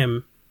after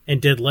him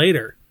and did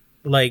later.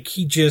 Like,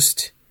 he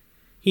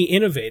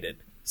innovated.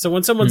 So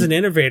when someone's an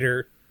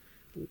innovator,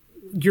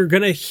 you're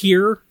going to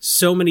hear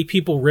so many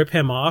people rip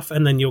him off,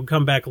 and then you'll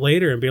come back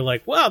later and be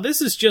like, wow,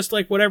 this is just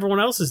like what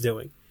everyone else is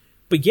doing.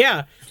 But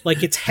yeah,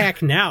 like, it's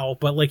hack now,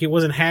 but, like, it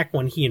wasn't hack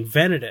when he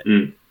invented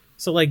it.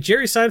 So, like,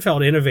 Jerry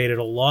Seinfeld innovated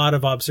a lot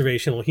of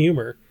observational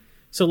humor.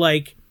 So,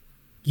 like,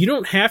 you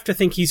don't have to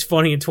think he's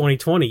funny in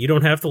 2020. You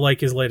don't have to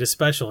like his latest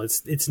special.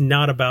 It's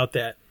not about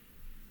that.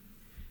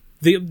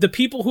 The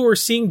people who are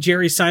seeing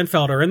Jerry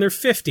Seinfeld are in their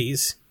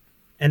 50s,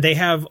 and they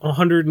have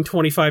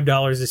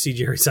 $125 to see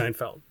Jerry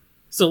Seinfeld.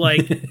 So,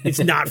 like, it's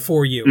not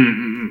for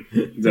you.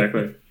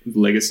 Exactly.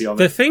 Legacy of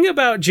it. The thing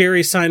about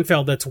Jerry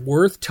Seinfeld that's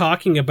worth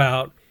talking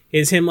about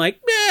is him like,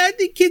 I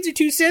think kids are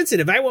too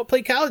sensitive. I won't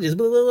play colleges.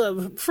 Blah, blah,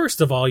 blah. First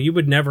of all, you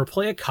would never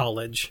play a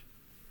college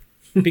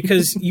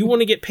because you want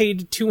to get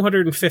paid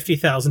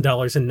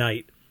 $250,000 a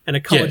night, and a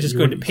college is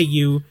going to pay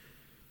you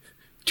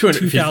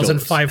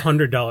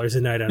 $2,500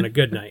 a night on a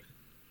good night.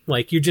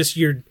 Like,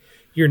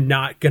 you're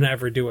not going to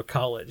ever do a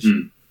college.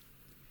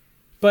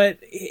 But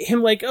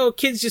him like, oh,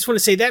 kids just want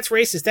to say that's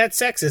racist, that's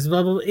sexist,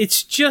 blah, blah, blah.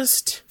 It's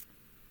just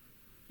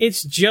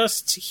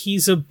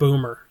he's a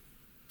boomer.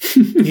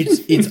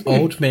 It's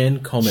old man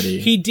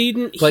comedy. He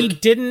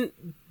didn't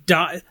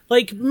die.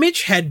 Like,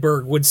 Mitch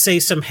Hedberg would say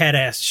some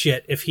head-ass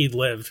shit if he'd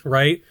lived,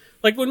 right?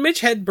 Like, when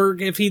Mitch Hedberg,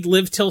 if he'd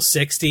lived till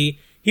 60,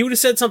 he would have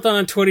said something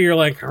on Twitter, you're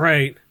like, all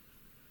right,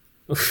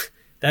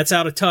 that's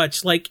out of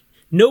touch. Like,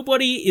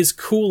 nobody is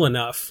cool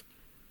enough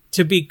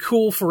to be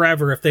cool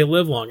forever if they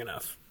live long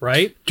enough,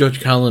 right?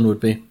 George Carlin would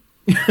be.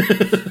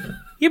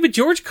 Yeah, but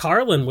George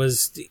Carlin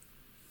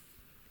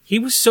he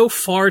was so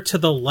far to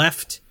the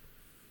left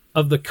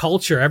of the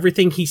culture.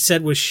 Everything he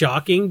said was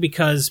shocking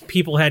because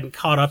people hadn't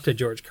caught up to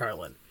George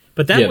Carlin.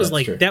 But that was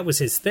like, true. That was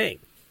his thing.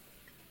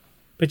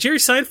 But Jerry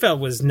Seinfeld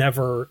was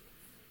never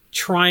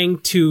trying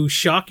to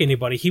shock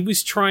anybody. He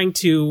was trying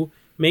to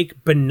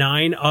make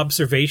benign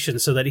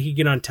observations so that he could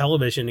get on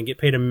television and get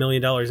paid $1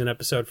 million an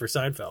episode for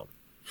Seinfeld.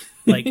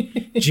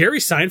 Like, Jerry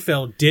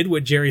Seinfeld did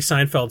what Jerry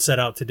Seinfeld set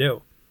out to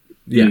do.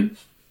 Yeah.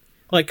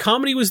 Like,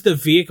 comedy was the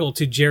vehicle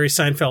to Jerry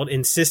Seinfeld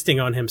insisting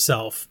on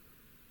himself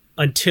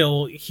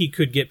until he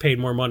could get paid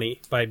more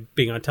money by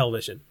being on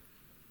television.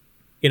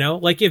 You know?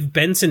 Like, if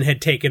Benson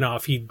had taken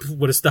off, he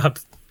would have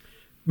stopped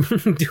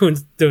doing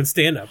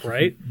stand-up,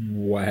 right?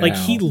 Wow. Like,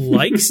 he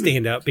likes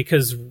stand-up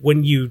because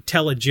when you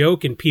tell a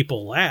joke and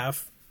people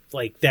laugh,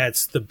 like,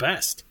 that's the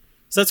best.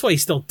 So that's why he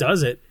still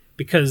does it,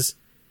 because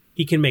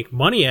he can make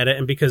money at it,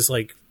 and because,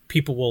 like,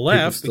 people will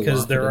laugh,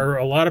 because there are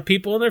a lot of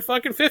people in their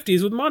fucking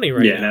 50s with money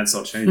right now. Yeah, that's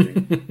all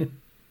changing.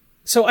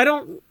 So I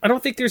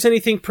don't think there's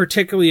anything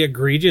particularly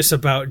egregious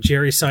about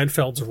Jerry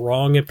Seinfeld's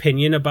wrong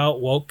opinion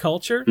about woke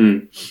culture.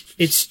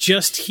 It's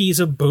just he's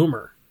a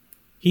boomer.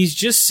 He's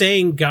just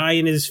saying guy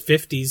in his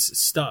 50s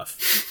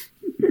stuff.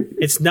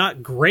 It's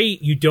not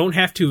great. You don't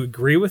have to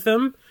agree with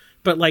him,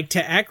 but, like,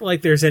 to act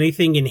like there's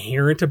anything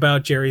inherent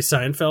about Jerry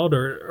Seinfeld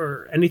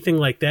or anything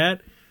like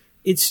that,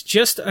 it's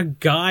just a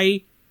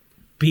guy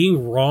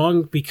being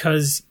wrong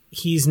because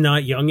he's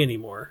not young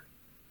anymore.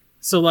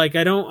 So like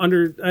I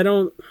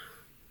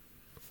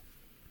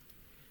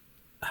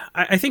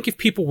think if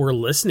people were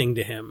listening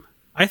to him,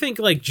 I think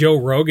like Joe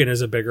Rogan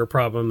is a bigger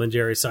problem than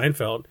Jerry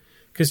Seinfeld,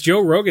 because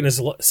Joe Rogan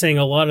is saying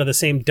a lot of the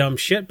same dumb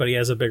shit, but he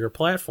has a bigger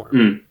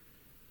platform.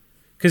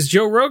 Because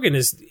Joe Rogan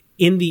is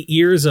in the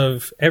ears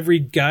of every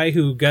guy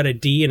who got a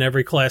D in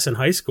every class in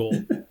high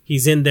school.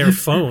 He's in their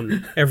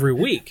phone every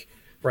week,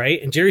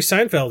 right? And Jerry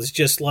Seinfeld is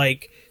just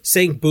like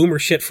saying boomer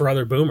shit for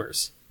other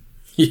boomers.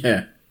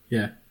 Yeah.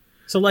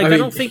 So like I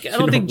don't think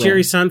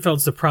Jerry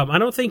Seinfeld's the problem. I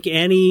don't think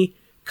any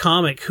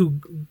comic who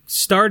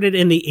started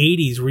in the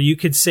 80s where you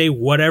could say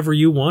whatever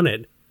you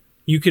wanted.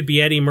 You could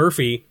be Eddie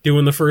Murphy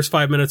doing the first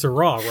 5 minutes of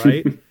Raw,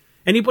 right?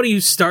 Anybody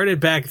who started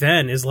back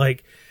then is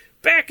like,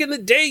 back in the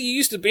day, you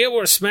used to be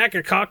able to smack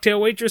a cocktail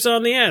waitress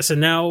on the ass,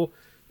 and now,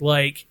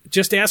 like,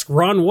 just ask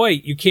Ron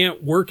White. You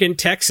can't work in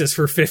Texas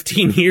for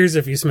 15 years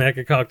if you smack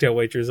a cocktail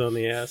waitress on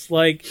the ass.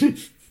 Like,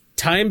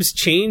 times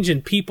change,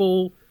 and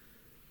people,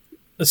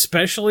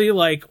 especially,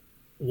 like,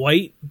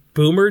 white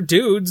boomer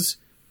dudes,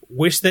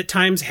 wish that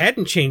times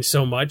hadn't changed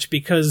so much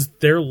because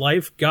their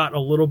life got a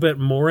little bit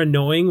more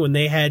annoying when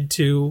they had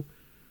to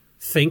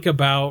think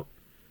about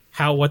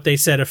how what they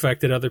said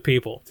affected other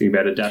people. Think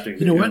about adapting.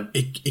 You know what?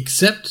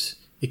 Except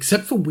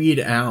for Weird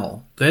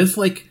Al, there's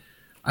like,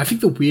 I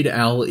think the Weird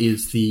Al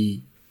is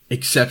the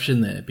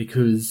exception there,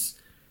 because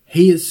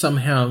he has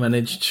somehow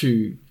managed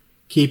to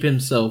keep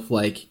himself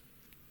like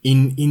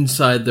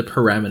inside the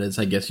parameters,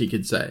 I guess you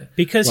could say.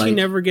 Because like, he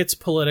never gets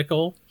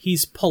political.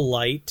 He's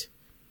polite,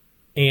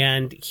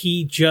 and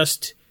he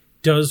just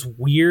does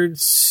weird,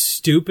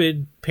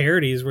 stupid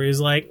parodies where he's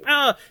like,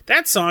 "Oh,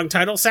 that song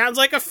title sounds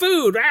like a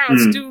food.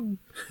 Let's do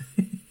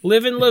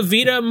Livin' La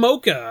Vida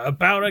Mocha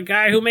about a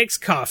guy who makes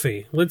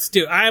coffee. Let's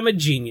do I'm a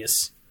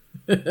Genius."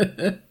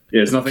 Yeah,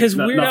 it's nothing. Because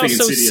Weird Al's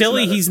so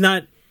silly, he's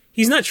not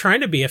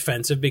trying to be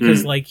offensive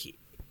because like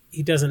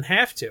he doesn't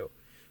have to.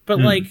 But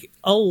like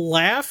a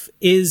laugh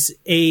is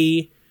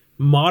a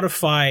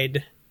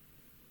modified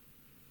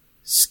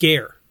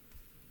scare.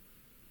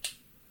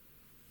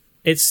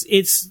 It's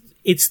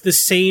the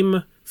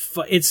same.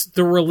 It's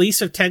the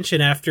release of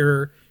tension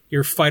after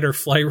your fight or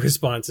flight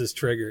response is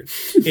triggered.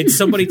 It's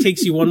somebody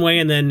takes you one way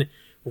and then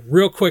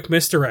real quick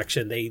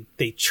misdirection.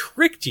 They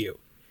tricked you.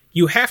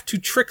 You have to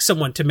trick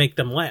someone to make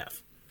them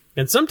laugh,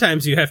 and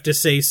sometimes you have to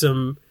say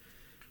some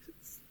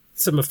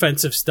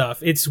offensive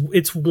stuff.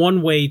 It's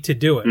one way to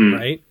do it,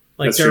 right?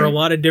 Like That's there true. are a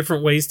lot of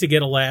different ways to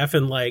get a laugh,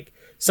 and like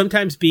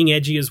sometimes being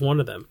edgy is one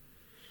of them.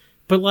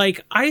 But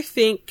like I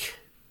think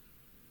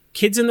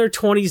kids in their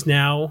 20s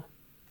now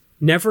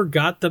never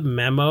got the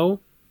memo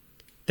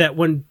that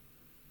when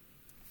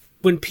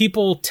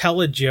people tell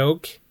a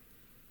joke,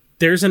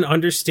 there's an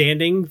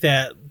understanding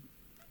that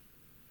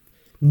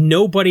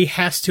nobody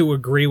has to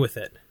agree with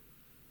it.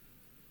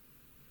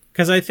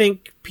 Because I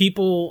think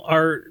people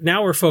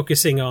are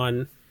focusing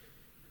on,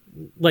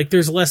 like,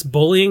 there's less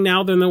bullying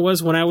now than there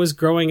was when I was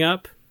growing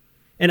up.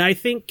 And I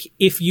think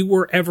if you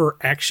were ever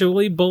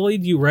actually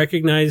bullied, you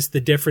recognize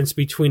the difference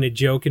between a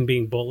joke and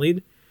being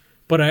bullied.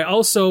 But I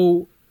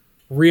also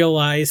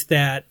realized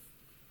that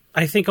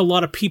I think a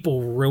lot of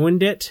people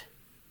ruined it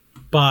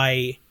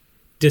by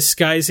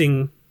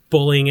disguising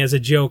bullying as a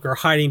joke or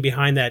hiding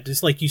behind that.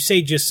 Just like you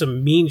say just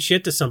some mean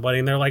shit to somebody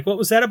and they're like, what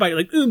was that about? You're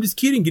like, oh, I'm just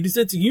kidding. Get a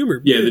sense of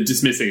humor. Yeah, they're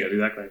dismissing it,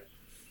 exactly.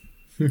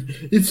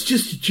 It's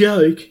just a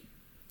joke.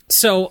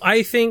 So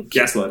I think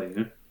Gaslighting,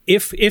 yeah.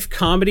 If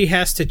comedy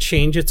has to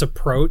change its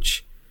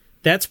approach,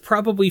 that's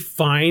probably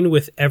fine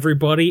with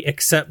everybody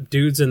except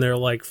dudes in their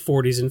like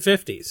 40s and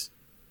 50s,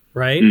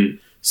 right?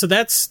 So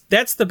that's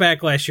the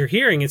backlash you're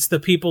hearing. It's the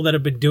people that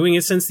have been doing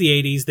it since the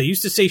 80s. They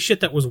used to say shit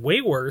that was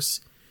way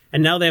worse,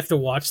 and now they have to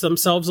watch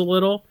themselves a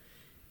little,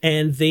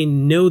 and they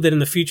know that in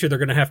the future they're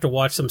going to have to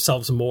watch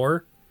themselves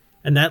more,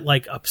 and that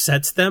like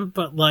upsets them.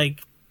 But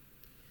like,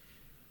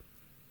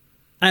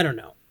 I don't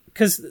know,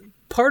 because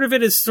part of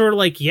it is sort of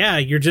like, yeah,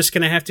 you're just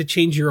going to have to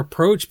change your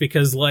approach,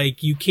 because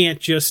like you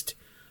can't just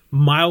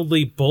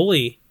mildly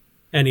bully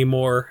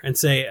anymore and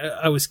say,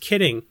 I was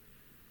kidding.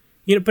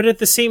 You know, but at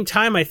the same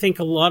time, I think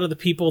a lot of the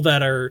people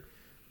that are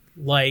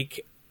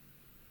like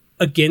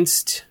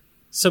against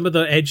some of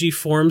the edgy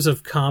forms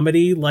of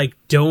comedy, like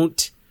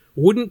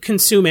wouldn't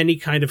consume any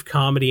kind of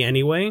comedy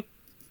anyway.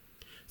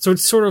 So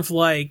it's sort of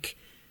like,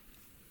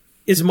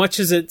 as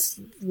much as it's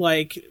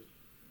like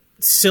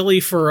silly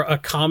for a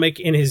comic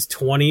in his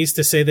 20s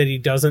to say that he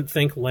doesn't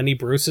think Lenny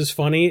Bruce is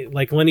funny,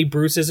 like Lenny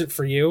Bruce isn't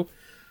for you,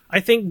 I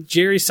think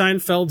Jerry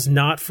Seinfeld's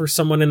not for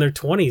someone in their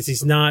 20s.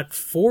 He's not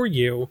for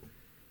you.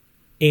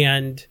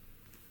 And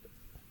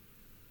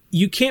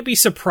you can't be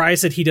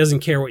surprised that he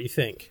doesn't care what you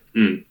think.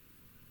 If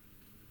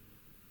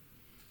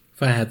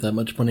I had that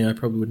much money, I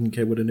probably wouldn't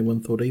care what anyone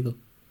thought either.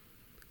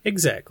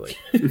 Exactly.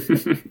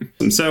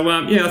 So,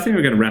 I think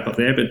we're going to wrap up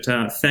there. But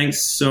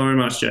thanks so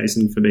much,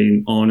 Jason, for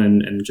being on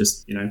and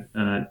just,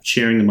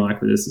 sharing the mic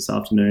with us this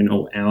afternoon,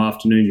 or our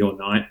afternoon, your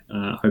night.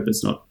 Hope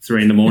it's not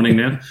 3 a.m.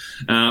 now.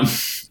 Hope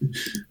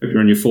you're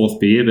on your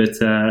 4th beer. But,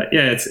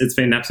 it's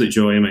been an absolute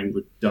joy. I mean,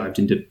 we dived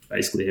into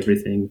basically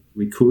everything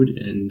we could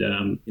and,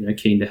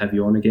 keen to have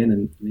you on again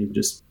and even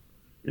just,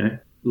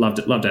 love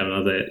to have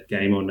another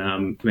game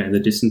on Command the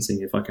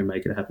Distancing if I can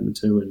make it happen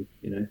too, and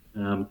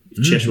if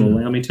Chesh will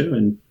allow me to,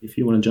 and if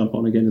you want to jump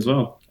on again as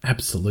well.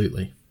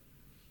 Absolutely.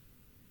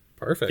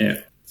 Perfect. Yeah,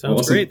 sounds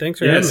awesome. Great. Thanks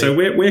for having me. So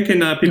where can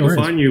people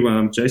find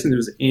you, Jason? If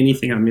there's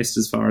anything I missed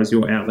as far as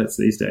your outlets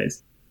these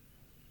days?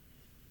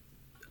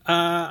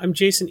 I'm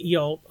Jason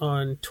Ealt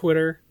on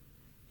Twitter,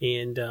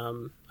 and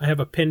I have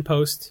a pin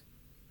post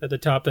at the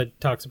top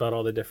that talks about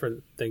all the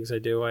different things I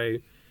do. I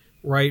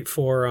write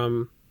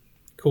for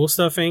Cool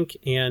Stuff Inc.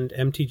 and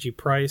MTG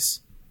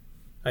Price.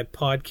 I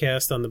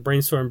podcast on the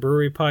Brainstorm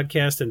Brewery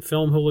podcast and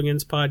Film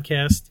Hooligans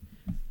podcast.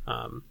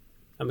 I'm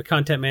the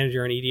content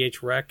manager on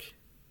EDH Rec.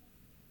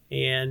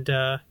 And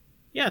I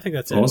think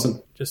that's awesome.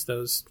 It. Just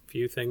those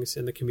few things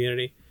in the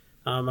community.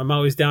 I'm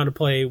always down to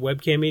play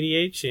webcam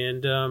EDH.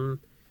 And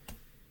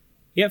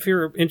if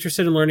you're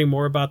interested in learning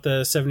more about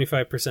the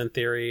 75%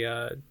 theory,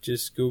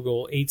 just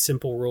Google 8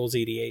 Simple Rules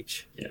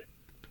EDH. Yeah.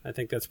 I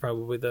think that's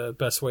probably the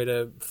best way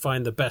to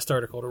find the best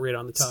article to read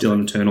on the topic. Still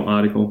an eternal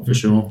article, for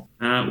sure.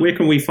 Where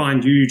can we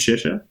find you,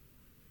 Cheshire?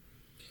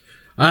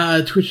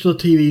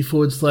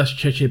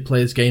 Twitch.tv/Cheshire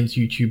Plays Games,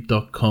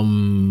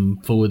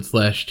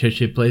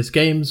 YouTube.com/Cheshire Plays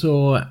Games,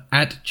 or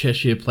at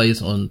Cheshire Plays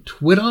on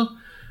Twitter.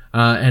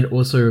 And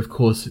also, of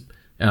course,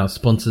 our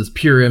sponsors,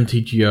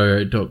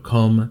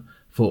 PureMTGO.com,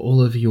 for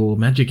all of your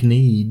magic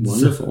needs.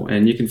 Wonderful.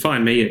 And you can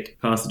find me at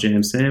Pastor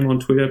Jam Sam on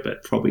Twitter,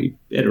 but probably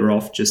better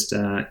off just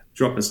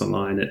drop us a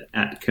line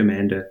at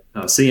Commander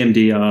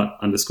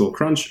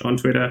CMDR_Crunch on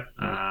Twitter,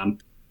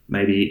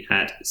 maybe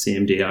at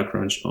CMDR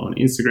Crunch on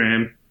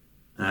Instagram,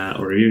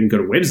 or even got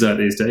a website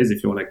these days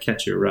if you want to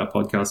catch your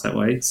podcast that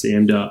way,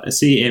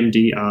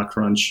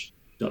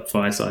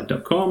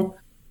 cmdrcrunch.fireside.com,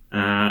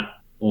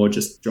 or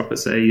just drop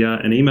us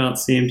an email at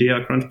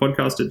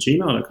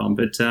cmdrcrunchpodcast@gmail.com.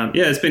 But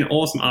it's been an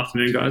awesome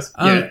afternoon, guys.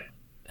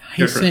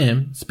 Hey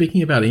Sam,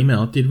 speaking about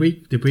email, did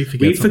we forget we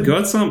something?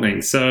 forgot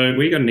something. So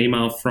we got an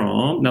email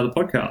from another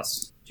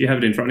podcast. Do you have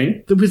it in front of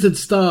you? The Wizard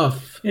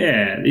Staff.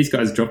 Yeah, these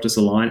guys dropped us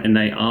a line and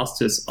they asked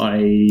us,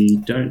 I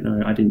don't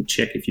know, I didn't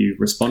check if you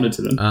responded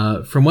to them.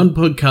 From one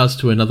podcast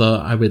to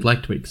another, I would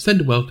like to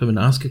extend a welcome and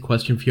ask a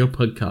question for your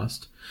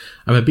podcast.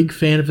 I'm a big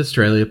fan of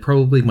Australia,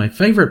 probably my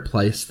favourite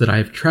place that I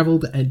have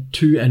travelled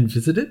to and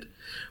visited.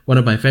 One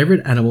of my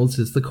favourite animals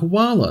is the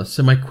koala.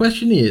 So my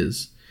question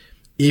is,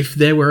 if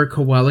there were a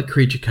koala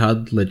creature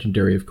card,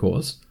 legendary of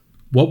course,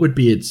 what would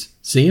be its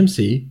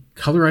CMC,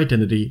 colour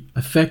identity,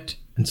 effect,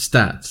 and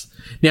stats?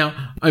 Now,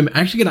 I'm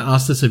actually going to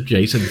ask this of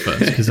Jason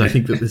first, because I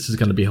think that this is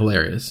going to be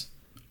hilarious.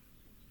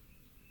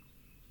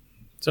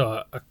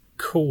 So a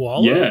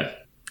koala? Yeah.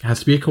 It has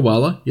to be a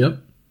koala,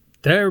 yep.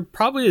 They're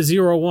probably a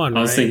 0/1,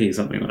 I was thinking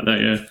something like that,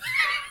 yeah.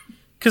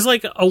 Because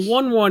like a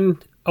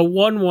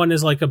 1/1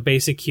 is like a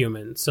basic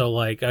human. So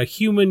like a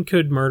human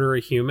could murder a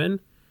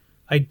human.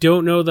 I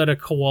don't know that a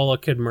koala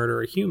could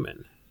murder a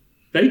human.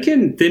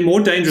 They're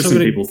more dangerous than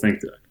people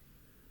think, though.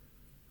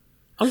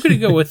 I'm going to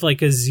go with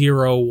like a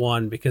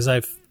 0/1 because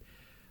I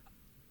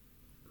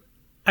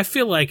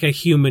feel like a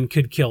human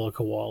could kill a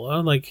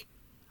koala. Like,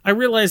 I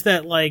realize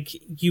that like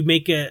you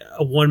make a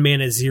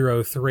 1-mana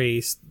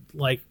 0/3,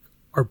 like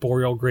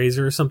Arboreal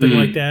Grazer or something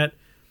like that.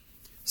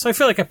 So I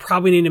feel like I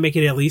probably need to make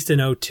it at least an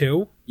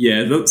 0/2.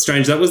 Yeah, that's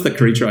strange. That was the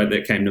creature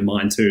that came to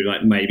mind too.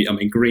 Like maybe, I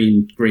mean,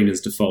 green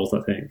is default,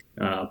 I think,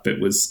 but it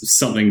was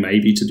something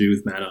maybe to do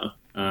with mana.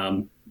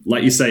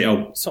 Like you say,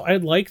 so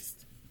I'd like.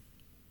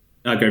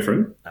 Go for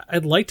it.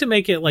 I'd like to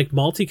make it like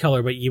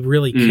multicolor, but you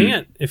really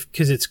can't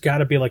because it's got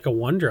to be like a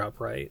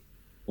 1-drop, right?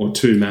 Or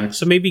 2 max.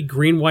 So maybe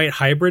green-white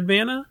hybrid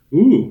mana.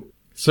 Ooh.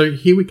 So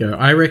here we go.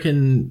 I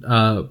reckon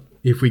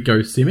if we go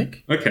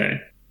Simic,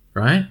 okay,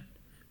 right?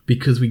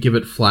 Because we give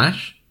it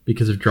flash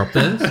because of drop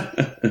bears,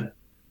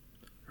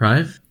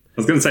 right? I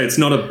was going to say that's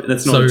not a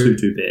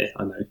 2/2 bear.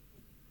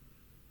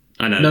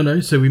 I know.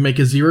 No. So we make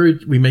it a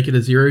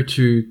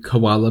 0/2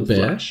 koala bear,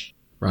 flash.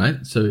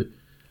 Right? So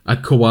a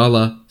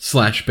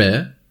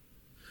koala/bear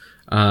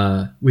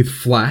with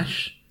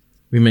flash.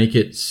 We make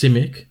it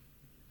Simic,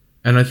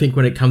 and I think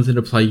when it comes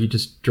into play, you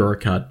just draw a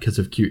card because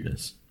of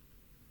cuteness.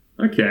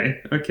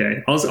 Okay.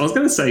 I was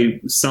going to say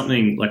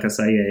something like I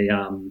say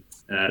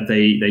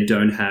they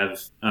don't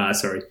have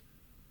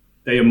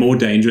they are more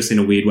dangerous in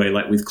a weird way,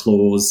 like with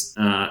claws.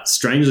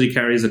 Strangely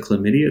carries a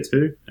chlamydia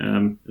too.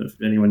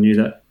 If anyone knew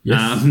that.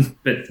 Yes.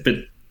 But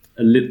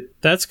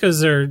that's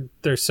because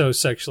they're so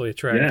sexually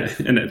attractive.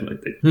 Yeah, and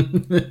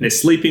they're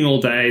sleeping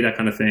all day, that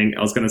kind of thing.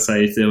 I was going to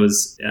say if there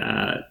was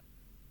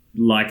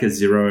like a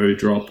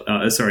 0-drop,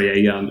 a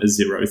 0/3 or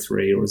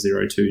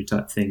a 0/2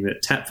 type thing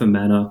that tapped for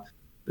mana,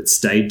 but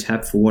stayed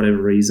tapped for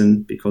whatever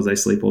reason because they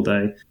sleep all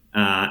day,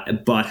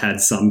 but had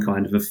some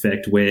kind of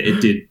effect where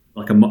it did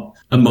like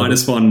a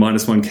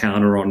 -1/-1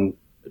 counter on,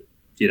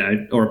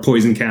 or a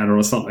poison counter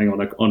or something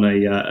on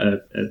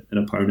an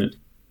opponent.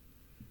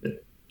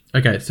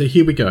 Okay, so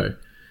here we go.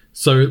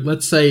 So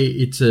let's say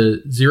it's a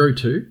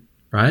 0/2,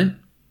 right?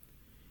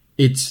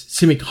 It's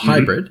Simic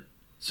Hybrid,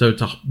 so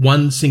it's a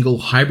one single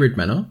hybrid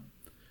mana.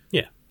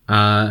 Yeah.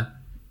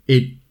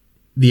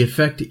 The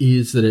effect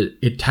is that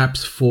it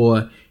taps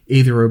for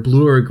either a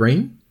blue or a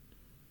green,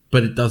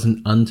 but it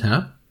doesn't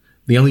untap.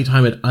 The only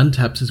time it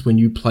untaps is when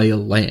you play a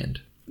land.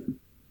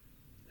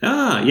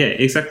 Ah, yeah,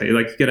 exactly.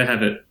 Like, you got to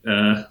have it.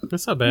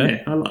 That's not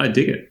bad. Yeah, I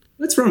dig it.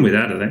 Let's run with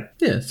that, I think.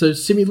 Yeah, so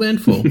Simi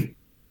Landfall.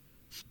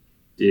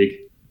 Dig.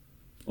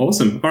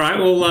 Awesome. All right,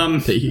 well,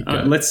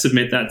 let's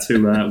submit that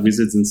to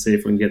Wizards and see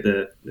if we can get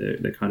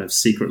the kind of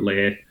secret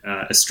lair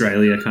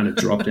Australia kind of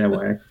dropped our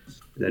way.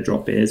 They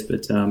drop bears,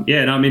 but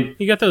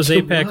you got those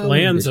APAC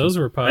lands; those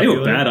were popular.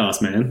 They were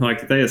badass, man.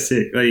 Like, they are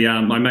sick.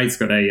 My mate's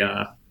got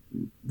a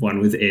one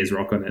with Ayers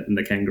Rock on it and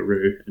the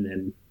kangaroo, and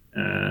then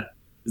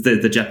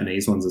the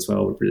Japanese ones as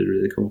well were really,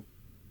 really cool.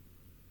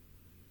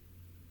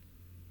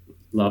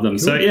 Love them. Cool.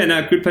 So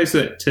good place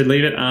to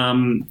leave it.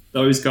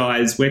 Those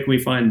guys, where can we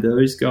find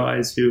those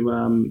guys who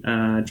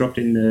dropped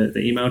in the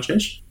email,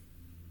 Chesh?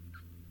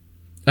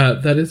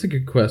 That is a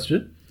good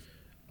question.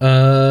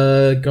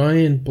 Guy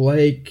and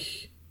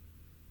Blake.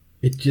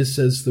 It just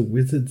says the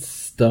Wizard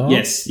Staff.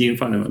 Yes, you can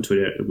find them on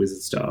Twitter at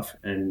Wizard Staff,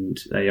 and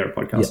they are a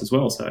podcast as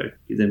well, so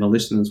give them a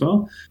listen as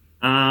well.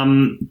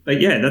 But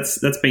yeah,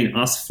 that's been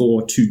us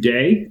for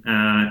today,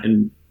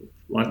 and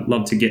I'd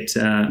love to get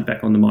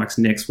back on the mics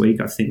next week.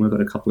 I think we've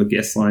got a couple of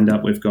guests lined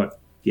up. We've got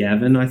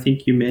Gavin, I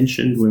think you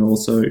mentioned. We're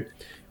also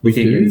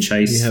looking at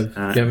Chase,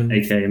 Gavin,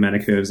 aka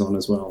Mana Curves, on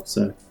as well.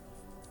 So,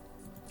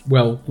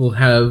 well, we'll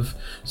have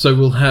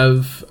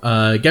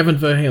Gavin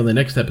Verhey on the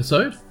next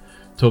episode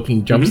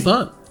talking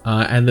Jumpstart.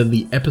 And then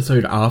the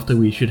episode after,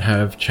 we should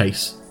have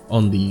Chase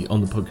on the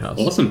podcast.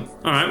 Awesome.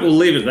 All right, we'll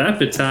leave it at that.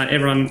 But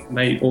everyone,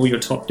 may all your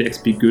top decks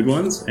be good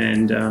ones,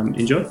 and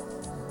enjoy.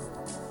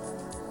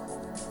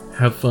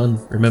 Have fun.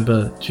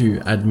 Remember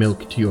to add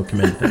milk to your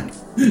command deck.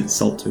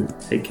 Salt too.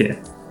 Take care.